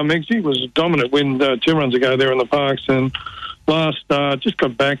Rockstar Megsy. It was a dominant win 2 runs ago there in the Parks, and last just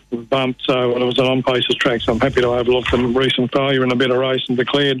got back and bumped, so it was an on-paces track, so I'm happy to overlook the recent failure in a better race, and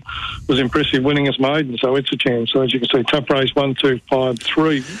declared was impressive winning as maiden, so it's a chance. So as you can see, tough race 1, 2, 5,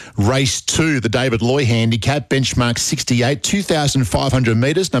 3. Race 2, the David Loy handicap, benchmark 68, 2,500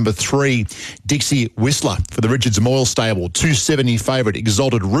 metres. Number 3, Dixie Whistler for the Richards Moyle stable, $2.70 favourite.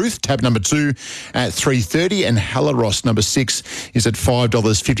 Exalted Ruth, tab number 2 at $3.30, and Halaros, number 6, is at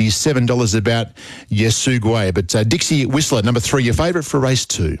 $5.50, $7 about Yesugwe. But Dixie Whistler, number 3, your favourite for race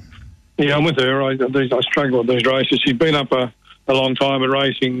 2. Yeah, I'm with her. I struggle with these races. She's been up a long time at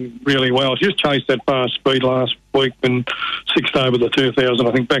racing really well. She just chased that fast speed last week and 6th over the 2,000.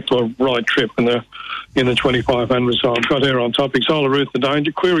 I think back to a right trip in the 2,500. So I've got her on top. Exalted Ruth, the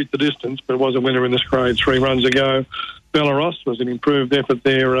danger, queried the distance, but was a winner in this grade 3 runs ago. Bella Ross was an improved effort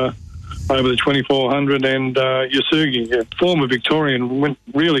there over the 2,400, and Yasugi, a former Victorian, went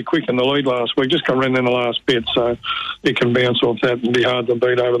really quick in the lead last week, just got run in the last bit, so it can bounce off that and be hard to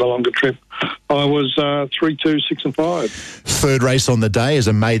beat over the longer trip. I was 3, 2, 6 and 5. Third race on the day is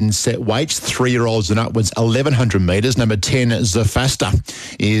a maiden set weights, 3-year-olds and upwards, 1,100 metres. Number 10, Zafasta,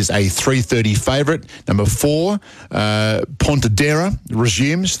 is a $3.30 favourite. Number 4, Pontedera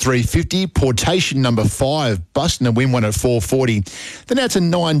resumes, $3.50. Portation, number 5, busting a win one at $4.40. Then out to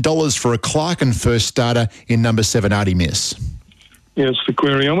 $9 for a Clarkin first starter in number 7, Artie Miss. Yeah, it's the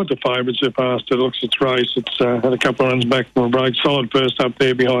query. I'm with the favourites so fast. It looks its race. It's had a couple of runs back from a break. Solid first up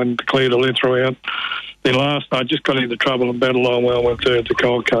there behind Declare to Let throughout. Then last night just got into trouble and battled on well, went third to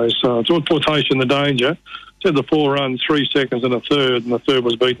Cold Coast. So it's all Portation the danger. It's had the 4 runs, 3 seconds and a third, and the third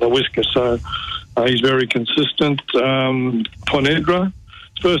was beating a whisker. So he's very consistent. Ponedra.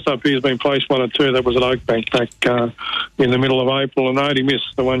 First up here has been placed 1 or 2. That was at Oakbank back in the middle of April. And Artie Miss,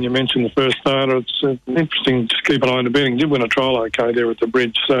 the one you mentioned, the first starter. It's interesting to keep an eye on the betting. Did win a trial okay there at the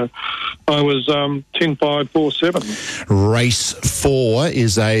bridge. So I was 10, 5, 4, 7. Race 4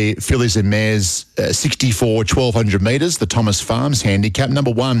 is a fillies and mares 64, 1,200 metres. The Thomas Farms handicap.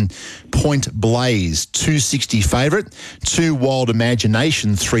 Number 1, Point Blaze, $2.60 favourite. 2, Wild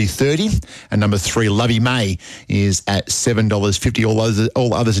Imagination, $3.30. And number 3, Lovey May, is at $7.50.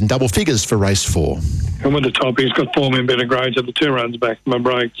 All others in double figures for race 4. And with the top, he's got 4 men better grades at the 2 runs back from a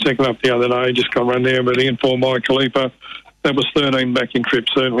break. Second up the other day, just got run there, but in for Mike Khalifa. That was 13 back in trip,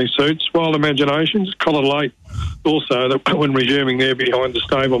 certainly suits. Wild Imagination, just Colin Late. Also, that when resuming there behind the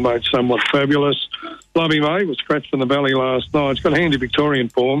stablemate, somewhat fabulous. Lovey May was scratched in the valley last night. It's got handy Victorian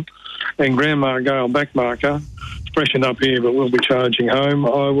form. And Grandma Gale back marker. Freshened up here, but we'll be charging home.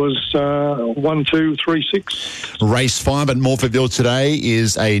 I was 1, 2, 3, 6. Race 5 at Morphettville today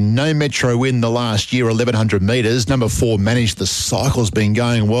is a no metro win the last year, 1,100 metres. Number 4, Managed the Cycle's been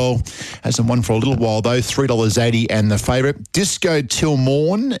going well. Hasn't won for a little while though, $3.80 and the favourite. Disco Till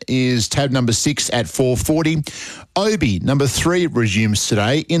Morn is tab number 6 at $4.40. Obi, number 3, resumes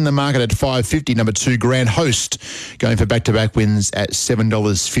today in the market at $5.50. Number 2, Grand Host, going for back-to-back wins at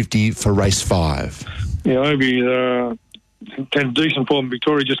 $7.50 for race 5. Yeah, Obi, had decent form in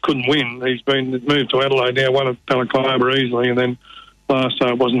Victoria, just couldn't win. He's been moved to Adelaide now, won at Balaclava easily, and then last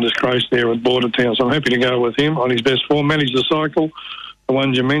start wasn't disgraced there at Bordertown. So I'm happy to go with him on his best form. Managed the cycle. The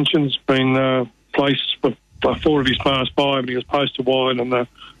ones you mentioned's been placed with 4 of his past 5, and he was posted wide on the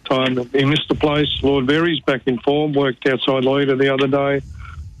time he missed the place. Lord Very's back in form, worked outside leader the other day.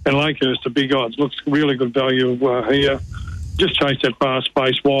 And Lakehurst, the big odds, looks really good value here. Just chased that fast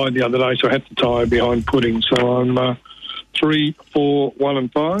space wide the other day, so I had to tie behind Pudding. So I'm 3, 4, 1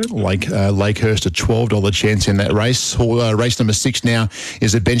 and 5. Lakehurst a $12 chance in that race. Race number 6 now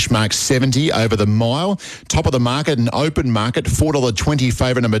is a benchmark 70 over the mile. Top of the market, an open market, $4.20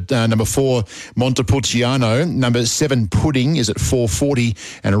 favourite number 4 Montepulciano. Number 7 Pudding is at $4.40,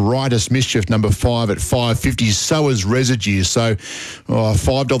 and Riders Mischief number 5 at $5.50. So is Residue. So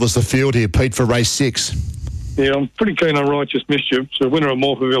 $5 the field here, Pete, for race 6. Yeah, I'm pretty keen on Righteous Mischief. So winner of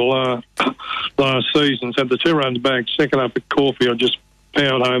Morpheville last season. Had the 2 runs back, second up at Caulfield, just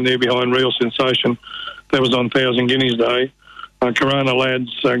powered home there behind Real Sensation. That was on 1,000 Guineas Day. Corona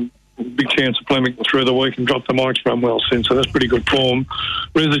lads, big chance of Flemington through the week and dropped the mics run well since, so that's pretty good form.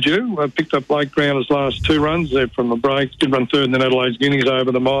 Residue picked up Blake Brown his last 2 runs there from the break. Did run third in the Adelaide's Guineas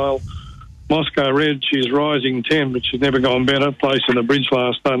over the mile. Moscow Red, she's rising 10, but she's never gone better. Placed in the bridge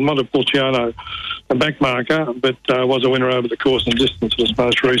last start. Montepulciano, a back marker, but was a winner over the course and distance of his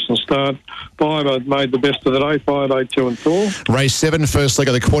most recent start. 5, I've made the best of the day, 5, 8, 2 and 4. Race 7, first leg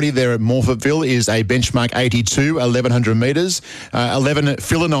of the quaddie there at Morpheville is a benchmark 82, 1,100 metres. 11,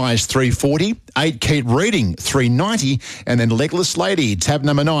 Philonise, 340. 8, Keep Reading, 390. And then Legless Lady, tab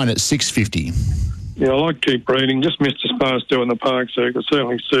number 9 at 650. Yeah, I like Keep Reading. Just missed his pass 2 in the park circuit.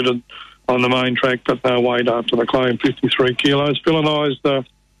 Certainly suited on the main track, but no weight after the claim, 53 kilos. Philonise,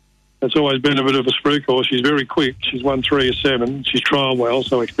 it's always been a bit of a sprue course. She's very quick. She's won 3 of 7. She's trialled well,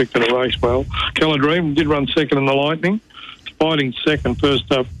 so expected to race well. Keller Dream did run second in the Lightning. Fighting second,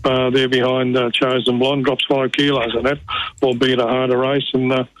 first up there behind Chosen Blonde. Drops 5 kilos in that, albeit a harder race.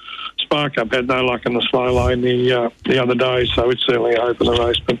 And Spark Up had no luck in the slow lane the other day, so it's certainly open the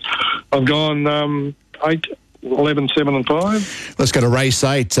race. But I've gone 8, 11, 7 and 5. Let's go to race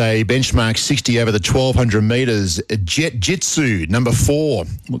 8, a benchmark 60 over the 1,200 metres. Jet Jitsu, number 4.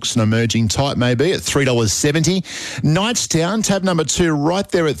 Looks an emerging type maybe at $3.70. Knightstown, tab number 2, right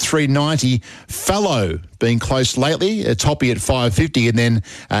there at $3.90. Fallow being close lately, a toppy at $5.50, and then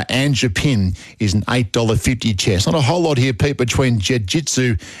Anjapin is an $8.50 chance. Not a whole lot here, Pete, between Jet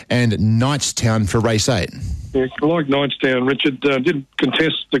Jitsu and Knightstown for race 8. Yeah, like Knightstown, Richard did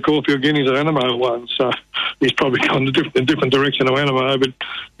contest the Caulfield Guineas at Animo once, so he's probably gone a different direction to Animo, but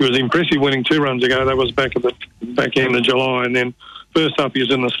he was impressive winning 2 runs ago. That was back at the back end of July, and then first up he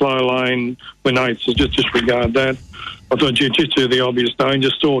was in the slow lane when 8, so just disregard that. I thought Jiu-Jitsu, the obvious danger,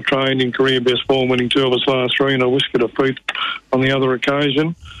 still trained in career best form, winning 2 of his last 3, and a whisker to feet on the other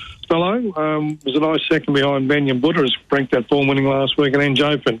occasion. Fellow was a nice second behind Banyan Buddha, has ranked that form winning last week, and then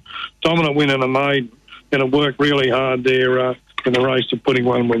Jofin, dominant win in a maiden. And it worked really hard there in the race to Pudding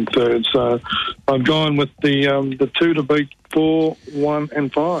 1 win third. So I've gone with the 2 to beat 4, 1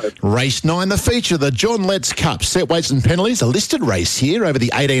 and 5. Race 9, the feature, the John Letts Cup. Set weights and penalties, a listed race here over the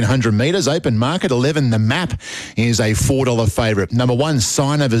 1,800 metres. Open market, 11, The Map is a $4 favourite. Number 1,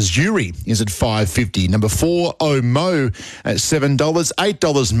 Sign of Azuri is at $5.50. Number 4, Omo at $7.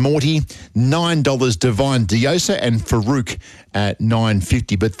 $8, Morty. $9, Divine Diosa, and Farouk at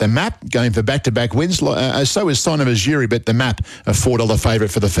 $9.50. But The Map going for back-to-back wins. So is Sign of Azuri, but The Map a $4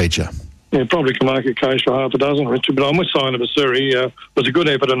 favourite for the feature. Yeah, probably can make a case for half a dozen, Richard, but I'm with Sign of Azuri. It was a good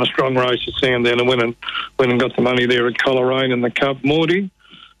effort and a strong race at Sandown and went and got the money there at Coleraine in the Cup. Morty,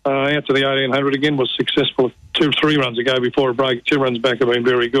 out to the 1,800 again, was successful 3 runs ago before a break. 2 runs back have been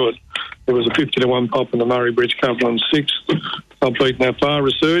very good. There was a 50-1 pop in the Murray Bridge Cup on 6th. I've beaten that far.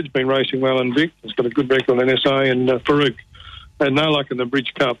 Resurge, been racing well in Vic. It's got a good record in SA, and Farouk had no luck in the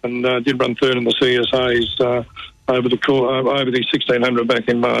Bridge Cup and did run third in the CSAs over the 1,600 back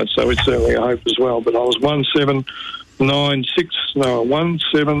in March, so it's certainly a hope as well. But I was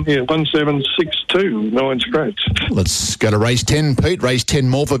 1762, 9 scratch. Let's go to race 10, Pete. Race 10,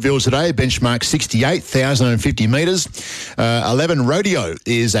 Morpheville today. Benchmark 68, 1,050 metres. 11, Rodeo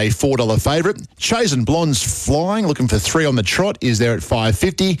is a $4 favourite. Chosen Blonde's Flying, looking for 3 on the trot, is there at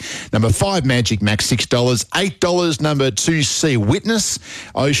 $5.50. Number 5, Magic Max, $6. $8, number 2, C Witness.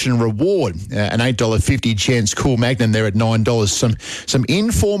 Ocean Reward, an $8.50 chance. Cool Magnum there at $9. Some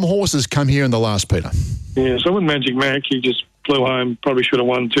in-form horses come here in the last, Peter. Yeah, so with Magic Mac, he just flew home. Probably should have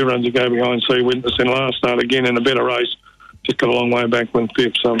won 2 runs ago behind C Witness in last start again in a better race. Just got a long way back, went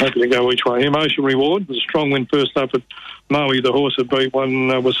 5th, so I'm happy to go each way. Him, Ocean Reward was a strong win first up at Maui. The horse had beat one,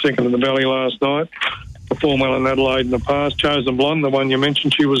 was second in the Valley last night. performed well in Adelaide in the past. Chosen Blonde, the one you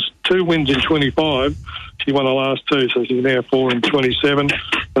mentioned, she was 2 wins in 25. She won the last 2, so she's now 4 in 27.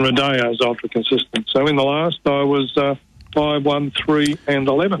 And Rodeo's ultra consistent. So in the last, I was 5, 1, 3 and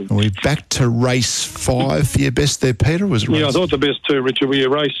 11. Are we back to race 5 for your best there, Peter? Yeah, I thought the best 2, Richard, were your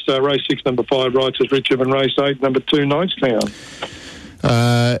race 6, number 5, Righteous Richard, and race 8, number 2, Knightstown.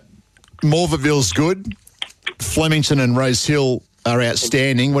 Morvernville's good. Flemington and Rosehill are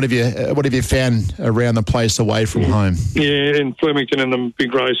outstanding. What have you found around the place away from home? Yeah, in Flemington in the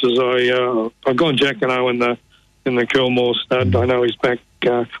big races, I've gone Jack and O in the Kilmore stud. I know he's back.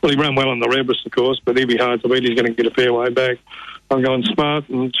 Well, he ran well in the Rebus, of course, but he'll be hard to beat. He's going to get a fair way back. I'm going Sharp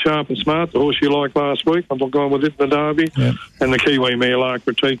and Smart, the horse you liked last week. I'm going with it in the Derby. Yep. And the Kiwi mare, Lark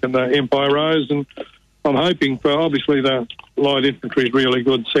Critique, and the Empire Rose. And I'm hoping for, obviously, the light infantry is really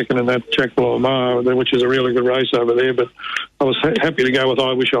good, second in that Jackal Omar, which is a really good race over there. But I was happy to go with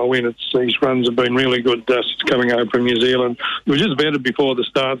I Wish I Win. These runs have been really good coming over from New Zealand. It was just bettered before the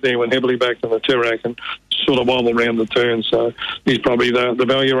start there, went heavily back in the Tirac and sort of wobbled around the turn. So he's probably the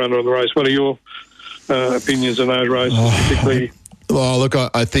value runner of the race. What are your opinions on those races, particularly? Well, look,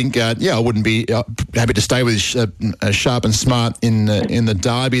 I think, I wouldn't be happy to stay with Sharp and Smart in the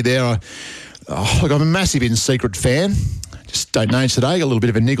Derby there. Look, I'm a massive In Secret fan. Just don't know today. Got a little bit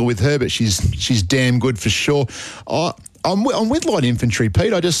of a niggle with her, but she's damn good for sure. I'm with Light Infantry,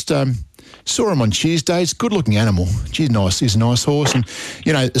 Pete. I just saw him on Tuesday. It's a good-looking animal. She's nice. He's a nice horse. And,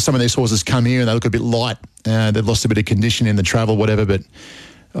 you know, some of these horses come here and they look a bit light. They've lost a bit of condition in the travel, whatever, but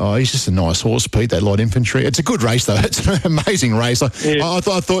he's just a nice horse, Pete, that Light Infantry. It's a good race, though. It's an amazing race. I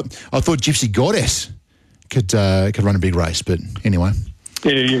thought Gypsy Goddess could run a big race, but anyway.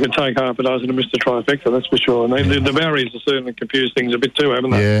 Yeah, you can take half a dozen and miss the trifecta, that's for sure. And the barriers have certainly confused things a bit too,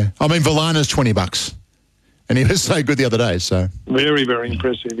 haven't they? Yeah. I mean, Villana's $20. And he was so good the other day, so... Very, very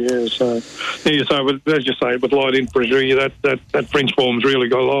impressive, yeah. So as you say, with Light Infantry, that French form's really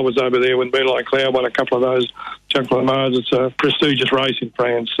good. I was over there when Moonlight Cloud won a couple of those Chocolate Mars. It's a prestigious race in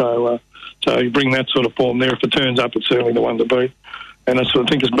France, so you bring that sort of form there. If it turns up, it's certainly the one to beat. And I sort of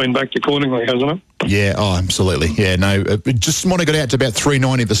think it's been backed accordingly, hasn't it? Yeah, absolutely. Yeah, no, just want to get out to about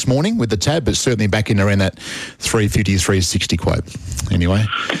 390 this morning with the tab, but certainly back in around that 350, 360 quote. Anyway.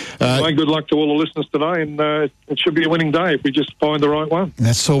 Good luck to all the listeners today, and it should be a winning day if we just find the right one.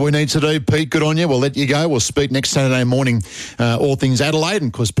 That's all we need to do, Pete. Good on you. We'll let you go. We'll speak next Saturday morning, all things Adelaide, and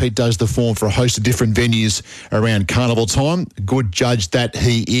of course Pete does the form for a host of different venues around carnival time. Good judge that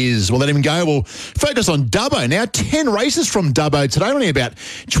he is. We'll let him go. We'll focus on Dubbo now. 10 races from Dubbo today, only about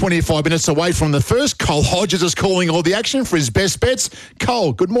 25 minutes away from the first. Cole Hodges is calling all the action for his best bets.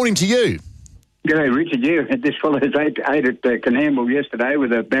 Cole, good morning to you. G'day, Richard. Yeah, this follows eight at Canamble yesterday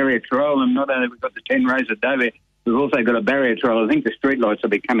with a barrier trial, and not only we've got the 10 races at Dover, we've also got a barrier trial. I think the street lights will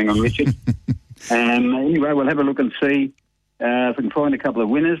be coming on, Richard. Anyway, we'll have a look and see if we can find a couple of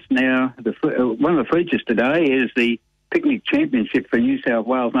winners. Now, one of the features today is the Picnic Championship for New South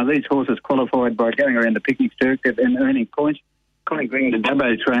Wales. Now, these horses qualified by going around the picnic circuit and earning points. Connie Green, the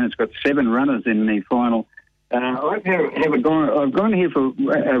Dubbo train, has got 7 runners in the final. I've gone here for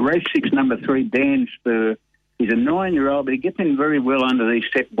race 6, number 3, Dan Spur. He's a 9-year-old, but he gets in very well under these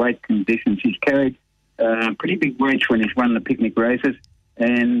set weight conditions. He's carried pretty big weights when he's run the picnic races.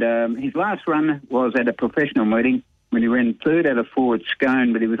 And his last run was at a professional meeting when he ran 3rd out of 4 at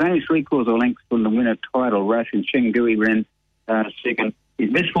Scone, but he was only 3/4 lengths from the winner Tidal Rush, and Shengui ran 2nd.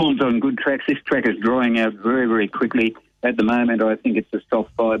 His best form's on good tracks. This track is drying out very, very quickly. At the moment, I think it's a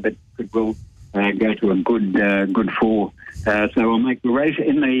soft 5, but it will go to a good 4. So I'll make the race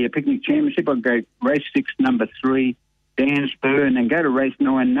in the Picnic Championship. I'll go race 6, number 3, Dan Spur, and then go to race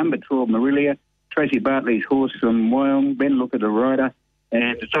 9, number 12, Marilia. Tracy Bartley's horse from Wyong. Ben Look at the rider.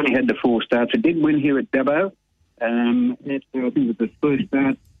 And it's only had the 4 starts. It did win here at Dubbo. I think it's the first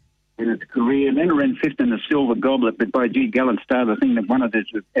start in its career. Then it ran 5th in the Silver Goblet, but by G. Gallant start, I think that one of this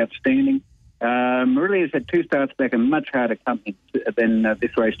was outstanding. Marilia's had 2 starts back and much harder company than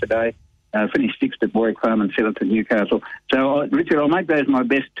this race today. Finished 6th at Warwick Farm and 7th at Newcastle. So, Richard, I'll make those my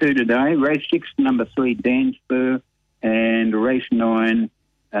best 2 today. Race 6, number 3, Dan Spur, and race 9,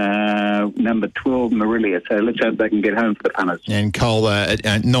 number 12, Marilia. So let's hope they can get home for the punters. And Cole,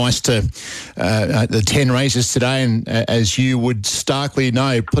 nice to the 10 races today, and as you would starkly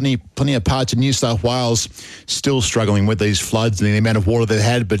know, plenty of parts of New South Wales still struggling with these floods and the amount of water they've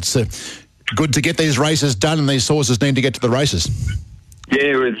had, but good to get these races done, and these horses need to get to the races.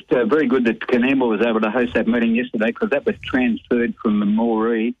 Yeah, it's very good that Canamble was able to host that meeting yesterday, because that was transferred from the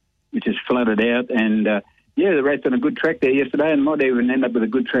Moree, which is flooded out. And, they raced on a good track there yesterday, and might even end up with a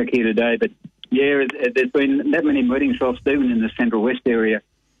good track here today. But, yeah, there's been that many meetings lost, even in the Central West area.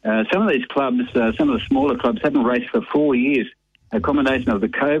 some of these clubs, some of the smaller clubs, haven't raced for 4 years. A combination of the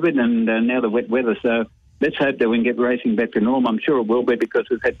COVID and now the wet weather. So let's hope that we can get racing back to normal. I'm sure it will be, because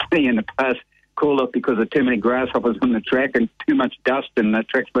we've had plenty in the past called off because of too many grasshoppers on the track and too much dust and the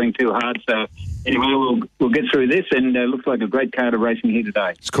track's being too hard. So anyway, we'll get through this, and looks like a great card of racing here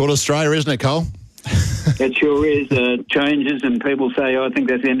today. It's called Australia, isn't it, Cole? It sure is. Changes, and people say, I think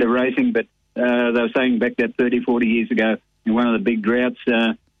that's the end of racing, but they were saying back that 30, 40 years ago in one of the big droughts.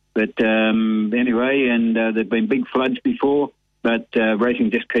 But anyway, and there've been big floods before, but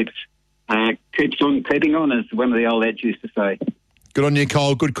racing just keeps on keeping on, as one of the old lads used to say. Good on you,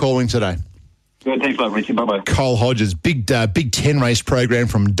 Cole. Good calling today. Good, thanks a lot, Richie. Bye-bye. Cole Hodges, big 10 race program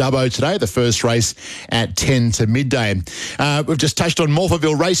from Dubbo today, the first race at 10 to midday. We've just touched on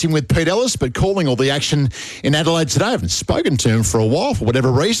Morphettville racing with Pete Ellis, but calling all the action in Adelaide today. I haven't spoken to him for a while for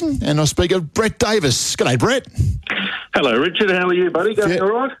whatever reason, and I speak of Brett Davis. G'day, Brett. Hello, Richard. How are you, buddy? Going all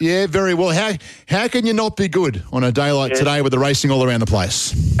right? Yeah, very well. How can you not be good on a day like today with the racing all around the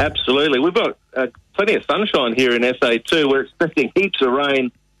place? Absolutely. We've got plenty of sunshine here in SA2. We're expecting heaps of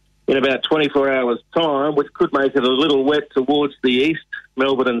rain in about 24 hours' time, which could make it a little wet towards the east,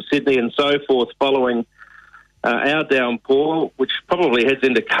 Melbourne and Sydney and so forth, following our downpour, which probably heads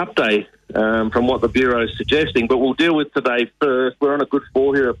into Cup Day from what the Bureau is suggesting. But we'll deal with today first. We're on a good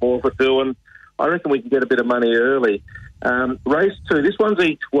 4 here at Morphettville, and I reckon we can get a bit of money early. Race 2, this one's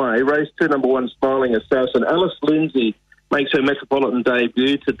each way. Race 2, number 1, Smiling Assassin. Alice Lindsay makes her Metropolitan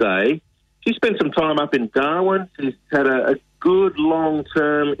debut today. She spent some time up in Darwin. She's had a good long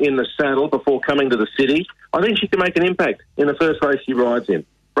term in the saddle before coming to the city. I think she can make an impact in the first race she rides in.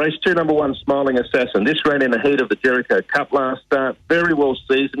 Race 2, number 1, Smiling Assassin. This ran in the heat of the Jericho Cup last start. Very well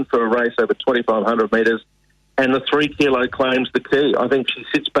seasoned for a race over 2,500 metres. And the 3 kilo claims the key. I think she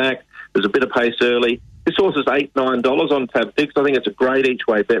sits back. There's a bit of pace early. This horse is $8, $9 on tab fixed. I think it's a great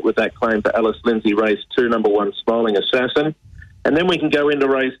each-way bet with that claim for Alice Lindsay. Race 2, number 1, Smiling Assassin. And then we can go into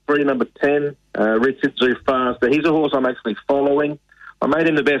race 3, number 10, Richard Zufasta. He's a horse I'm actually following. I made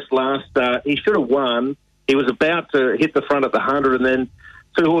him the best last start. He should have won. He was about to hit the front at the 100, and then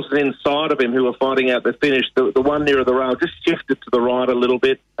 2 horses inside of him who were fighting out the finish. The one nearer the rail just shifted to the right a little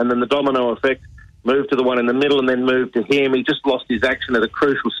bit, and then the domino effect moved to the one in the middle and then moved to him. He just lost his action at a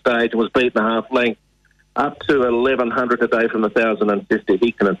crucial stage and was beaten a half length up to 1,100 today from 1,050.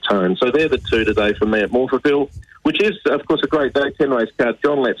 He can atone. So they're the 2 today from me at Morphettville, which is, of course, a great day. 10 race card.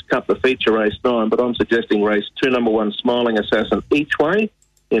 John Letts Cup, the feature race 9, but I'm suggesting race 2, number 1, Smiling Assassin each way,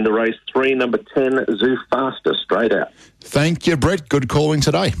 into race 3, number 10, Zufasta straight out. Thank you, Brett. Good calling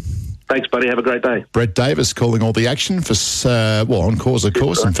today. Thanks, buddy. Have a great day. Brett Davis calling all the action for, on course, of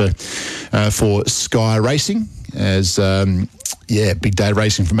course, and for Sky Racing as, big day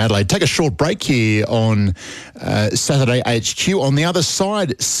racing from Adelaide. Take a short break here on Saturday HQ. On the other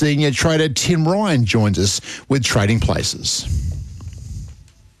side, senior trader Tim Ryan joins us with Trading Places.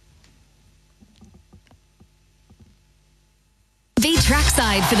 Be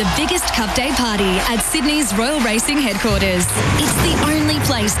trackside for the biggest Cup Day party at Sydney's Royal Racing headquarters. It's the only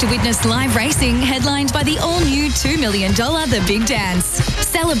place to witness live racing headlined by the all-new $2 million The Big Dance.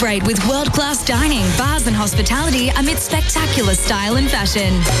 Celebrate with world-class dining, bars and hospitality amid spectacular style and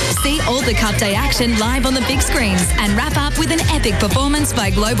fashion. See all the Cup Day action live on the big screens and wrap up with an epic performance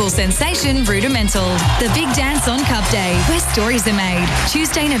by global sensation Rudimental. The Big Dance on Cup Day, where stories are made.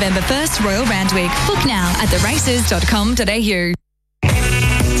 Tuesday, November 1st, Royal Randwick. Book now at theraces.com.au.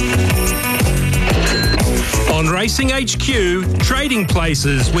 On Racing HQ, Trading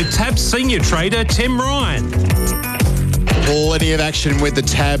Places with TAB senior trader Tim Ryan. Plenty of action with the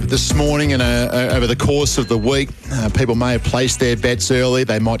TAB this morning and over the course of the week. People may have placed their bets early.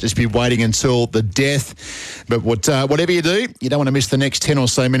 They might just be waiting until the death. But whatever you do, you don't want to miss the next 10 or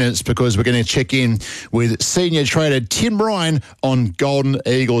so minutes because we're going to check in with senior trader Tim Ryan on Golden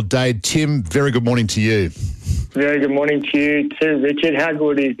Eagle Day. Tim, very good morning to you. Very good morning to you too, Richard. How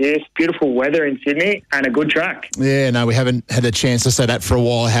good is this? Beautiful weather in Sydney and a good track. Yeah, no, we haven't had a chance to say that for a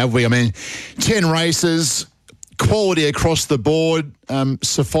while, have we? I mean, 10 races, quality across the board.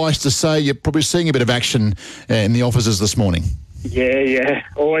 Suffice to say, you're probably seeing a bit of action in the offices this morning. Yeah.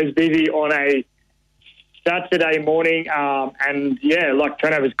 Always busy on a Saturday morning. And,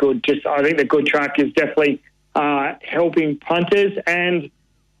 turnover's good. I think the good track is definitely helping punters. And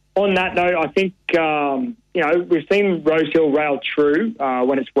on that note, I think, we've seen Rosehill rail true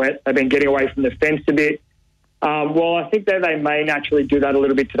when it's wet. They've been getting away from the fence a bit. Well, I think that they may naturally do that a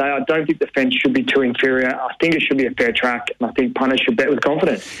little bit today. I don't think the fence should be too inferior. I think it should be a fair track, and I think punters should bet with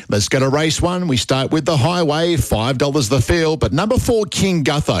confidence. Let's go to race 1. We start with the highway, $5 the field, but number 4, King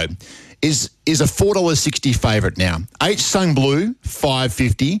Gutho. is a $4.60 favourite now. H Sung Blue,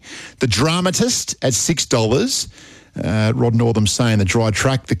 $5.50. The Dramatist at $6. Rod Northam saying the dry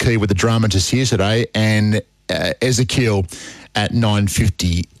track, the key with the Dramatist here today, and Ezekiel at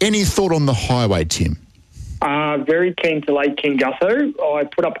 $9.50. Any thought on the highway, Tim? Very keen to lay King Gutho. I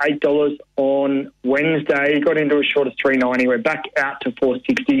put up $8 on Wednesday. Got into as short as $3.90. We're back out to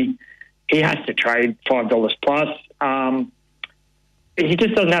 $4.60. He has to trade $5 plus. He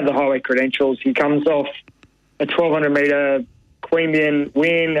just doesn't have the highway credentials. He comes off a 1,200-metre Queanbeyan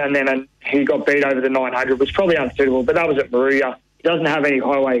win, and then he got beat over the 900, which was probably unsuitable, but that was at Moruya. He doesn't have any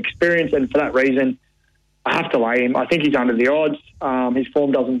highway experience, and for that reason, I have to lay him. I think he's under the odds. His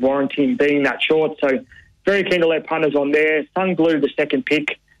form doesn't warrant him being that short, so very keen to let punters on there. Sung Blue, the second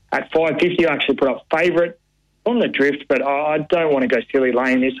pick at $5.50. I actually put up favourite on the drift, but I don't want to go silly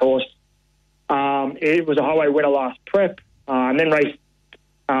laying this horse. It was a highway winner last prep, and then raced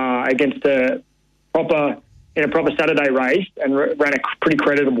against in a proper Saturday race and ran a pretty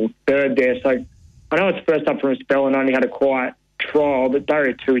creditable third there. So I know it's first up from a spell and only had a quiet trial, but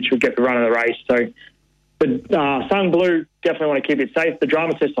Barrier 2, it should get the run of the race. So, but Sung Blue, definitely want to keep it safe. The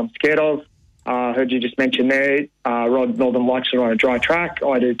Dramatist I'm scared of. Heard you just mention there. Rod Northern likes it on a dry track.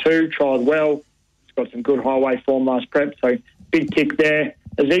 I do too. Trialled well. It's got some good highway form last prep. So big tick there.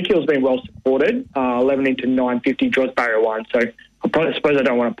 Ezekiel's been well supported. 11 into 950 draws Barrier 1. So I suppose I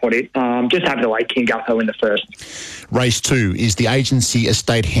don't want to put it. Just have to lay King Gutho in the first. Race 2 is the Agency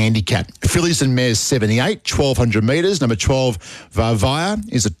Estate Handicap. Fillies and Mares 78, 1,200 metres. Number 12,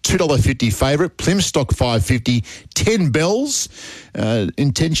 Varvaya, is a $2.50 favourite. Plimstock $5.50. 10 Bells,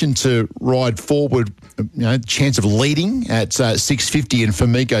 intention to ride forward, chance of leading at $6.50, and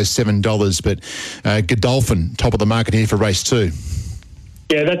Famigo $7. But Godolphin, top of the market here for race 2.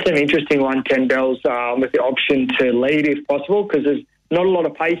 Yeah, that's an interesting one, 10 Bells, with the option to lead if possible, because there's not a lot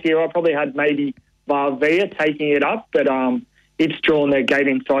of pace here. I probably had maybe Varvia taking it up, but it's drawn their gate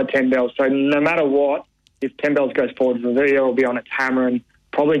inside 10 Bells. So no matter what, if 10 Bells goes forward, Varvia will be on its hammer and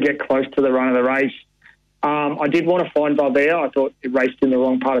probably get close to the run of the race. I did want to find Varvia. I thought it raced in the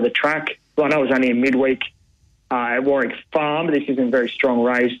wrong part of the track. Well, I know it was only a midweek at Warwick Farm, but this isn't a very strong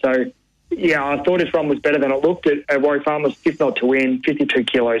race. So, yeah, I thought his run was better than it looked at Warwick Farm. Was fifth not to win, 52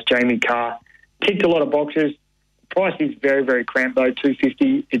 kilos, Jamie Carr. Ticked a lot of boxes. Price is very, very cramped, though,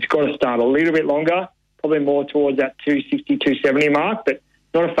 $2.50. It's got to start a little bit longer, probably more towards that $2.60, $2.70 mark, but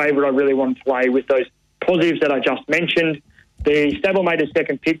not a favourite I really want to play with those positives that I just mentioned. The stablemate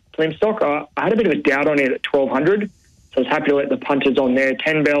second pick, Plimstock, I had a bit of a doubt on it at 1,200, so I was happy to let the punters on there.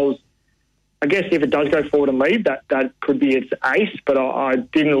 10 Bells, I guess if it does go forward and lead, that could be its ace, but I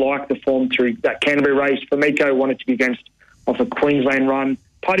didn't like the form through that Canterbury race. Famico wanted to be against off a Queensland run.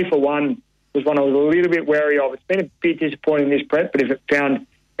 Party for One was one I was a little bit wary of. It's been a bit disappointing this prep, but if it found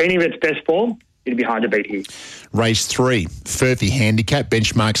any of its best form, it'd be hard to beat here. Race 3, Furphy Handicap,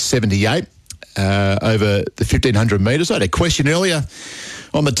 benchmark 78 over the 1,500 metres. I had a question earlier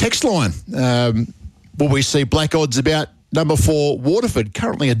on the text line. Will we see black odds about number 4, Waterford,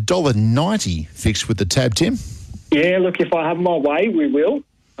 currently $1.90 fixed with the tab, Tim? Yeah, look, if I have my way, we will.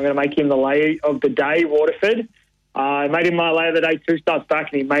 I'm going to make him the lay of the day, Waterford. I made him my lay of the day 2 starts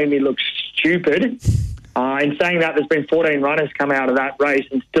back, and he made me look stupid. In saying that, there's been 14 runners come out of that race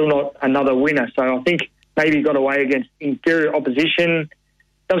and still not another winner. So I think maybe he got away against inferior opposition.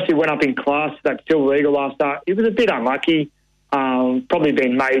 Obviously went up in class, that Silver Eagle last start. He was a bit unlucky. Probably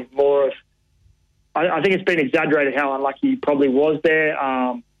been made more of... I think it's been exaggerated how unlucky he probably was there.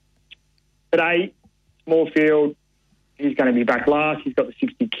 Today, small field, he's going to be back last. He's got the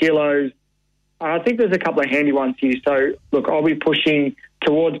 60 kilos. I think there's a couple of handy ones here. So, look, I'll be pushing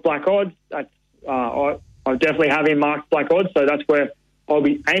towards black odds. That's, I'll definitely have him marked black odds, so that's where I'll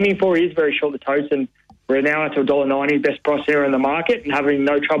be aiming for. He is very short the toast, and we're now at $1.90, best price here in the market, and having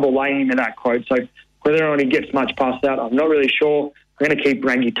no trouble laying him in that quote. So whether or not he gets much past that, I'm not really sure. I'm going to keep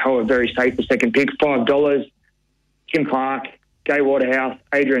Rangi Toa very safe for second pick, $5. Tim Clark, Gay Waterhouse,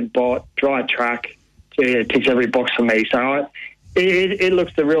 Adrian Bott, dry track. So yeah, it ticks every box for me. So it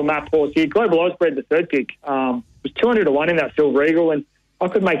looks the real map horse here. Global Osbred, the third pick, was 200 to 1 in that Silver Eagle, and I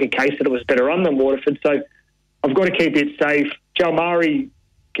could make a case that it was better run than Waterford. So I've got to keep it safe. Jalmari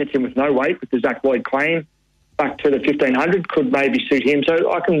gets in with no weight with the Zach Lloyd claim. Back to the 1,500 could maybe suit him.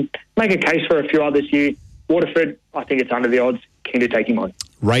 So I can make a case for a few others here. Waterford, I think it's under the odds. Keen to take him on.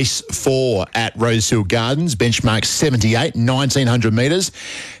 Race 4 at Rosehill Gardens, benchmark 78, 1,900 metres.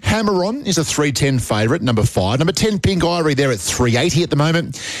 Hammer On is a 310 favourite, number 5. Number 10, Pink Ivory, there at 380 at the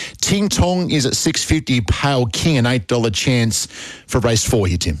moment. Ting Tong is at 650, Pale King, an $8 chance for race 4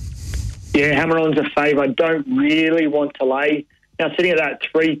 here, Tim. Yeah, Hammer On's a favourite. I don't really want to lay Now, sitting at that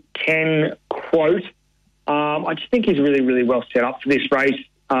 3:10 quote, I just think he's really, really well set up for this race.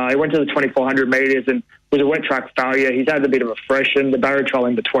 He went to the 2,400 metres and was a wet track failure. He's had a bit of a freshen, the barrier trial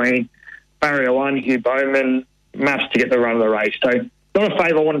in between. Barrier 1, Hugh Bowman, maps to get the run of the race. So not a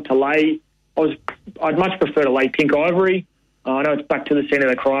favour I wanted to lay. I'd much prefer to lay Pink Ivory. I know it's back to the scene of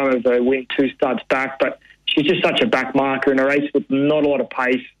the crime of the win 2 starts back, but she's just such a back marker in a race with not a lot of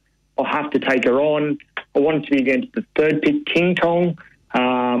pace. I'll have to take her on. I want it to be against the third pick, King Tong.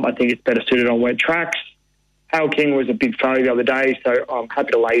 I think it's better suited on wet tracks. Hale King was a big failure the other day, so I'm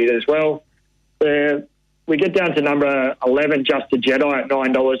happy to lay it as well. We get down to number 11, Just a Jedi at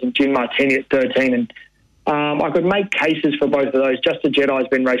 $9 and Gin Martini at 13. And I could make cases for both of those. Just a Jedi has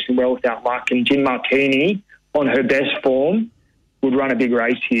been racing well without luck, and Gin Martini, on her best form, would run a big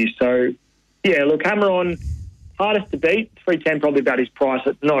race here. So, yeah, look, hammer on. Hardest to beat, 310 probably about his price.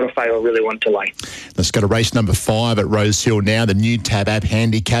 It's not a favour I really want to lay. Let's go to race number 5 at Rosehill now. The new Tab App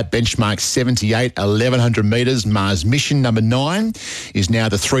handicap, benchmark 78, 1,100 metres. Mars Mission number 9 is now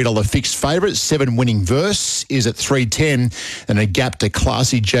the $3 fixed favourite. 7 winning verse is at 310, and a gap to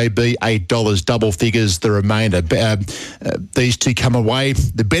Classy JB, $8, double figures the remainder. These two come away.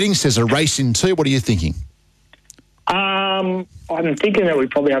 The betting says a race in 2. What are you thinking? I'm thinking that we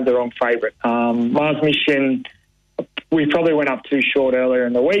probably have the wrong favourite. Mars Mission, we probably went up too short earlier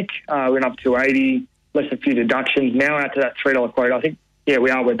in the week. Went up to 80, less a few deductions. Now out to that $3 quote. I think, yeah, we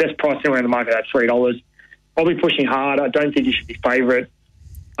are. We're best priced anywhere in the market at $3. I'll be pushing hard. I don't think he should be favourite.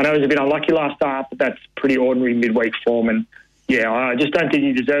 I know he was a bit unlucky last start, but that's pretty ordinary midweek form. And, yeah, I just don't think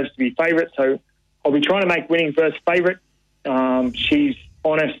he deserves to be favourite. So I'll be trying to make winning versus favourite. She's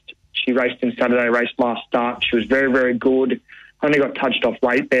honest. She raced in Saturday race last start. She was very, very good. Only got touched off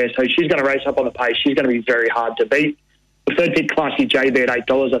late there. So she's going to race up on the pace. She's going to be very hard to beat. The third pick, Classy JB at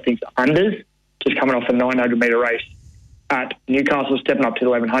 $8, I think is unders. Just coming off a 900-metre race at Newcastle, stepping up to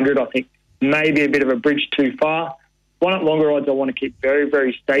 1,100. I think maybe a bit of a bridge too far. One at longer odds I want to keep very,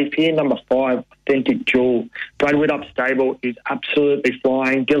 very safe here. Number 5, Authentic Jewel. Bradwood up stable is absolutely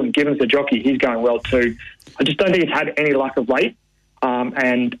flying. Dylan Gibbons, the jockey, he's going well too. I just don't think it's had any luck of late.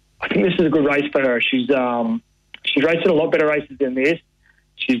 And I think this is a good race for her. She's raced in a lot better races than this.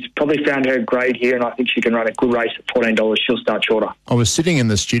 She's probably found her grade here, and I think she can run a good race at $14. She'll start shorter. I was sitting in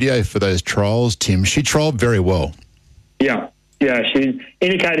the studio for those trials, Tim. She trialled very well. Yeah. She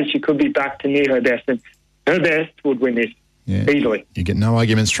indicated she could be back to near her best, and her best would win this easily. You get no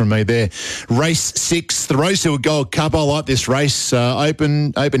arguments from me there. Race 6, the Rosehill Gold Cup. I like this race.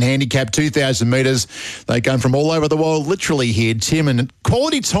 Open handicap, 2,000 metres. They come from all over the world, literally here, Tim. And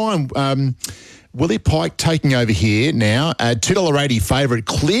quality time. Willie Pike taking over here now. $2.80 favourite,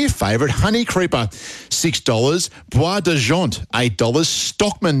 clear favourite. Honey Creeper, $6. Bois de Jante, $8.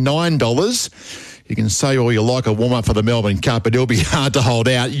 Stockman, $9. You can say all you like a warm-up for the Melbourne Cup, but it'll be hard to hold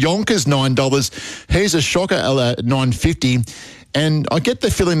out. Yonkers, $9. Here's a shocker, $9.50. And I get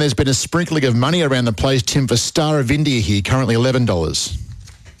the feeling there's been a sprinkling of money around the place, Tim, for Star of India here, currently $11.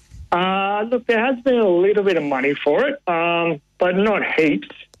 Look, there has been a little bit of money for it, but not heaps.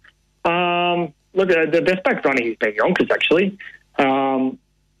 Look, the best back running has been Yonkers, actually.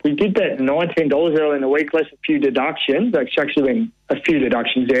 We did that $19 early in the week, less a few deductions. There's actually been a few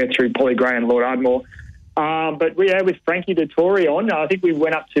deductions there through Polly Gray and Lord Ardmore. But with Frankie Dettori on, I think we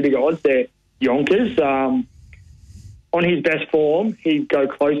went up to the odds there. Yonkers, on his best form, he'd go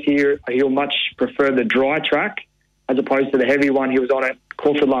close here. He'll much prefer the dry track as opposed to the heavy one he was on at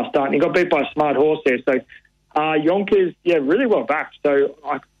Caulfield last start. And he got beat by a smart horse there. So Yonkers, really well backed. So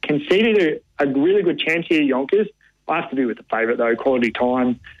I conceded a really good chance here, Yonkers. I have to be with the favourite, though, quality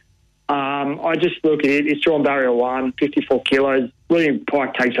time. I just look at it. It's drawn barrier 1, 54 kilos. William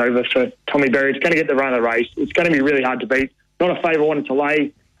Pike takes over for Tommy Berry. It's going to get the run of the race. It's going to be really hard to beat. Not a favourite I wanted to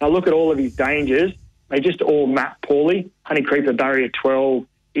lay. I look at all of his dangers. They just all map poorly. Honey Creeper, barrier 12.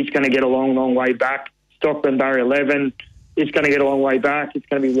 It's going to get a long, long way back. Stockman, barrier 11. It's going to get a long way back. It's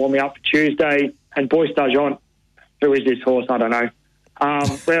going to be warming up for Tuesday. And Bois d'Argent, who is this horse? I don't know.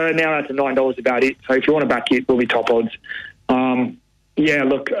 We're now out to $9 about it. So if you want to back it, we'll be top odds.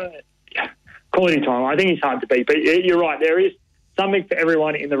 Quality time. I think it's hard to beat. But you're right. There is something for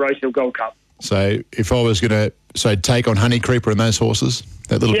everyone in the Rosehill Gold Cup. So if I was going to take on Honey Creeper and those horses,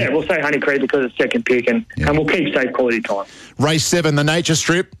 we'll say Honey Creeper because it's second pick, and we'll keep safe quality time. Race 7, the Nature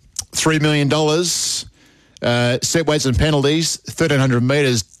Strip, $3 million. Set weights and penalties, 1,300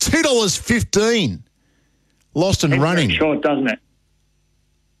 metres, $2.15. Lost and running. It's short, doesn't it?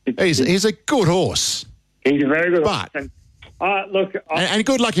 He's a good horse. He's a very good horse. And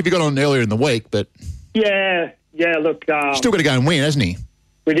good luck if you got on earlier in the week, but... Yeah, look... still got to go and win, hasn't he?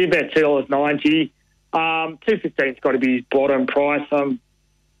 We did bet $2.90. $2.15's got to be his bottom price.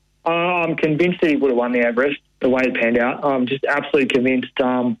 I'm convinced that he would have won the Everest the way it panned out. I'm just absolutely convinced.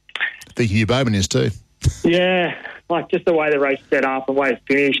 I think Hugh Bowman is too. Yeah, like just the way the race set up and the way it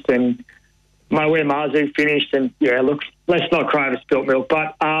finished and where Marzu finished. And, yeah, look, let's not cry over spilt milk.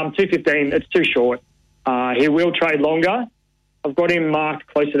 But $2.15, it's too short. He will trade longer. I've got him marked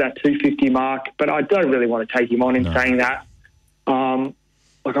close to that $2.50 mark, but I don't really want to take him on in saying that.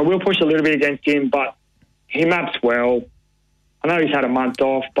 Look, I will push a little bit against him, but he maps well. I know he's had a month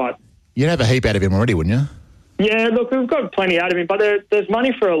off, but... You'd have a heap out of him already, wouldn't you? Yeah, look, we've got plenty out of him, but there's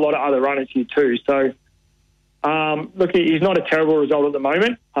money for a lot of other runners here too. So, look, he's not a terrible result at the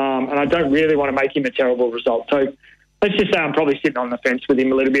moment, and I don't really want to make him a terrible result. So let's just say I'm probably sitting on the fence with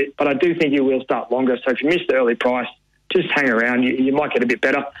him a little bit, but I do think he will start longer. So if you miss the early price, just hang around. You might get a bit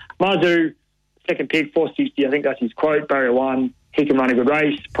better. Marzu, second pick, 460. I think that's his quote. Barrier 1, he can run a good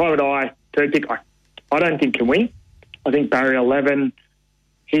race. Private Eye, third pick, I don't think can win. I think Barrier 11,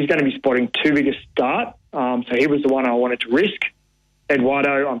 he's going to be spotting too big a start. So he was the one I wanted to risk.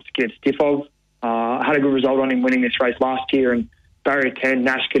 Eduardo, I'm scared stiff of. I had a good result on him winning this race last year. And Barrier 10,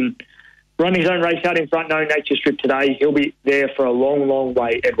 Nash can run his own race out in front, no nature strip today. He'll be there for a long, long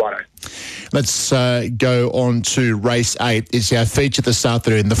way, Eduardo. Let's go on to race 8. It's our feature this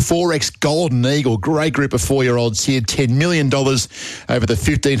afternoon. The 4X Golden Eagle, great group of 4-year-olds here, $10 million over the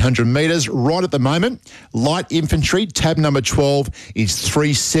 1,500 metres. Right at the moment, light infantry, tab number 12, is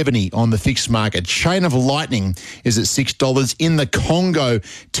 $3.70 on the fixed market. Chain of Lightning is at $6. In the Congo,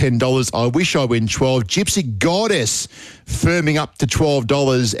 $10. I Wish I Win, 12. Gypsy Goddess firming up to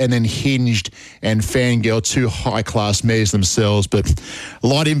 $12, and then Hinged and Fangirl, two high-class mares themselves. But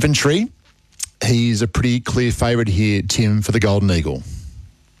light infantry, he's a pretty clear favourite here, Tim, for the Golden Eagle.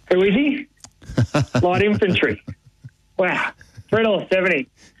 Who is he? Light infantry. Wow, $3.70.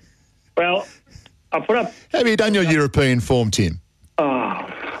 Well, I put up... Have you done your European form, Tim? Oh,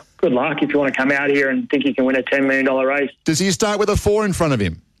 good luck if you want to come out here and think you can win a $10 million race. Does he start with a 4 in front of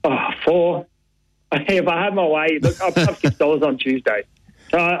him? Oh, 4. If I had my way, look, I put up $6 on Tuesday.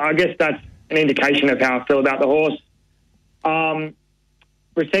 So I guess that's an indication of how I feel about the horse.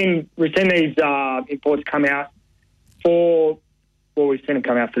 We've seen these imports come out for... Well, we've seen them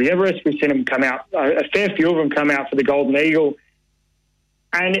come out for the Everest. We've seen them come out... a fair few of them come out for the Golden Eagle.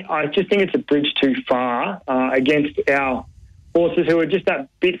 And I just think it's a bridge too far against our horses who are just that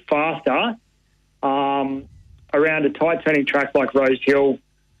bit faster around a tight-turning track like Rose Hill.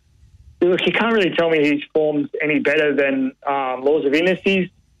 Look, you can't really tell me his form's any better than Laws of Indices,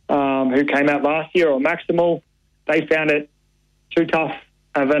 who came out last year, or Maximal. They found it too tough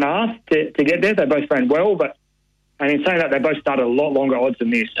of an ask to get there. They both ran well, and in saying that, they both started a lot longer odds than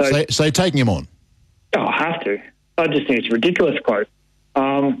this. So taking him on? Oh, I have to. I just think it's a ridiculous quote.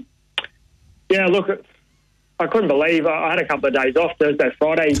 Yeah, look, I couldn't believe I had a couple of days off Thursday,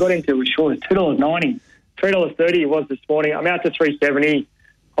 Friday. He got into it short of $2.90. $3.30 it was this morning. I'm out to $3.70.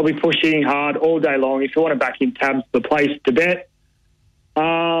 I'll be pushing hard all day long. If you want to back in tabs, the place to bet.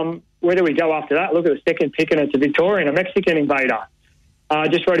 Where do we go after that? Look at the second pick, and it's a Victorian, a Mexican invader.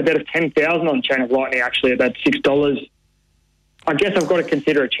 Just wrote a bet of 10,000 on Chain of Lightning, actually, at that $6. I guess I've got to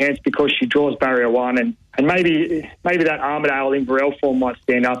consider a chance because she draws Barrier 1, and maybe that Armadale in Varel form might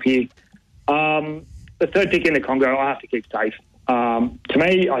stand up here. The third pick in the Congo, I have to keep safe. To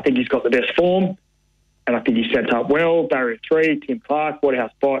me, I think he's got the best form, and I think he sets up well. Barrier 3, Tim Clark,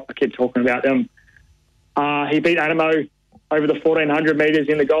 Waterhouse Bot, I keep talking about them. He beat Animo over the 1,400 metres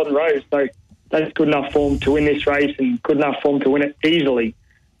in the Golden Rose, so that's good enough form to win this race and good enough form to win it easily.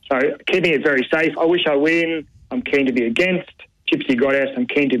 So keeping it very safe. I Wish I Win, I'm keen to be against. Gypsy Goddess, I'm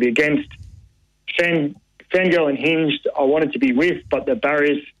keen to be against. Fangirl and Hinged, I wanted to be with, but the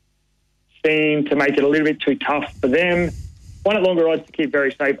barriers seem to make it a little bit too tough for them. One at longer odds to keep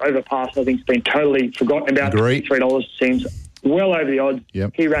very safe. Overpass, I think, has been totally forgotten about. $3 seems well over the odds.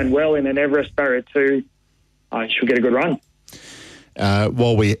 Yep. He ran well in an Everest Barrier 2. Should get a good run.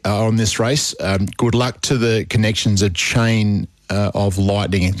 While we are on this race, good luck to the connections of Chain of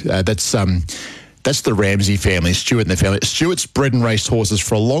Lightning. That's the Ramsey family, Stewart and the family. Stewart's bred and raced horses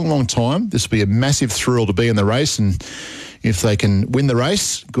for a long, long time. This will be a massive thrill to be in the race, and if they can win the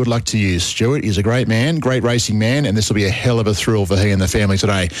race, good luck to you. Stewart is a great man, great racing man, and this will be a hell of a thrill for he and the family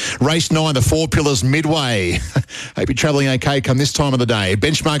today. Race 9, the Four Pillars Midway. Hope you're travelling okay come this time of the day.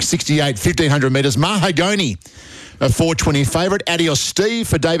 Benchmark 68, 1,500 metres. Mahagoni, a 420 favourite. Adios Steve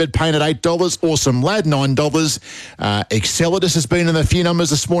for David Payne at $8. Awesome Lad, $9. Excelidus has been in a few numbers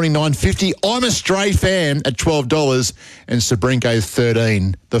this morning, $9.50. I'm a Stray Fan at $12. And Sabrinko,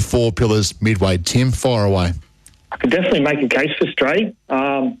 13. The Four Pillars Midway. Tim, fire away. I could definitely make a case for Stray.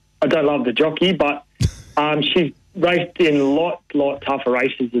 I don't love the jockey, but She's raced in a lot tougher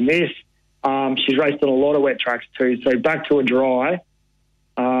races than this. She's raced on a lot of wet tracks too. So back to a dry.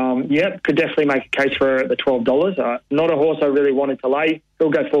 Could definitely make a case for her at the $12. Not a horse I really wanted to lay. He'll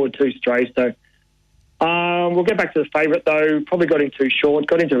go forward 2 strays. So we'll get back to the favourite though. Probably got in too short.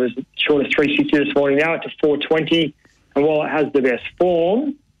 Got into as short as 360 this morning. Now it's to 420. And while it has the best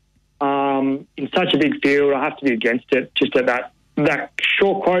form, in such a big field, I have to be against it. Just at that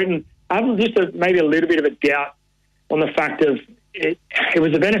short quote, and I have just maybe a little bit of a doubt on the fact of it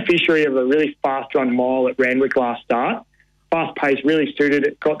was a beneficiary of a really fast run mile at Randwick last start. Fast pace really suited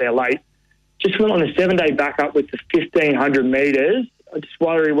it. Got there late. Just went on the 7-day backup with the 1,500 metres. I just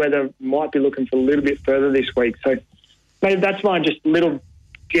worry whether might be looking for a little bit further this week. So maybe that's my just little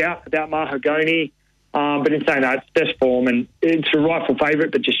doubt about Mahogany. But in saying that, it's best form and it's a rightful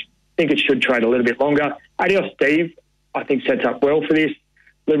favourite, but just think it should trade a little bit longer. Adios Steve, I think, sets up well for this.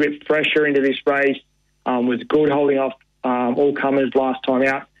 A little bit fresher into this race. Was good holding off all comers last time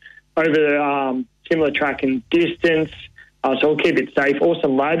out. Over the similar track and distance, so we'll keep it safe.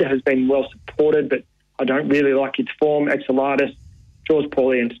 Awesome Lad has been well supported, but I don't really like its form. Exelatus, Jaws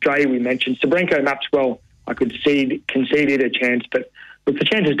Paulie and Stray we mentioned. Sabrenko maps well. I could concede a chance, but look, the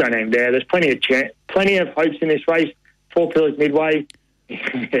chances don't end there. There's plenty of hopes in this race. 4 Pillars Midway.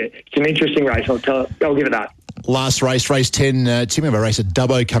 It's an interesting race. I'll give it that. Last race, race 10. Tim, we have a race at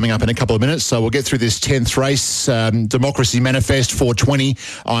Dubbo coming up in a couple of minutes, so we'll get through this 10th race. Democracy Manifest, 420.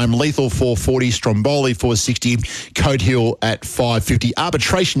 I'm Lethal, 440. Stromboli, 460. Coat Hill at 550.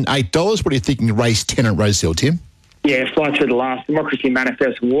 Arbitration, $8. What are you thinking race 10 at Rosehill, Tim? Yeah, fly through the last. Democracy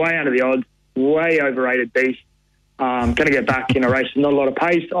Manifest, way under the odds. Way overrated beast. Going to get back in a race with not a lot of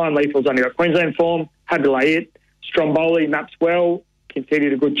pace. Iron Lethal's only got Queensland form. Had to lay it. Stromboli maps well.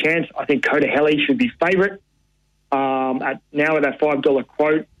 Conceded a good chance. I think Cotahelli should be favourite. Now with that $5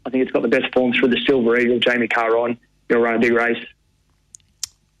 quote, I think it's got the best form through the Silver Eagle. Jamie Caron, he'll run a big race.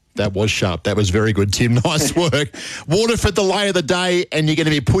 That was sharp. That was very good, Tim. Nice work. Waterford, the lay of the day, and you're going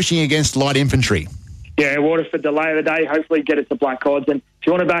to be pushing against light infantry. Yeah, Waterford, the lay of the day. Hopefully get it to black odds. And if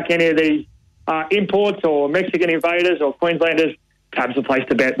you want to back any of these imports or Mexican invaders or Queenslanders, Tab's the place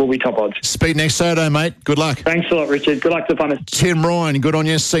to bet. We'll be top odds. Speak next Saturday, mate. Good luck. Thanks a lot, Richard. Good luck to the punters. Tim Ryan, good on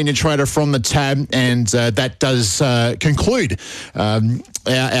you, senior trader from the Tab. And that does conclude our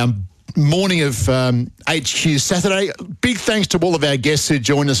morning of HQ Saturday. Big thanks to all of our guests who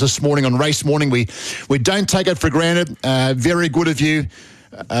joined us this morning on Race Morning. We don't take it for granted. Very good of you.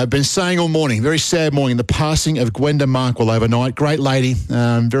 I've been saying all morning, very sad morning, the passing of Gwenda Markwell overnight. Great lady,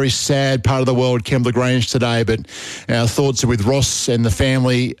 very sad part of the world, Kembla Grange today, but our thoughts are with Ross and the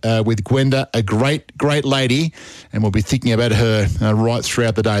family, with Gwenda, a great, great lady, and we'll be thinking about her right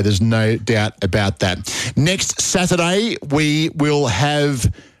throughout the day. There's no doubt about that. Next Saturday, we will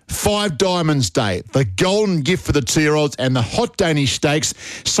have 5 Diamonds Day, the golden gift for the 2-year-olds and the Hot Danish Stakes.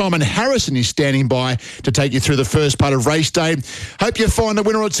 Simon Harrison is standing by to take you through the first part of race day. Hope you find a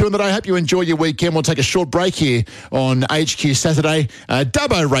winner or two in the day. Hope you enjoy your weekend. We'll take a short break here on HQ Saturday.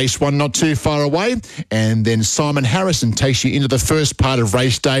 Dubbo race 1 not too far away. And then Simon Harrison takes you into the first part of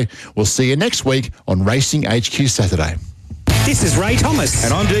race day. We'll see you next week on Racing HQ Saturday. This is Ray Thomas.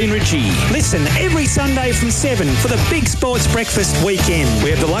 And I'm Dean Ritchie. Listen every Sunday from 7 for the Big Sports Breakfast Weekend. We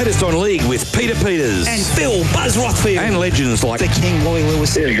have the latest on league with Peter Peters. And Phil Buzz Rothfield. And legends like the King Wally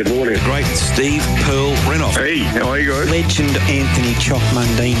Lewis. Yeah, good morning. Great Steve Pearl Renoff. Hey, how are you guys? Legend Anthony Chock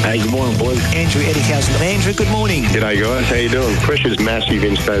Mundine. Hey, good morning, boys. Andrew Eddihausen. Andrew, good morning. G'day, guys. How you doing? Pressure's massive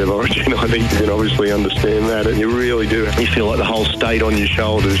in State of Origin. I think you can obviously understand that, and you really do. You feel like the whole state on your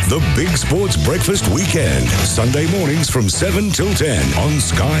shoulders. The Big Sports Breakfast Weekend, Sunday mornings from 7 till 10 on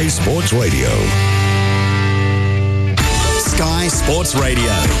Sky Sports Radio. Sky Sports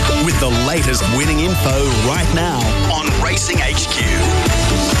Radio with the latest winning info right now on Racing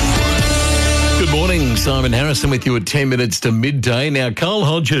HQ. Good morning, Simon Harrison with you at 10 minutes to midday. Now, Cole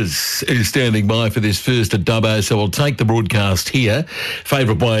Hodges is standing by for this first at Dubbo, so we'll take the broadcast here.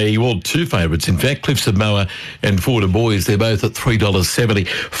 Favourite by, well, 2 favourites, in fact, Cliffs of Moa and Ford and Boys. They're both at $3.70.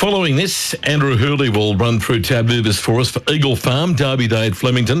 Following this, Andrew Hurley will run through tab movers for us for Eagle Farm, Derby Day at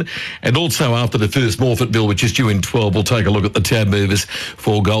Flemington, and also after the first Morphettville, which is due in 12, we'll take a look at the tab movers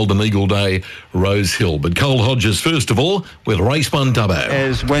for Golden Eagle Day, Rosehill. But Cole Hodges, first of all, with Race 1 Dubbo.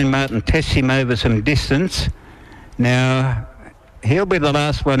 As Wayne Martin tests him over some distance. Now, he'll be the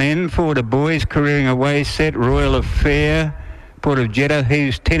last one in for the boys, careering away set, Royal Affair, Port of Jeddah,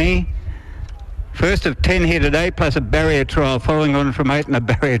 Hughes Tinney. First of 10 here today, plus a barrier trial, following on from 8 and a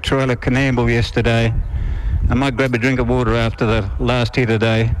barrier trial at Canamble yesterday. I might grab a drink of water after the last here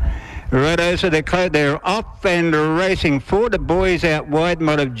today. Righto, so they're off and racing. Forward, the boys out wide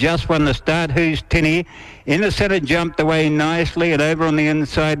might have just won the start. Who's Tinny? In the centre, jumped away nicely, and over on the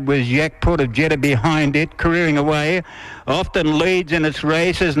inside was Yak Port of Jeddah behind it, careering away. Often leads in its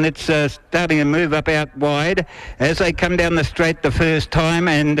races, and it's starting to move up out wide as they come down the straight the first time,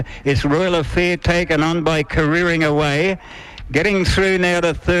 and it's Royal Affair taken on by careering away. Getting through now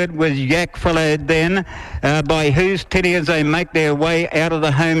to third was Yak, followed then by Who's Tinny as they make their way out of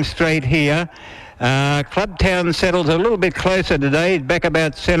the home straight here. Clubtown settles a little bit closer today, back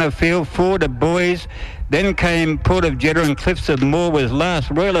about centre field. Forward, the boys. Then came Port of Jeddah, and Cliffs of Moor was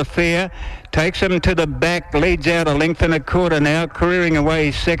last. Royal Affair takes him to the back, leads out a length and a quarter now, careering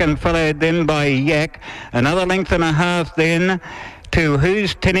away second, followed then by Yak. Another length and a half then to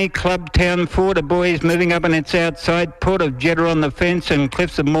Who's Tinny. Clubtown. Forward, the boys moving up on its outside. Port of Jeddah on the fence, and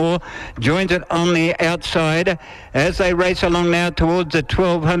Cliffs of Moor joins it on the outside as they race along now towards the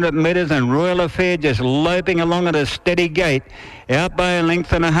 1,200 metres, and Royal Affair just loping along at a steady gait. Out by a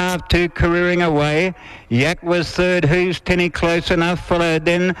length and a half, two careering away. Yak was third. Who's Tinny close enough, followed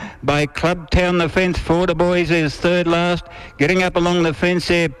then by Clubtown the fence. Forward, the boys is third last. Getting up along the fence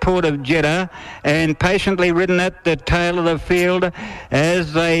there, Port of Jeddah, and patiently ridden at the tail of the field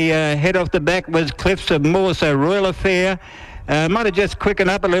as they head off the back was Cliffs of Moor. So Royal Affair might have just quickened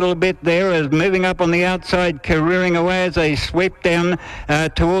up a little bit there as moving up on the outside, careering away as they sweep down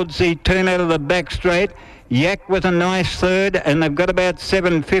towards the turn out of the back straight. Yak was a nice third, and they've got about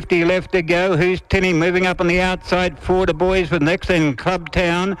 750 left to go. Who's Tinny moving up on the outside? Forward, the boys with next in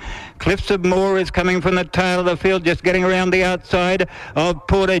Clubtown. Cliffs of Moor is coming from the tail of the field, just getting around the outside of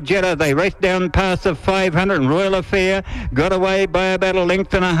Port of Jeddah. They race down past the 500, and Royal Affair got away by about a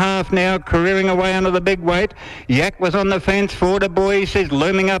length and a half now, careering away under the big weight. Yak was on the fence. Forward, the boys is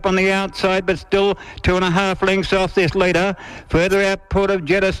looming up on the outside, but still 2.5 lengths off this leader. Further out, Port of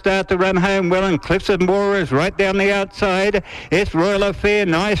Jeddah start to run home well, and Cliffs of Moor is right down the outside. It's Royal Affair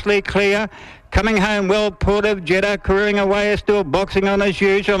nicely clear. Coming home well, Port of Jeddah, careering away, is still boxing on as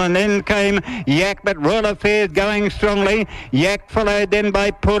usual, and then came Yak, but Royal Affair going strongly. Yak followed then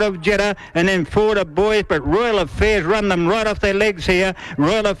by Port of Jeddah, and then Forward of Boys, but Royal Affair's run them right off their legs here.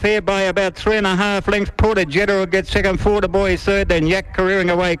 Royal Affair by about 3.5 lengths. Port of Jeddah will get second, Forward of Boys third, then Yak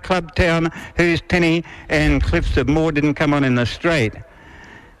careering away, Clubtown, Who's Tinny, and Cliffs of Moor didn't come on in the straight.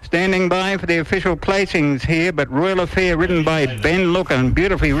 Standing by for the official placings here, but Royal Affair ridden by Ben Looker, and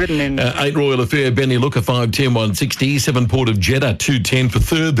beautifully ridden in... 8 Royal Affair, Benny Looker, 5.10, 160. 7 Port of Jeddah, 2.10 for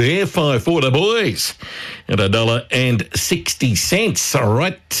third there. 5 Forward of Boys at $1.60. All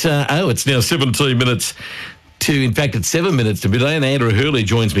right. It's now 17 minutes in fact, it's 7 minutes to midday, and Andrew Hurley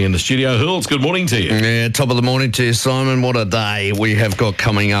joins me in the studio. Hurls, good morning to you. Yeah, top of the morning to you, Simon. What a day we have got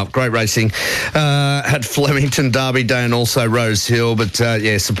coming up. Great racing at Flemington, Derby Day, and also Rose Hill. But,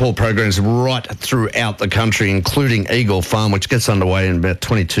 support programs right throughout the country, including Eagle Farm, which gets underway in about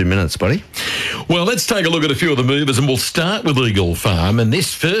 22 minutes, buddy. Well, let's take a look at a few of the movers, and we'll start with Eagle Farm. And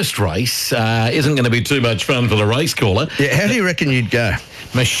this first race isn't going to be too much fun for the race caller. Yeah, how do you reckon you'd go?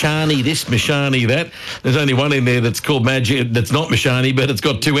 Mashani this, Mashani that. There's only one in there that's called Magic, that's not Mashani, but it's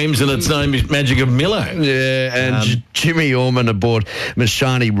got 2 M's and its name is Magic of Milo. Yeah, and Jimmy Orman aboard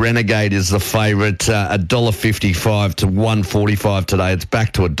Mashani Renegade is the favourite, $1.55 to $1.45 today. It's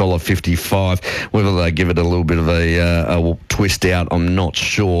back to $1.55. Whether they give it a little bit of a twist out, I'm not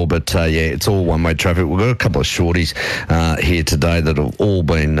sure, but it's all one-way traffic. We've got a couple of shorties here today that have all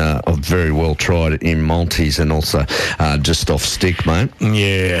been very well tried in multis and also just off stick, mate.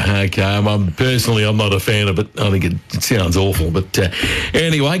 Yeah, okay. I'm not a fan of it. I think it sounds awful. But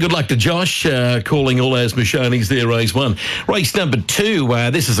anyway, good luck to Josh calling all those Mashonis there, race 1. Race number 2,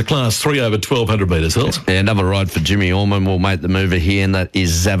 this is a class 3 over 1,200 metres, Hills. Yeah, another ride for Jimmy Orman will make the mover here, and that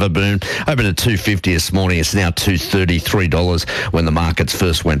is Zavaboon. Open at $2.50 this morning. It's now $2.33 when the markets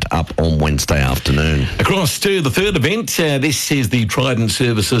first went up on Wednesday afternoon. Across to the third event, this is the Trident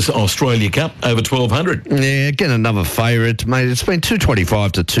Services Australia Cup over 1,200. Yeah, again, another favourite, mate. It's been $2.25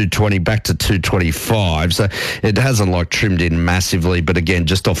 to $2.20, back to $2.25. So it hasn't trimmed in massively, but again,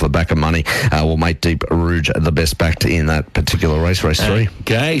 just off the back of money, will make Deep Rouge the best backed in that particular race 3.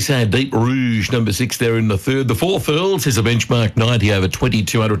 Okay, so Deep Rouge, number 6 there in the third. The fourth Earls is a benchmark 90 over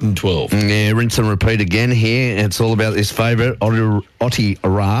 2,212. Yeah, rinse and repeat again here. It's all about this favourite, Otti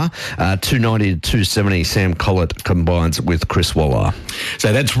Ra, 290 to 270. Sam Collett combines with Chris Waller.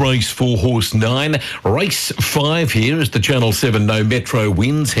 So that's race 4, horse 9. Race 5 here is the Channel 7 No Metro Pro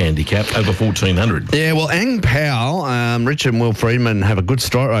wins handicap over 1,400. Yeah, well, Ang Powell, Richard and Will Friedman have a good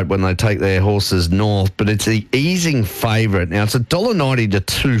strike rate when they take their horses north, but it's the easing favourite. Now, it's $1.90 to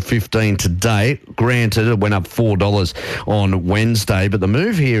 $2.15 today. Granted, it went up $4 on Wednesday, but the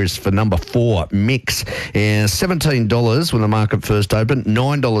move here is for number 4, Mix. $17 when the market first opened,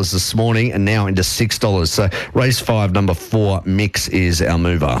 $9 this morning, and now into $6. So race 5, number 4, Mix is our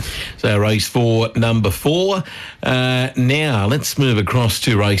mover. So race 4, number 4. Now, let's move across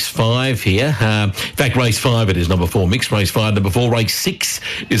to race 5 here. In fact, race 5, it is number 4, Mix. Race 5, number 4. Race 6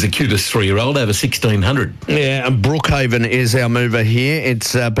 is the cutest 3-year-old over 1,600. Yeah, and Brookhaven is our mover here.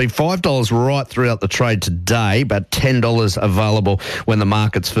 It's been $5 right throughout the trade today, but $10 available when the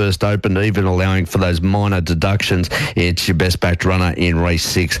markets first opened, even allowing for those minor deductions. It's your best backed runner in race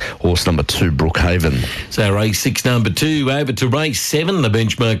 6, horse number 2, Brookhaven. So race 6, number 2, over to race 7, the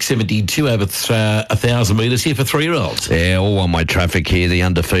benchmark 72 over 1,000 metres here for 3-year-olds. Yeah, all one-way traffic here. The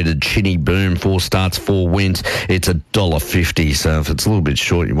undefeated Chinny Boom, 4 starts, 4 wins. It's $1.50, so if it's a little bit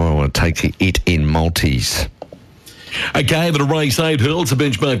short, you might want to take it in multis. Okay, but a race 8 hurls, a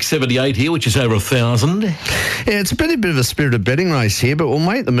benchmark 78 here, which is over 1,000. Yeah, it's a bit of a spirited betting race here, but we'll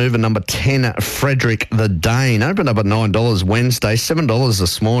make the move at number 10, Frederick the Dane. Opened up at $9 Wednesday, $7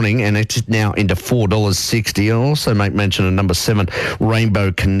 this morning, and it's now into $4.60. I'll also make mention of number 7,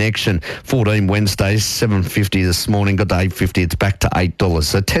 Rainbow Connection. 14 Wednesday, $7.50 this morning, got to $8.50. It's back to $8.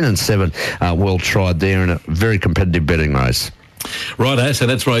 So 10 and 7 well tried there in a very competitive betting race. Righto, so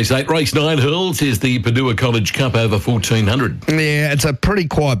that's race 8. Race 9 hurls is the Padua College Cup over 1,400. Yeah, it's a pretty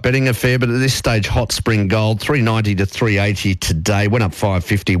quiet betting affair, but at this stage, Hot Spring Gold, $3.90 to $3.80 today. Went up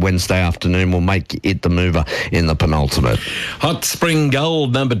 $5.50 Wednesday afternoon. We'll make it the mover in the penultimate. Hot Spring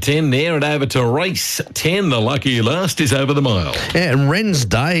Gold, number 10 there, and over to race 10. The lucky last is over the mile. Yeah, and Wren's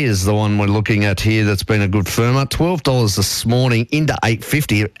Day is the one we're looking at here that's been a good firmer. $12 this morning into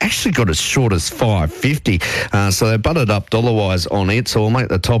 $8.50. It actually got as short as $5.50. So they butted up dollar-wise on it, so we'll make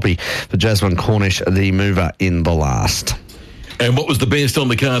the toppy for Jasmine Cornish the mover in the last. And what was the best on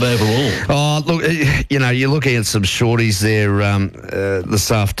the card overall? Oh, look, you know, you're looking at some shorties there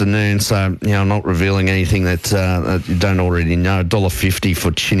this afternoon, so, you know, I'm not revealing anything that you don't already know. $1.50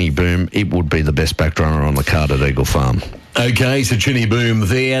 for Chinny Boom. It would be the best back runner on the card at Eagle Farm. Okay, so Chinny Boom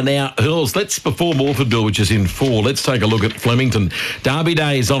there. Now, Hurls, let's, before Morphettville, which is in 4, let's take a look at Flemington. Derby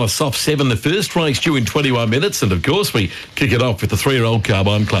Day is on a soft 7. The first race due in 21 minutes. And, of course, we kick it off with the 3-year-old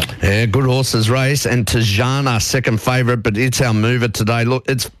Carbine Club. Yeah, good horses race. And Tajana, second favourite, but it's our mover today. Look,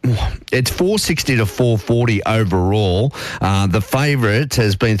 it's $4.60 to $4.40 overall. The favourite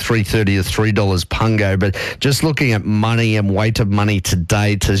has been $3.30 to $3 Pungo. But just looking at money and weight of money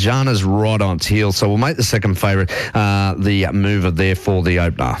today, Tajana's right on its heels. So we'll make the second favourite the mover there for the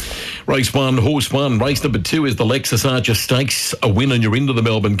opener. Race 1, horse 1. Race number 2 is the Lexus Archer Stakes. A win and you're into the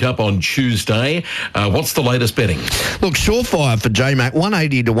Melbourne Cup on Tuesday. What's the latest betting? Look, Surefire for J-Mac,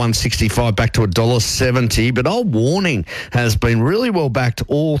 $1.80 to $1.65, back to $1.70. But Old Warning has been really well backed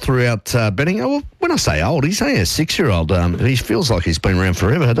all throughout betting. Oh, when I say old, he's only a 6-year-old. He feels like he's been around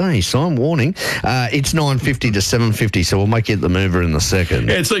forever, don't he? Sign Warning. It's $9.50 to $7.50, so we'll make it the mover in the second.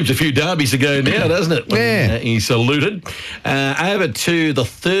 Yeah, it seems a few derbies ago now, doesn't it? Yeah. He's saluted. Over to the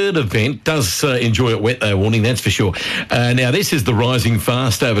third event. Does enjoy it wet, though, Warning, that's for sure. Now, this is the Rising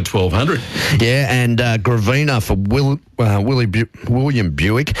Fast over 1,200. Yeah, and Gravina for William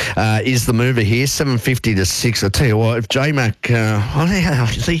Buick is the mover here, $7.50 to $6. I tell you what, if J-Mac,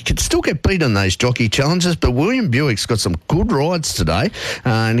 he could still get beat on those jockey challenges, but William Buick's got some good rides today,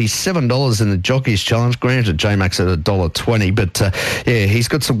 and he's $7 in the Jockeys Challenge. Granted, J-Mac's at $1.20, but yeah, he's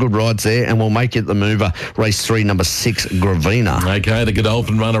got some good rides there, and we'll make it the mover. Race 3, number 6, Gravina. Okay, the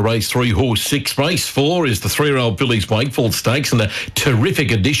Godolphin runner, race 3, horse 6. Race 4 is the 3-year-old Phillies Wakefield Stakes, and a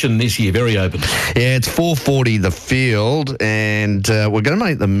terrific edition this year, very open. Yeah, it's $4.40 the field, and we're going to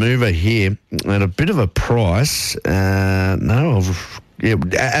make the mover here at a bit of a price. Yeah,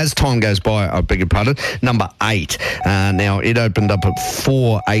 as time goes by, I beg your pardon, number 8. Now, it opened up at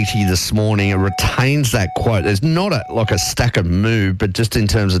 $4.80 this morning. It retains that quote. There's not like a stack of move, but just in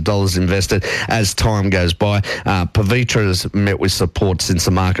terms of dollars invested as time goes by. Pavitra has met with support since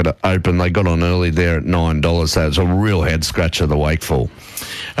the market opened. They got on early there at $9, so it's a real head-scratcher, the Wakefield.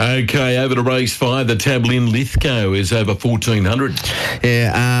 Okay, over to race 5. The Tablin Lithgow is over 1,400.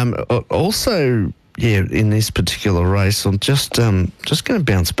 Yeah, also... Yeah, in this particular race, I'm just going to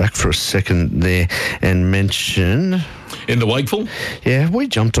bounce back for a second there and mention... In the Wakefield? Yeah, we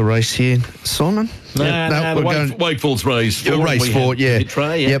jumped a race here, Simon. Wake Falls race 4. Race 4,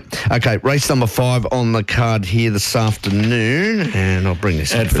 Yep. Okay, race number 5 on the card here this afternoon, and I'll bring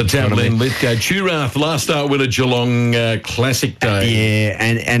this at the Tabland Lithgow. Turath, last start winner, Geelong Classic Day. Yeah,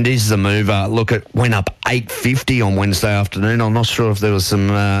 and is the mover. Look, it went up $8.50 on Wednesday afternoon. I'm not sure if there was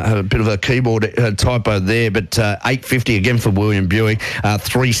a bit of a keyboard typo there, but $8.50 again for William Buick.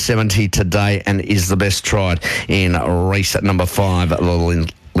 $3.70 today, and is the best tried in race at number 5 at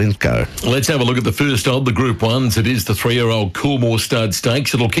Lithgow. Let's have a look at the first of the Group 1s. It is the 3-year-old Coolmore Stud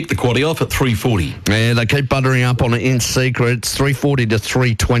Stakes. It'll kick the quaddie off at $3.40. Yeah, they keep buttering up on it in secret. It's $3.40 to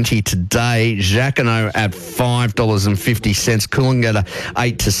 $3.20 today. Jacquinot at $5.50. Coolangatta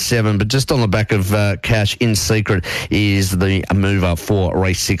 8 to 7. But just on the back of cash in secret is the mover for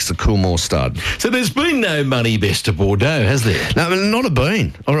race 6, the Coolmore Stud. So there's been no money best of Bordeaux, has there? No, not a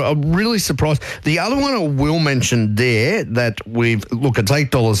bean. I'm really surprised. The other one I will mention there that it's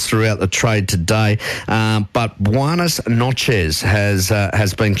 $8 throughout the trade today, but Buenos Noches has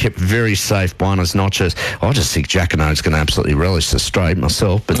been kept very safe. Buenos Noches. I just think Jacquinot's going to absolutely relish the straight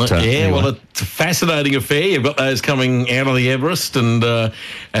myself. But anyway. Well, it's a fascinating affair. You've got those coming out of the Everest and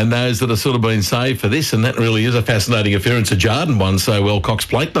those that have sort of been saved for this, and that really is a fascinating affair. It's a Jardin one so well, Cox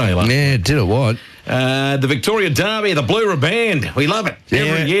Plate Day. Yeah, did it what? The Victoria Derby, the Blue Riband. We love it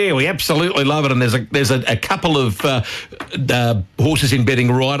every year. We absolutely love it. And there's a couple of horses in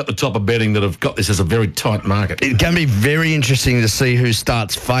betting right at the top of betting that have got this as a very tight market. It's going to be very interesting to see who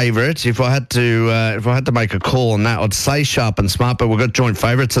starts favourites. If I had to make a call on that, I'd say Sharp and Smart, but we've got joint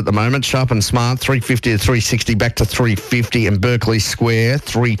favourites at the moment. Sharp and Smart, $3.50 to $3.60, back to $3.50, and Berkeley Square,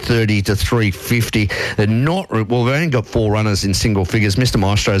 $3.30 to $3.50. They're not they've only got 4 runners in single figures. Mr.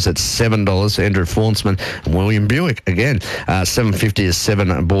 Maestro's at $7. Andrew Fawnsman and William Buick again, $7.50 to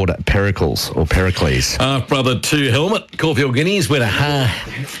 $7 aboard Pericles. Brother 2 Helmet, Caulfield Guineas went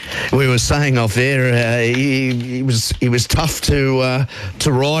We were saying off air, he was tough to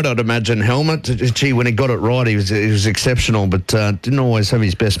ride, I'd imagine. Helmet, gee, when he got it right, he was exceptional, but didn't always have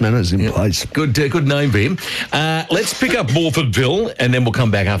his best manners in place. Good name for him. Let's pick up Morfordville, and then we'll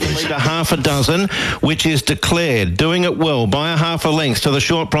come back after this. Half a dozen, which is Declared, doing it well by a half a length to the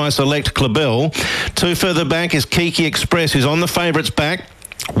short price Elect Clabell. 2 further back is Kiki Express, who's on the favourites back.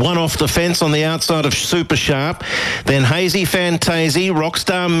 1 off the fence on the outside of Super Sharp. Then Hazy Fantasy,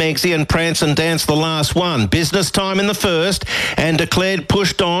 Rockstar Megsy and Prance and Dance the last one. Business Time in the first, and Declared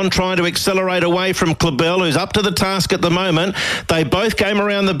pushed on, trying to accelerate away from Clabell, who's up to the task at the moment. They both came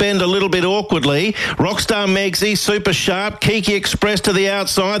around the bend a little bit awkwardly. Rockstar Megsy, Super Sharp, Kiki Express to the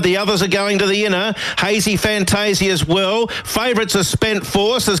outside. The others are going to the inner. Hazy Fantasy as well. Favourites are Spent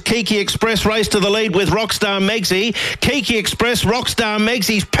Force as Kiki Express race to the lead with Rockstar Megsy. Kiki Express, Rockstar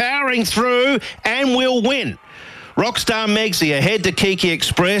Megsy's powering through and will win. Rockstar Megsy ahead to Kiki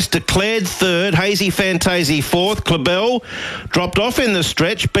Express, Declared 3rd, Hazy Fantasy 4th, Clabell dropped off in the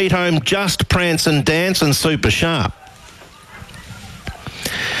stretch, beat home just Prance and Dance and Super Sharp.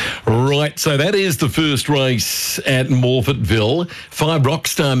 Right, so that is the first race at Morfordville. 5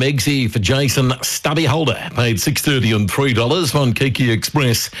 Rockstar Megsy for Jason Stubby Holder, paid $6.30 and $3. 1 Kiki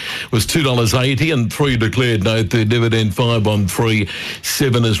Express was $2.80 and 3 Declared no third dividend. 513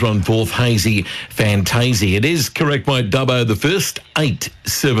 7 is run 4th, Hazy Fantasy. It is correct by Dubbo the first, 8,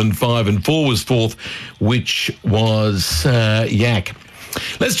 7, 5 and 4 was 4th, which was Yak.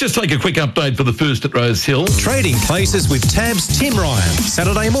 Let's just take a quick update for the first at Rose Hill. Trading Places with Tab's Tim Ryan.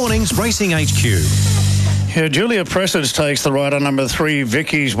 Saturday mornings, Racing HQ. Yeah, Julia Presage takes the ride on number 3,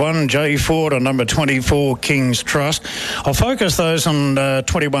 Vicky's 1, J Ford on number 24, King's Trust. I'll focus those on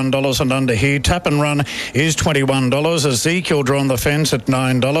 $21 and under here. Tap and Run is $21. Ezekiel drawn the fence at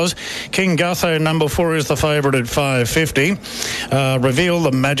 $9. King Gutho, number 4, is the favourite at $5.50. Reveal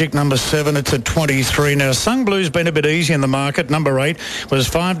the Magic, number 7, it's at $23. Now, Sung Blue's been a bit easy in the market. Number 8 was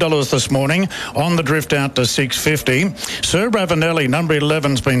 $5 this morning, on the drift out to $6.50. Sir Ravanelli, number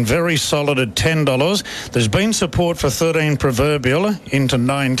 11's been very solid at $10. There's been support for 13 Proverbial into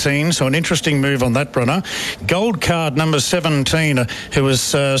 19, so an interesting move on that runner. Gold Card, number 17, who was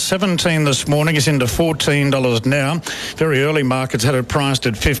 17 this morning, is into $14 now. Very early markets had it priced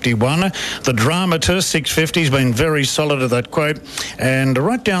at 51. The Dramatist, $6.50, has been very solid at that quote. And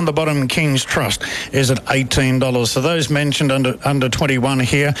right down the bottom, King's Trust is at $18. So those mentioned under 21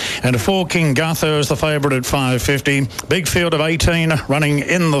 here. And 4 King Gutho is the favourite at $5.50. Big field of 18 running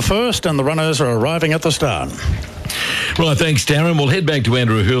in the first, and the runners are arriving at the start. Right, thanks, Darren. We'll head back to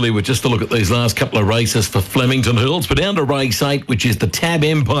Andrew Hurley with just a look at these last couple of races for Flemington Hurls. But down to race 8, which is the Tab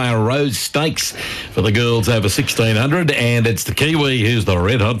Empire Rose Stakes for the girls over 1,600. And it's the Kiwi who's the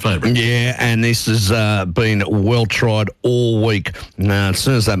red-hot favourite. Yeah, and this has been well tried all week. As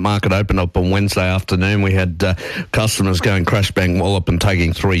soon as that market opened up on Wednesday afternoon, we had customers going crash bang wallop and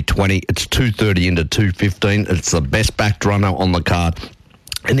taking 320. It's 230 into 215. It's the best backed runner on the card.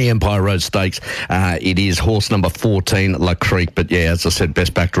 In the Empire Road Stakes, it is horse number 14, La Creek. But yeah, as I said,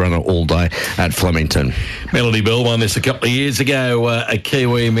 best backed runner all day at Flemington. Melody Bell won this a couple of years ago, a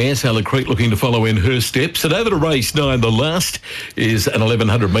Kiwi mare, so La Creek looking to follow in her steps. And over to race 9, the last is an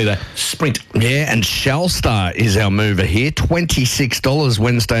 1,100 metre sprint. Yeah, and Shellstar is our mover here. $26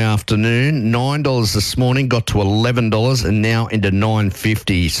 Wednesday afternoon, $9 this morning, got to $11 and now into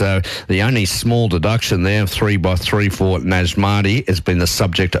 $9.50. So the only small deduction there, 3x3 for Najmati, has been the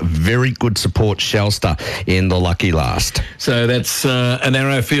subject of very good support, Shellstar, in the lucky last. So that's an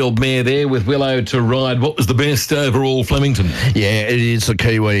Arrowfield mare there with Willow to ride. What was the best overall, Flemington? Yeah, it is a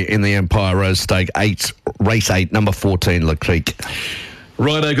Kiwi in the Empire Rose Stake, race 8, number 14, La Creek.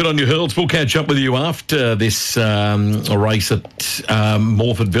 Righto, good on you, Hurls. We'll catch up with you after this race at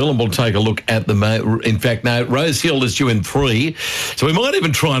Morfordville, and we'll take a look at the... In fact, no, Rose Hill is due in 3, so we might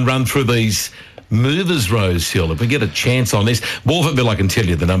even try and run through these movers, Rose Hill, if we get a chance on this. Morfordville, I can tell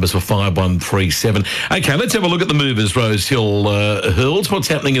you the numbers were 5, 1, 3, 7. Okay, let's have a look at the movers, Rose Hill. Hurls, what's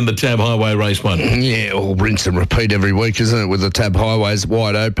happening in the Tab Highway race 1? Yeah, all rinse and repeat every week, isn't it, with the Tab Highways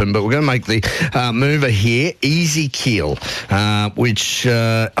wide open. But we're going to make the mover here, Easy Keel, which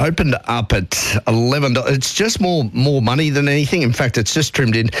opened up at $11. It's just more money than anything. In fact, it's just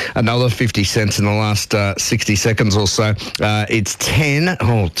trimmed in another 50 cents in the last 60 seconds or so. It's 10.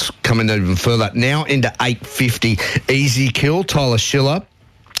 Oh, it's coming even further. Now into $8.50. Easy Kill, Tyler Schiller.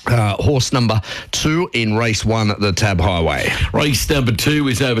 Horse number 2 in race 1 at the Tab Highway. Race number 2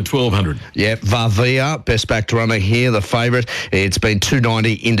 is over 1,200. Yep, Varvia, best backed runner here, the favourite. It's been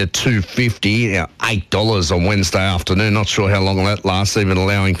 $2.90 into $2.50, now $8 on Wednesday afternoon. Not sure how long that lasts, even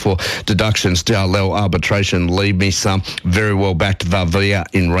allowing for deductions. Darlell arbitration, leave me some. Very well backed Varvia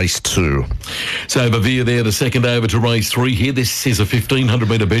in race 2. So Varvia there, the second over to race 3 here. This is a 1,500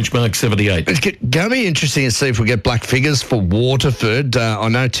 metre benchmark, 78. It's going to be interesting to see if we get black figures for Waterford. I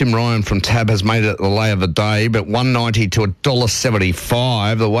know Tim Ryan from Tab has made it the lay of the day, but $1.90 to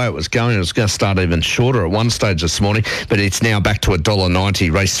 $1.75. The way it was going to start even shorter at one stage this morning, but it's now back to $1.90.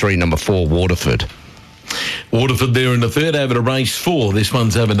 Race 3, number 4, Waterford. Waterford there in the third, over to race 4. This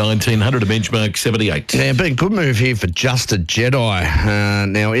one's over 1,900, a benchmark 78. Yeah, been a good move here for Just a Jedi.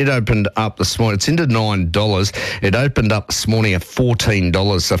 Now, it opened up this morning. It's into $9. It opened up this morning at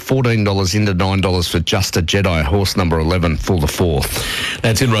 $14. So $14 into $9 for Just a Jedi, horse number 11, full the 4th.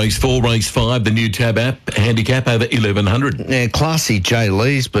 That's in race 4. Race 5, the new Tab app, handicap over 1,100. Now, Classy J.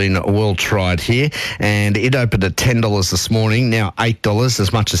 Lee's been well tried here, and it opened at $10 this morning. Now $8,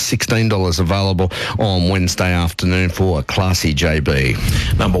 as much as $16 available on Wednesday afternoon for a Classy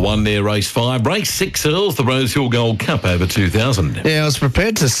JB. Number 1 there, race 5. Race 6, Earls, the Rose Hill Gold Cup over 2,000. Yeah, I was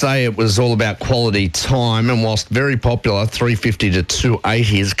prepared to say it was all about quality time, and whilst very popular, $3.50 to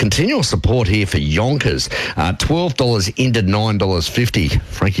 $2.80 is continual support here for Yonkers. $12 into $9.50.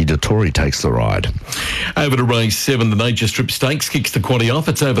 Frankie Dettori takes the ride. Over to race 7, the Nature Strip Stakes kicks the quaddy off.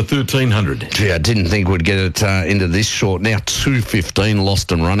 It's over 1,300. Gee, I didn't think we'd get it into this short. Now $2.15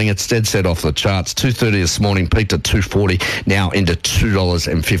 lost and running. It's dead set off the charts. $2.30 this morning, peaked at $2.40, now into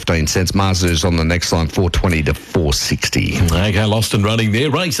 $2.15. Marzu's on the next line, $4.20 to $4.60. Okay, lost and running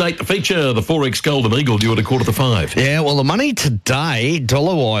there. Race 8, the feature, the 4X Golden Eagle, due at 4:45. Yeah, well, the money today,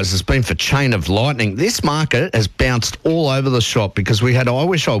 dollar-wise, has been for Chain of Lightning. This market has bounced all over the shop because we had I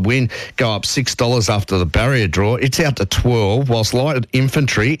Wish I Win go up $6 after the barrier draw. It's out to $12, whilst Light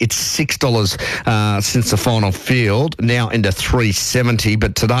Infantry, it's $6 since the final field, now into $3.70.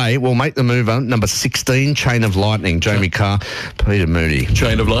 But today, we'll make the mover, number 16, Chain of Lightning, Jamie Carr, Peter Moody.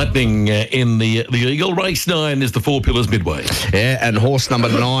 Chain of Lightning in the Eagle. Race 9 is the 4 Pillars Midway. Yeah, and horse number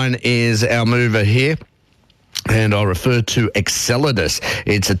 9 is our mover here. And I refer to Excelidus.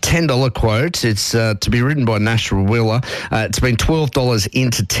 It's a $10 quote. It's to be ridden by National Wheeler. It's been $12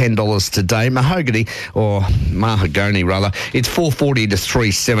 into $10 today. Mahogany, or Mahogany rather, it's $4.40 to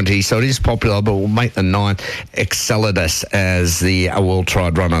 $3.70. So it is popular, but we'll make the 9 Excelidus as the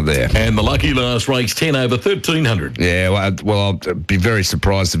well-tried runner there. And the lucky last, race 10 over 1,300. Yeah, well, I'll be very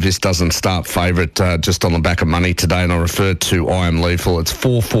surprised if this doesn't start favourite just on the back of money today. And I refer to I Am Lethal. It's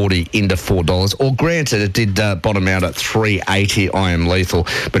 $4.40 into $4. Or granted, it did bottom out at 380. I Am Lethal,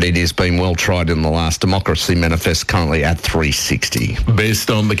 but it has been well tried in the last. Democracy Manifest currently at 360. Best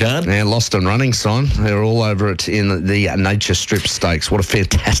on the card? Yeah, Lost and Running, Son. They're all over it in the Nature Strip Stakes. What a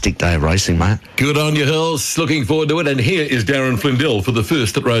fantastic day of racing, mate. Good on you, Hurls. Looking forward to it. And here is Darren Flindell for the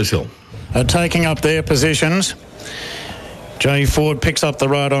first at Rosehill. Taking up their positions. Jay Ford picks up the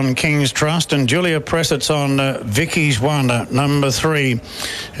ride on King's Trust, and Julia Pressett's on Vicky's Wonder, number 3,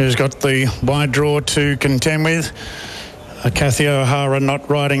 who's got the wide draw to contend with. Kathy O'Hara not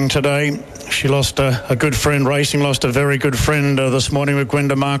riding today. She lost a good friend. Racing lost a very good friend this morning with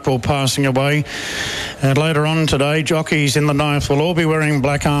Gwenda Markwell passing away. And later on today, jockeys in the 9th will all be wearing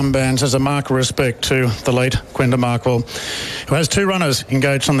black armbands as a mark of respect to the late Gwenda Markwell, who has 2 runners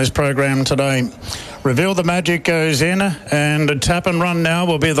engaged on this program today. Reveal the Magic goes in, and Tap and Run now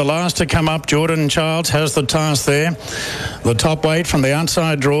will be the last to come up. Jordan Childs has the task there. The top weight from the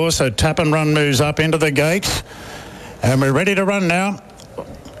outside draw, so Tap and Run moves up into the gates. And we're ready to run now.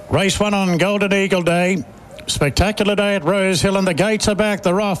 Race 1 on Golden Eagle Day. Spectacular day at Rosehill, and the gates are back.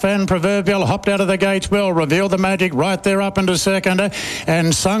 They're off, and Proverbial hopped out of the gates well. Reveal the Magic right there up into second,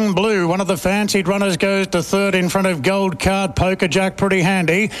 and Sung Blue, one of the fancied runners, goes to third in front of Gold Card. Poker Jack pretty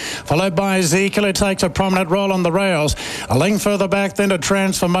handy, followed by Ezekiel, who takes a prominent role on the rails. A length further back then to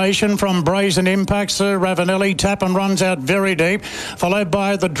Transformation from Brazen Impact. Sir Ravanelli Tap and runs out very deep, followed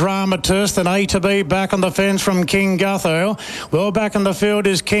by the Dramatist, and A to B back on the fence from King Gutho. Well back in the field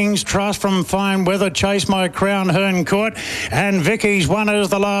is King's Trust from Fine Weather. Chase My Crown, Hern Court, and Vicky's Wonder is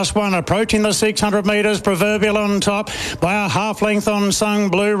the last one. Approaching the 600 metres, Proverbial on top by a half length on Sung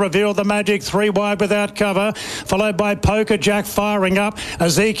Blue. Reveal the Magic 3 wide without cover, followed by Poker Jack firing up.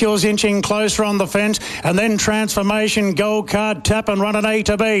 Ezekiel's inching closer on the fence, and then Transformation, Gold Card, Tap and Run, an A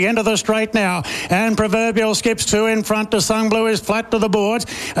to B into the straight now, and Proverbial skips 2 in front to Sung Blue, is flat to the boards.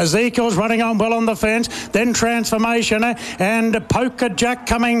 Ezekiel's running on well on the fence, then Transformation, and Poker Jack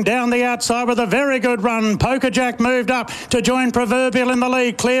coming down the outside with a very good run. Poker Jack moved up to join Proverbial in the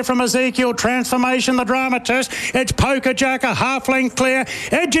lead. Clear from Ezekiel. Transformation, the Dramatist. It's Poker Jack, a half length clear,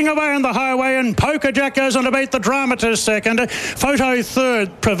 edging away on the highway, and Poker Jack goes on to beat the Dramatist second. Photo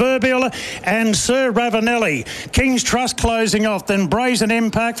third, Proverbial and Sir Ravanelli. King's Trust closing off, then Brazen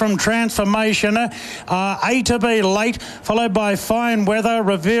Impact from Transformation. A to B late, followed by Fine Weather.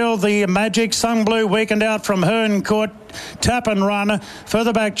 Reveal the Magic. Sung Blue weakened out from Hern Court. Tap and Run.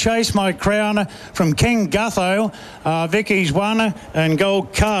 Further back, Chase My Crown from King Gutho. Vicky's Won, and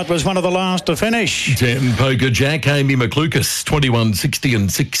Gold Card was one of the last to finish. 10 Poker Jack, Amy McLucas, 21.60 and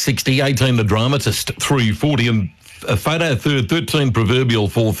 6.60. 18 the Dramatist, 3.40 and Photo third, 13 Proverbial,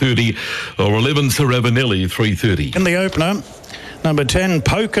 4.30, or 11 Sir Ravanelli, 3.30. In the opener, number 10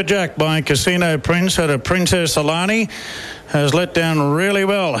 Poker Jack by Casino Prince out of Princess Alani has let down really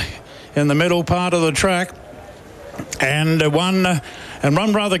well in the middle part of the track, and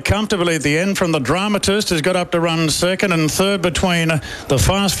run rather comfortably at the end from the Dramatist, has got up to run second and third between the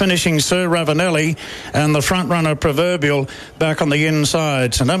fast finishing Sir Ravanelli and the front runner Proverbial back on the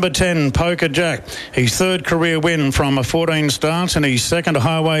inside. So number 10 Poker Jack, his third career win from 14 starts and his second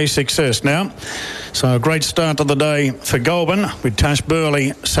highway success now. So a great start to the day for Goulburn, with Tash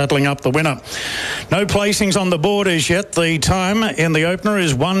Burley settling up the winner. No placings on the board as yet. The time in the opener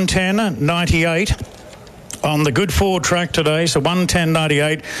is 1:10.98. on the Good 4 track today, so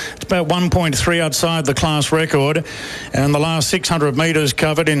 1:10.98. It's about 1.3 outside the class record, and the last 600 metres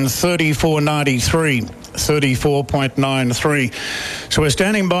covered in 34.93, 34.93. So we're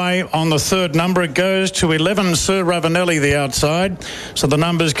standing by on the third number. It goes to 11 Sir Ravanelli, the outside. So the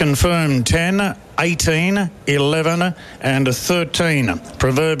numbers confirmed: 10, 18, 11 and 13.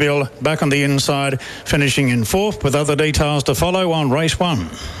 Proverbial back on the inside, finishing in fourth, with other details to follow on race 1.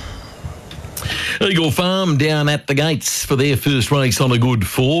 Eagle Farm down at the gates for their first race on a Good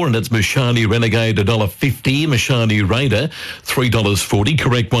 4, and it's Mashani Renegade $1.50, Mashani Raider $3.40,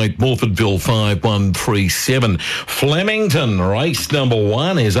 correct weight Morfordville 5137. Flemington race number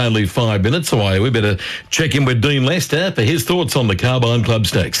 1 is only 5 minutes away. We better check in with Dean Lester for his thoughts on the Carbine Club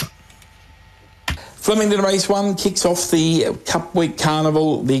Stakes. Flemington Race 1 kicks off the Cup Week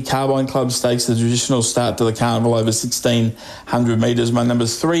Carnival, the Carbine Club Stakes, the traditional start to the Carnival over 1,600 metres. My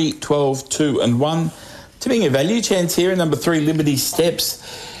numbers 3, 12, 2 and 1. Tipping a value chance here in number 3, Liberty Steps.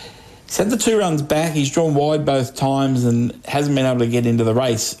 He's had the 2 runs back. He's drawn wide both times and hasn't been able to get into the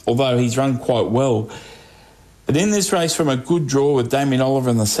race, although he's run quite well. But in this race, from a good draw with Damien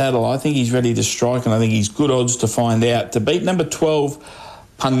Oliver in the saddle, I think he's ready to strike, and I think he's good odds to find out. To beat number 12,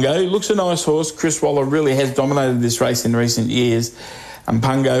 Pungo, looks a nice horse. Chris Waller really has dominated this race in recent years, and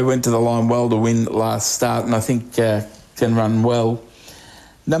Pungo went to the line well to win last start, and I think can run well.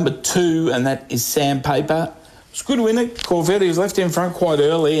 Number 2, and that is Sandpaper. It's a good winner, Corvette. He was left in front quite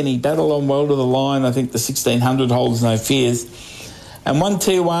early and he battled on well to the line. I think the 1600 holds no fears. And one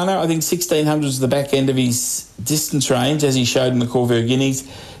Tijuana, I think 1600 is the back end of his distance range, as he showed in the Corvette Guineas.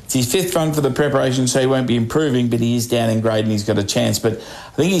 It's his fifth run for the preparation, so he won't be improving, but he is down in grade and he's got a chance. But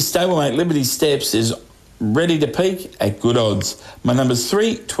I think his stablemate, Liberty Steps, is ready to peak at good odds. My number's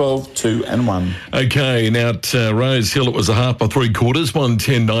 3, 12, 2 and 1. Okay, now at Rose Hill it was a half by 3/4,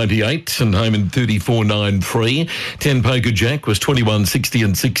 110.98 and home in 34.93. 10 Poker Jack was 21.60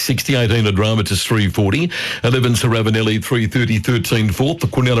 and 6.60. 18 Adramatis 3.40. 11 Saravanelli 3.30, 13 fourth. The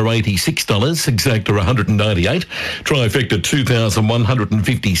Quinella $86. Exacta 198. Trifecta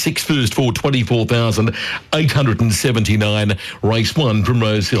 2,156. First four 24,879. Race 1 from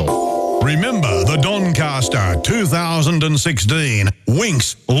Rose Hill. Remember the Doncaster 2016.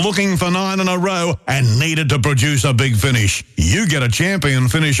 Winks looking for 9 in a row and needed to produce a big finish. You get a champion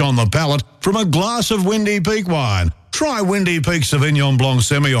finish on the palate from a glass of Windy Peak wine. Try Windy Peak Sauvignon Blanc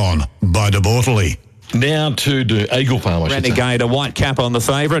Semillon by De Bortoli. Now to do Eagle Farm. Renegade, a white cap on the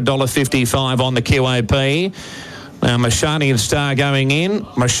favourite, $1.55 on the QAP. Now, Mashani and Star going in.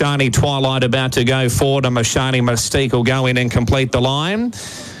 Mashani Twilight about to go forward, and Mashani Mystique will go in and complete the line.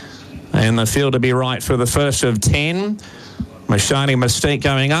 And the field to be right for the first of 10. Mashani Mystique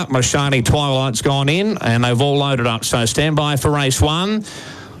going up. Mashani Twilight's gone in, and they've all loaded up. So stand by for race 1.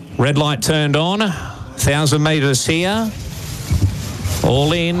 Red light turned on. 1,000 metres here.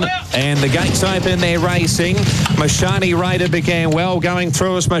 All in, and the gates open, they're racing. Mashani Raider began well, going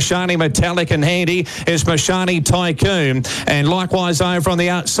through as Mashani Metallic, and handy is Mashani Tycoon. And likewise over on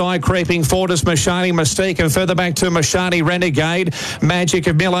the outside, creeping forward is Mashani Mystique, and further back to Mashani Renegade. Magic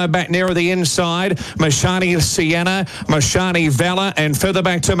of Milo back nearer the inside. Mashani Sienna, Mashani Valor, and further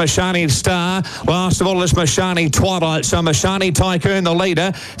back to Mashani Star. Last of all is Mashani Twilight. So Mashani Tycoon, the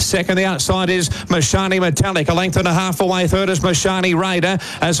leader. Second, the outside is Mashani Metallic. A length and a half away. Third is Mashani Raider.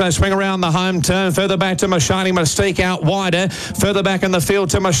 As they swing around the home turn. Further back to Mashani Mystique, out wider. Further back in the field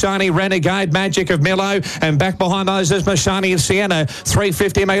to Mashani Renegade, Magic of Milo, and back behind those is Mashani Sienna.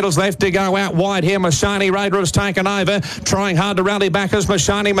 350 metres left to go, out wide here. Mashani Raider has taken over, trying hard to rally back as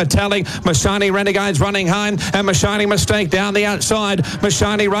Mashani Metallic. Mashani Renegade's running home, and Mashani Mystique down the outside.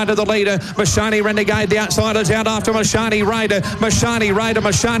 Mashani Raider the leader. Mashani Renegade the outsiders out after Mashani Raider. Mashani Raider,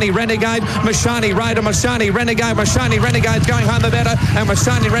 Mashani Renegade, Mashani Raider, Mashani Renegade. Mashani Renegade's going home the better, and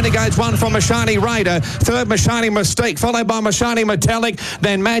Mashani Renegade's won from Mashani Raider. Third, Mashani Mystique, followed by Mashani Metallic,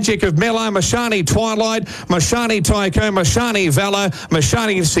 then Magic of Milo, Mashani Twilight, Mashani Tycoon, Mashani Valor,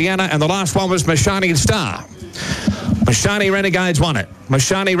 Mashani Sienna, and the last one was Mashani Star. Mashani Renegade's won it.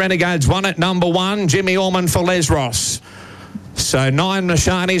 Mashani Renegade's won it. Number 1, Jimmy Orman for Les Ross. So 9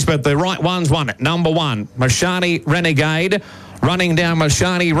 Mashanis, but the right one's won it. Number 1, Mashani Renegade, running down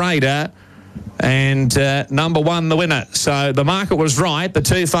Mashani Raider. And number 1, the winner. So the market was right. The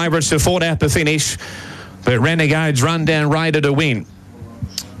 2 favourites have fought out the finish, but Renegade's run down Raider to win.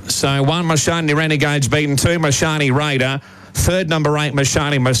 So 1 Mashani Renegade's beaten, 2 Mashani Raider. Third, number 8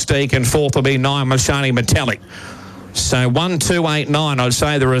 Mashani Mystique, and fourth will be 9 Mashani Metallic. So 1, 2, 8, 9. I'd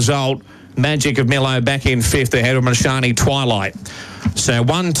say the result. Magic of Milo back in 5th ahead of Mashani Twilight. So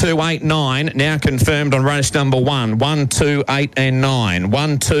 1, 2, 8, 9 now confirmed on race number 1. 1, 2, 8 and 9.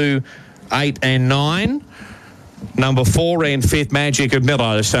 1, 2, 8 and 9. Number 4 and 5th, Magic of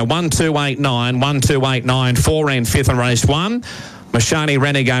Milo. So 1, 2, 8, 9. 1, 2, 8, 9. 4 and 5th on race 1. Mashani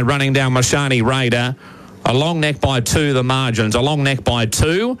Renegade running down Mashani Raider. A long neck by 2, the margins. A long neck by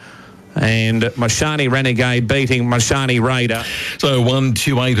 2. And Mashani Renegade beating Mashani Raider. So 1,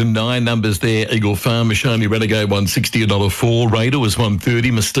 2, 8 and 9 numbers there. Eagle Farm, Mashani Renegade $160, $1.04. Raider was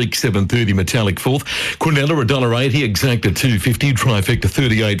 $130. Mystique $7.30. Metallic 4th. Quinella $1.80. Exacta $2.50. Trifecta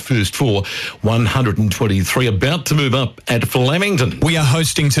 38. First 4 $123. About to move up at Flemington. We are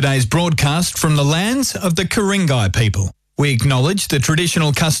hosting today's broadcast from the lands of the Ku-ring-gai people. We acknowledge the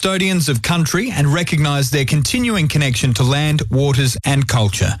traditional custodians of country and recognise their continuing connection to land, waters and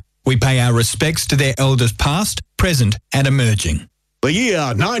culture. We pay our respects to their elders past, present and emerging. The year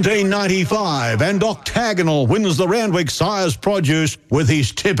 1995, and Octagonal wins the Randwick Sires Produce with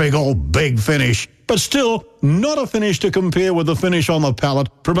his typical big finish. But still, not a finish to compare with the finish on the palate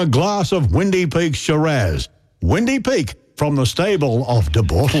from a glass of Windy Peak Shiraz. Windy Peak, from the stable of De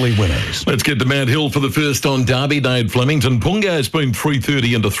Bortoli winners. Let's get to Mount Hill for the first on Derby Day at Flemington. Pungo's been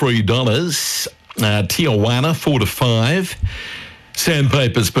 $3.30 into $3. Tijuana 4 to 5.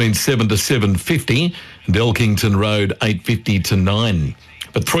 Sandpaper's been 7 to 7.50, and Elkington Road 8.50 to 9.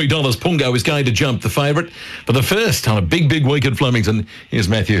 But $3 Pungo is going to jump the favourite for the first on a big week at Flemington. Here's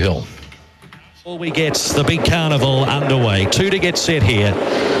Matthew Hill. Before we get the big carnival underway, 2 to get set here.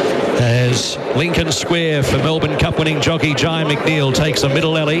 as Lincoln Square for Melbourne Cup winning jockey Jai McNeil takes a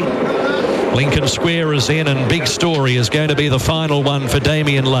middle alley. Lincoln Square is in, and Big Story is going to be the final one for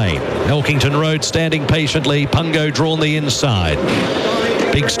Damien Lane. Elkington Road standing patiently. Pungo drawn the inside.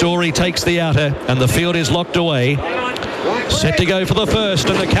 Big Story takes the outer, and the field is locked away. Set to go for the first,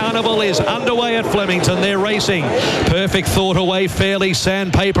 and the carnival is underway at Flemington. They're racing. Perfect Thought away fairly.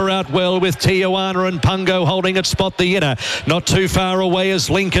 Sandpaper out well with Tijuana and Pungo holding at spot the inner. Not too far away as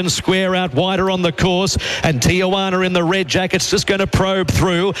Lincoln Square out wider on the course, and Tijuana in the red jackets just going to probe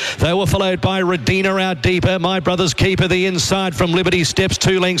through. They were followed by Redina out deeper. My Brother's Keeper the inside from Liberty Steps.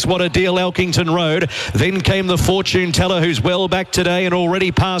 2 lengths. What a Deal, Elkington Road. Then came the Fortune Teller, who's well back today and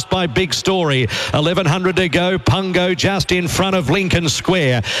already passed by Big Story. 1100 to go. Pungo just in front of Lincoln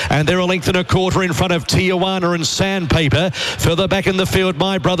Square, and they're a length and a quarter in front of Tijuana and Sandpaper. Further back in the field,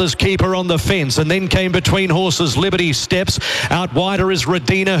 My Brother's Keeper on the fence, and then came between horses Liberty Steps. Out wider is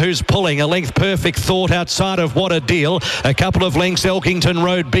Redina, who's pulling. A length Perfect Thought outside of What a Deal. A couple of lengths Elkington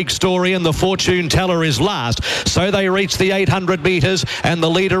Road, Big Story, and the Fortune Teller is last. So they reach the 800 metres, and the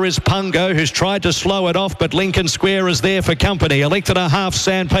leader is Pungo, who's tried to slow it off, but Lincoln Square is there for company. A length and a half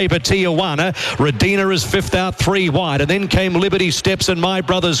Sandpaper, Tijuana. Redina is fifth out 3 wide, and then came Liberty Steps and My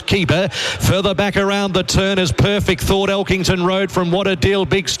Brother's Keeper. Further back around the turn is Perfect Thought, Elkington Road from What a Deal,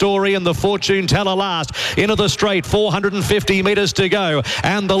 Big Story, and the Fortune Teller last. Into the straight, 450 metres to go,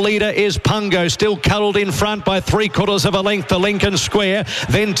 and the leader is Pungo, still cuddled in front by 3/4 of a length to Lincoln Square.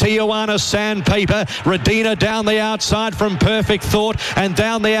 Then Tijuana, Sandpaper. Redina down the outside from Perfect Thought, and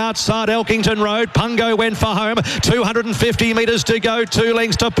down the outside Elkington Road. Pungo went for home. 250 metres to go, 2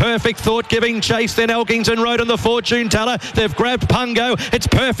 lengths to Perfect Thought giving chase. Then Elkington Road and the Fortune Teller. They've grabbed Pungo. It's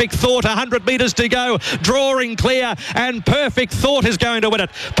Perfect Thought. 100 metres to go. Drawing clear, and Perfect Thought is going to win it.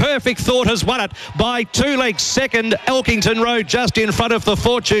 Perfect Thought has won it by 2 lengths. Second, Elkington Road just in front of the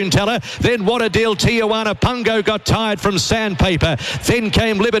Fortune Teller. Then What a Deal, Tijuana. Pungo got tired from Sandpaper. Then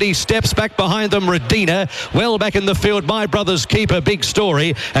came Liberty Steps. Back behind them, Redina. Well back in the field, My Brother's Keeper, Big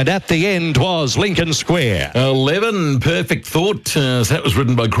Story. And at the end was Lincoln Square. 11 Perfect Thought. That was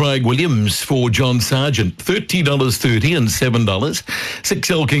ridden by Craig Williams for John Sargent. $30.30 and $7. 6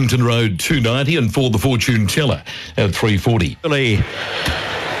 Elkington Road, $2.90, and for the Fortune Teller at $3.40.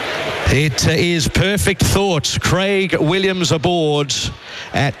 It is Perfect Thoughts. Craig Williams aboard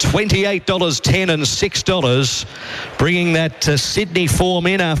at $28.10 and $6, bringing that Sydney form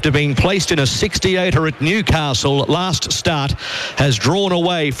in after being placed in a 68er at Newcastle last start. Has drawn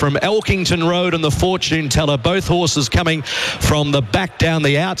away from Elkington Road and the Fortune Teller. Both horses coming from the back down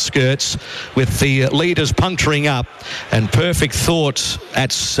the outskirts, with the leaders puncturing up. And Perfect Thoughts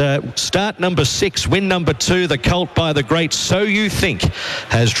at start number 6, win number 2, the Colt by the great So You Think,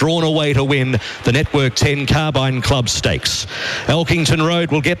 has drawn away to win the Network 10 Carbine Club Stakes. Elkington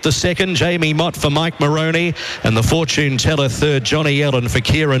Road will get the second, Jamie Mott for Mike Maroney, and the Fortune Teller third, Johnny Ellen for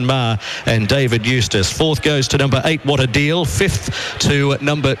Kieran Maher and David Eustace. Fourth goes to number 8, What a Deal. Fifth to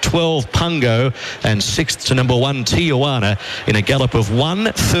number 12, Pungo, and sixth to number 1, Tijuana, in a gallop of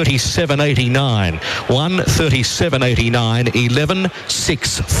 1:37.89. 1:37.89, 11,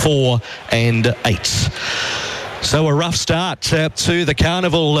 6, 4 and 8. So a rough start to the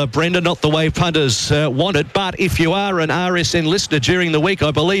carnival, Brendan, not the way punters wanted. But if you are an RSN listener during the week,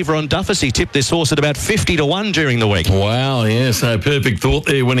 I believe Ron Duffy tipped this horse at about 50-1 during the week. Wow, yeah, so Perfect Thought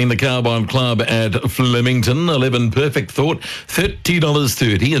there winning the Carbine Club at Flemington. 11 Perfect Thought,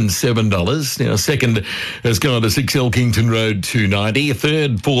 $30.30 and $7. Now, second has gone to 6 Elkington Road, $2.90.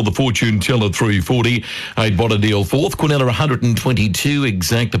 Third for the Fortune Teller, $3.40. 8 What a Deal fourth. Quinella, $122.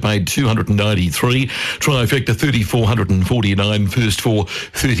 Exacta paid $293. Trifecta, $3,449. First for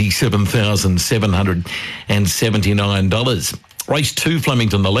 $37,779. Race 2,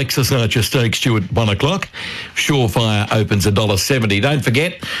 Flemington, the Lexus Archer Stakes due at 1 o'clock. Surefire opens $1.70. Don't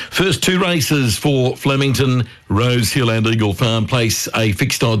forget, first 2 races for Flemington, Rose Hill and Eagle Farm. Place a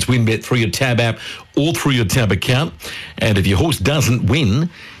fixed odds win bet through your Tab app or through your Tab account. And if your horse doesn't win,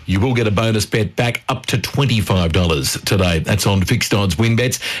 you will get a bonus bet back up to $25 today. That's on fixed odds win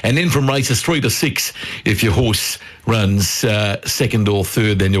bets. And then from races 3 to 6, if your horse runs second or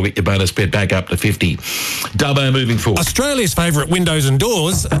third, then you'll get your bonus bet back up to $50. Dubbo moving forward. Australia's favourite windows and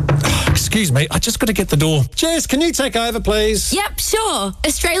doors. Excuse me, I just got to get the door. Jess, can you take over, please? Yep, sure.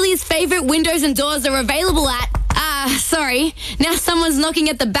 Australia's favourite windows and doors are available at... sorry. Now someone's knocking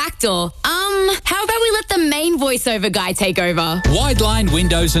at the back door. How about we let the main voiceover guy take over? Wideline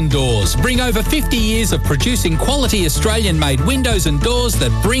Windows and Doors bring over 50 years of producing quality Australian-made windows and doors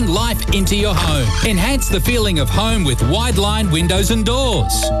that bring life into your home. Enhance the feeling of home with Wideline Windows and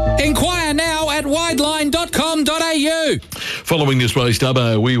Doors. Inquire now or at wideline.com.au. Following this race,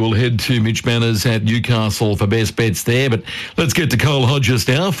 Dubbo, we will head to Mitch Manners at Newcastle for best bets there. But let's get to Cole Hodges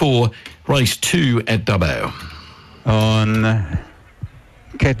now for race 2 at Dubbo. On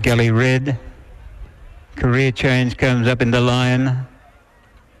Cat Gully Red, Career Change comes up in the line.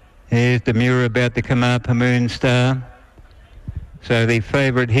 Here's the Mura about to come up, a Moon Star. So the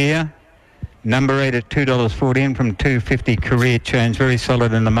favourite here, number 8 at $2.14 from $2.50. Career Change, very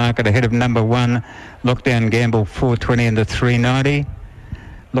solid in the market, ahead of number 1, Lockdown Gamble, $4.20 into $3.90.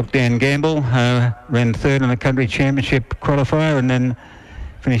 Lockdown Gamble ran third in the country championship qualifier and then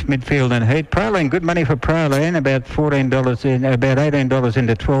finished midfield and heat. Praline, good money for Praline, about $14 in, about $18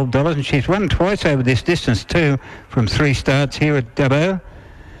 into $12, and she's won twice over this distance too, from 3 starts here at Dubbo.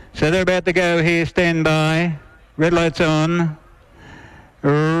 So they're about to go here. Stand by. Red lights on.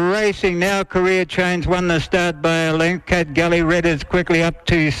 Racing now. Career Change won the start by a length. Cat Gully Red is quickly up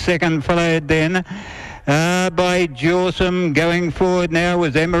to second, followed then by Jawsome. Going forward now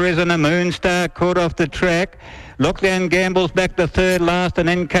was Emirates and a Moon Star caught off the track. Lockdown Gambles back to third last, and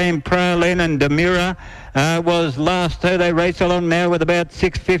then came Praline, and Demura was last. So they race along now with about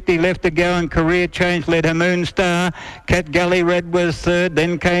 6.50 left to go, and Career Change led her Moon Star. Cat Gully Red was third,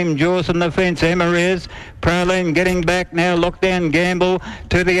 then came Jaws on the fence, Emirates. Praline getting back now. Lockdown Gamble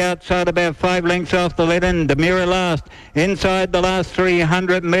to the outside, about 5 lengths off the lead, and Demura last. Inside the last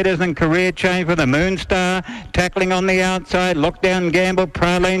 300 metres, and Career Change for the Moon Star. Tackling on the outside, Lockdown Gamble,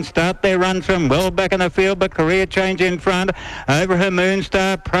 Praline start their runs from well back in the field, but Career Change in front. Over her Moon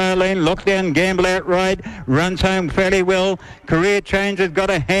Star, Praline, Lockdown Gamble outright, runs home fairly well. Career Change has got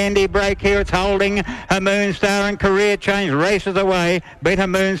a handy break here. It's holding her Moon Star, and Career Change races away. Beat her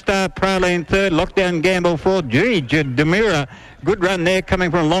Moon Star, Praline third, Lockdown Gamble fourth. Gee, Demura, good run there,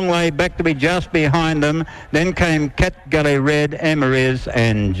 coming from a long way back to be just behind them. Then came Cat Gully Red, Emirates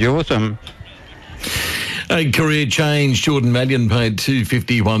and Jawsome. A Career Change, Jordan Mallion paid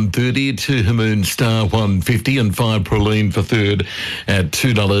 $2.50, $1.30 to Moon Star, $1.50, and 5 Praline for third at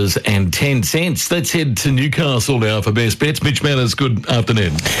 $2.10. Let's head to Newcastle now for best bets. Mitch Manners, good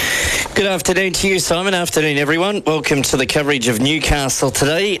afternoon. Good afternoon to you, Simon. Afternoon, everyone. Welcome to the coverage of Newcastle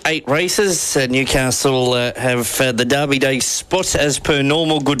today. 8 races. Newcastle have the Derby Day spot as per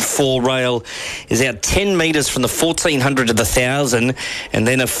normal. Good 4 rail is out 10 metres from the 1,400 to the 1,000, and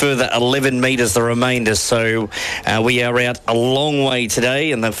then a further 11 metres the remainder. So we are out a long way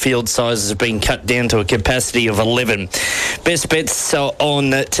today, and the field size has been cut down to a capacity of 11. Best bets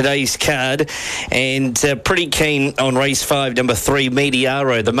on today's card, and pretty keen on race 5, number 3,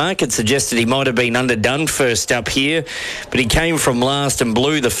 Mediaro. The market suggested he might have been underdone first up here, but he came from last and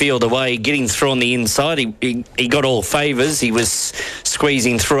blew the field away, getting through on the inside. He got all favours. He was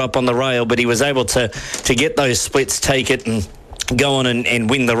squeezing through up on the rail, but he was able to get those splits, take it, and go on and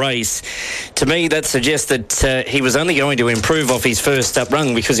win the race. To me, that suggests that he was only going to improve off his first up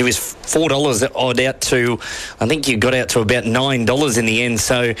run, because he was $4 odd out to, I think you got out to about $9 in the end.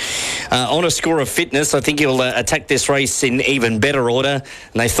 So on a score of fitness, I think he'll attack this race in even better order.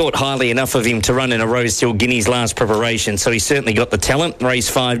 And they thought highly enough of him to run in a Rosehill Guineas last preparation. So he certainly got the talent. Race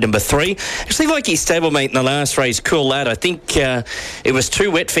 5, number 3. Actually, like his stablemate in the last race, Cool Lad, I think it was too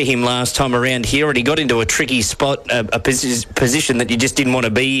wet for him last time around here, and he got into a tricky spot, a position that you just didn't want to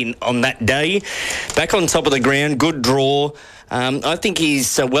be in on that day. Back on top of the ground, good draw. I think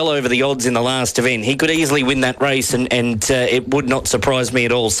he's well over the odds in the last event. He could easily win that race, and it would not surprise me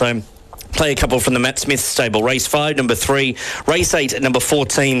at all. So play a couple from the Matt Smith stable. Race 5, number 3. Race 8, number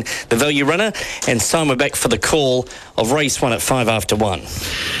 14, the Value Runner. And Simon back for the call of race 1 at 5 after 1.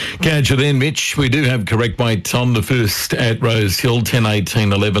 Catch you then, Mitch. We do have correct weight on the first at Rosehill, 10,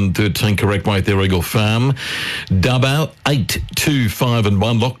 18, 11, 13 correct weight there, Eagle Farm. Dubbo, 8, 2, 5 and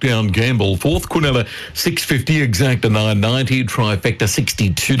 1. Lockdown Gamble, 4th. Quinella, $6.50. Exacta, $9.90. Trifecta,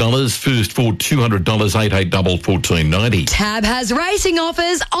 $62. First for $200. 8, 8 double, $14.90. Tab has racing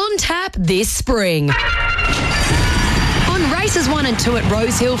offers on tap this spring. On races 1 and 2 at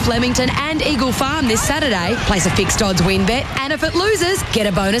Rosehill, Flemington and Eagle Farm this Saturday, place a fixed odds win bet, and if it loses, get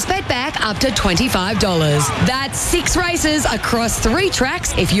a bonus bet back up to $25. That's 6 races across 3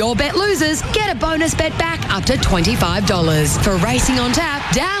 tracks. If your bet loses, get a bonus bet back up to $25. For Racing on Tap,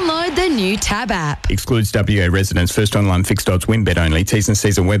 download the new Tab app. Excludes WA residents. First online fixed odds win bet only. T's and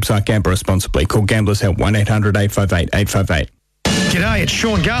C's on website. Gamble responsibly. Call Gamblers Help 1-800-858-858. G'day, it's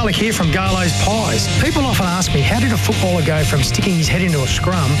Sean Garlick here from Garlo's Pies. People often ask me, how did a footballer go from sticking his head into a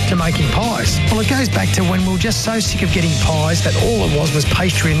scrum to making pies? Well, it goes back to when we were just so sick of getting pies that all it was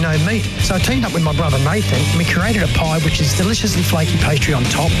pastry and no meat. So I teamed up with my brother Nathan, and we created a pie which is deliciously flaky pastry on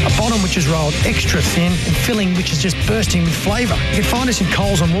top, a bottom which is rolled extra thin, and filling which is just bursting with flavour. You can find us in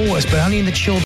Coles and Woolworths, but only in the chilled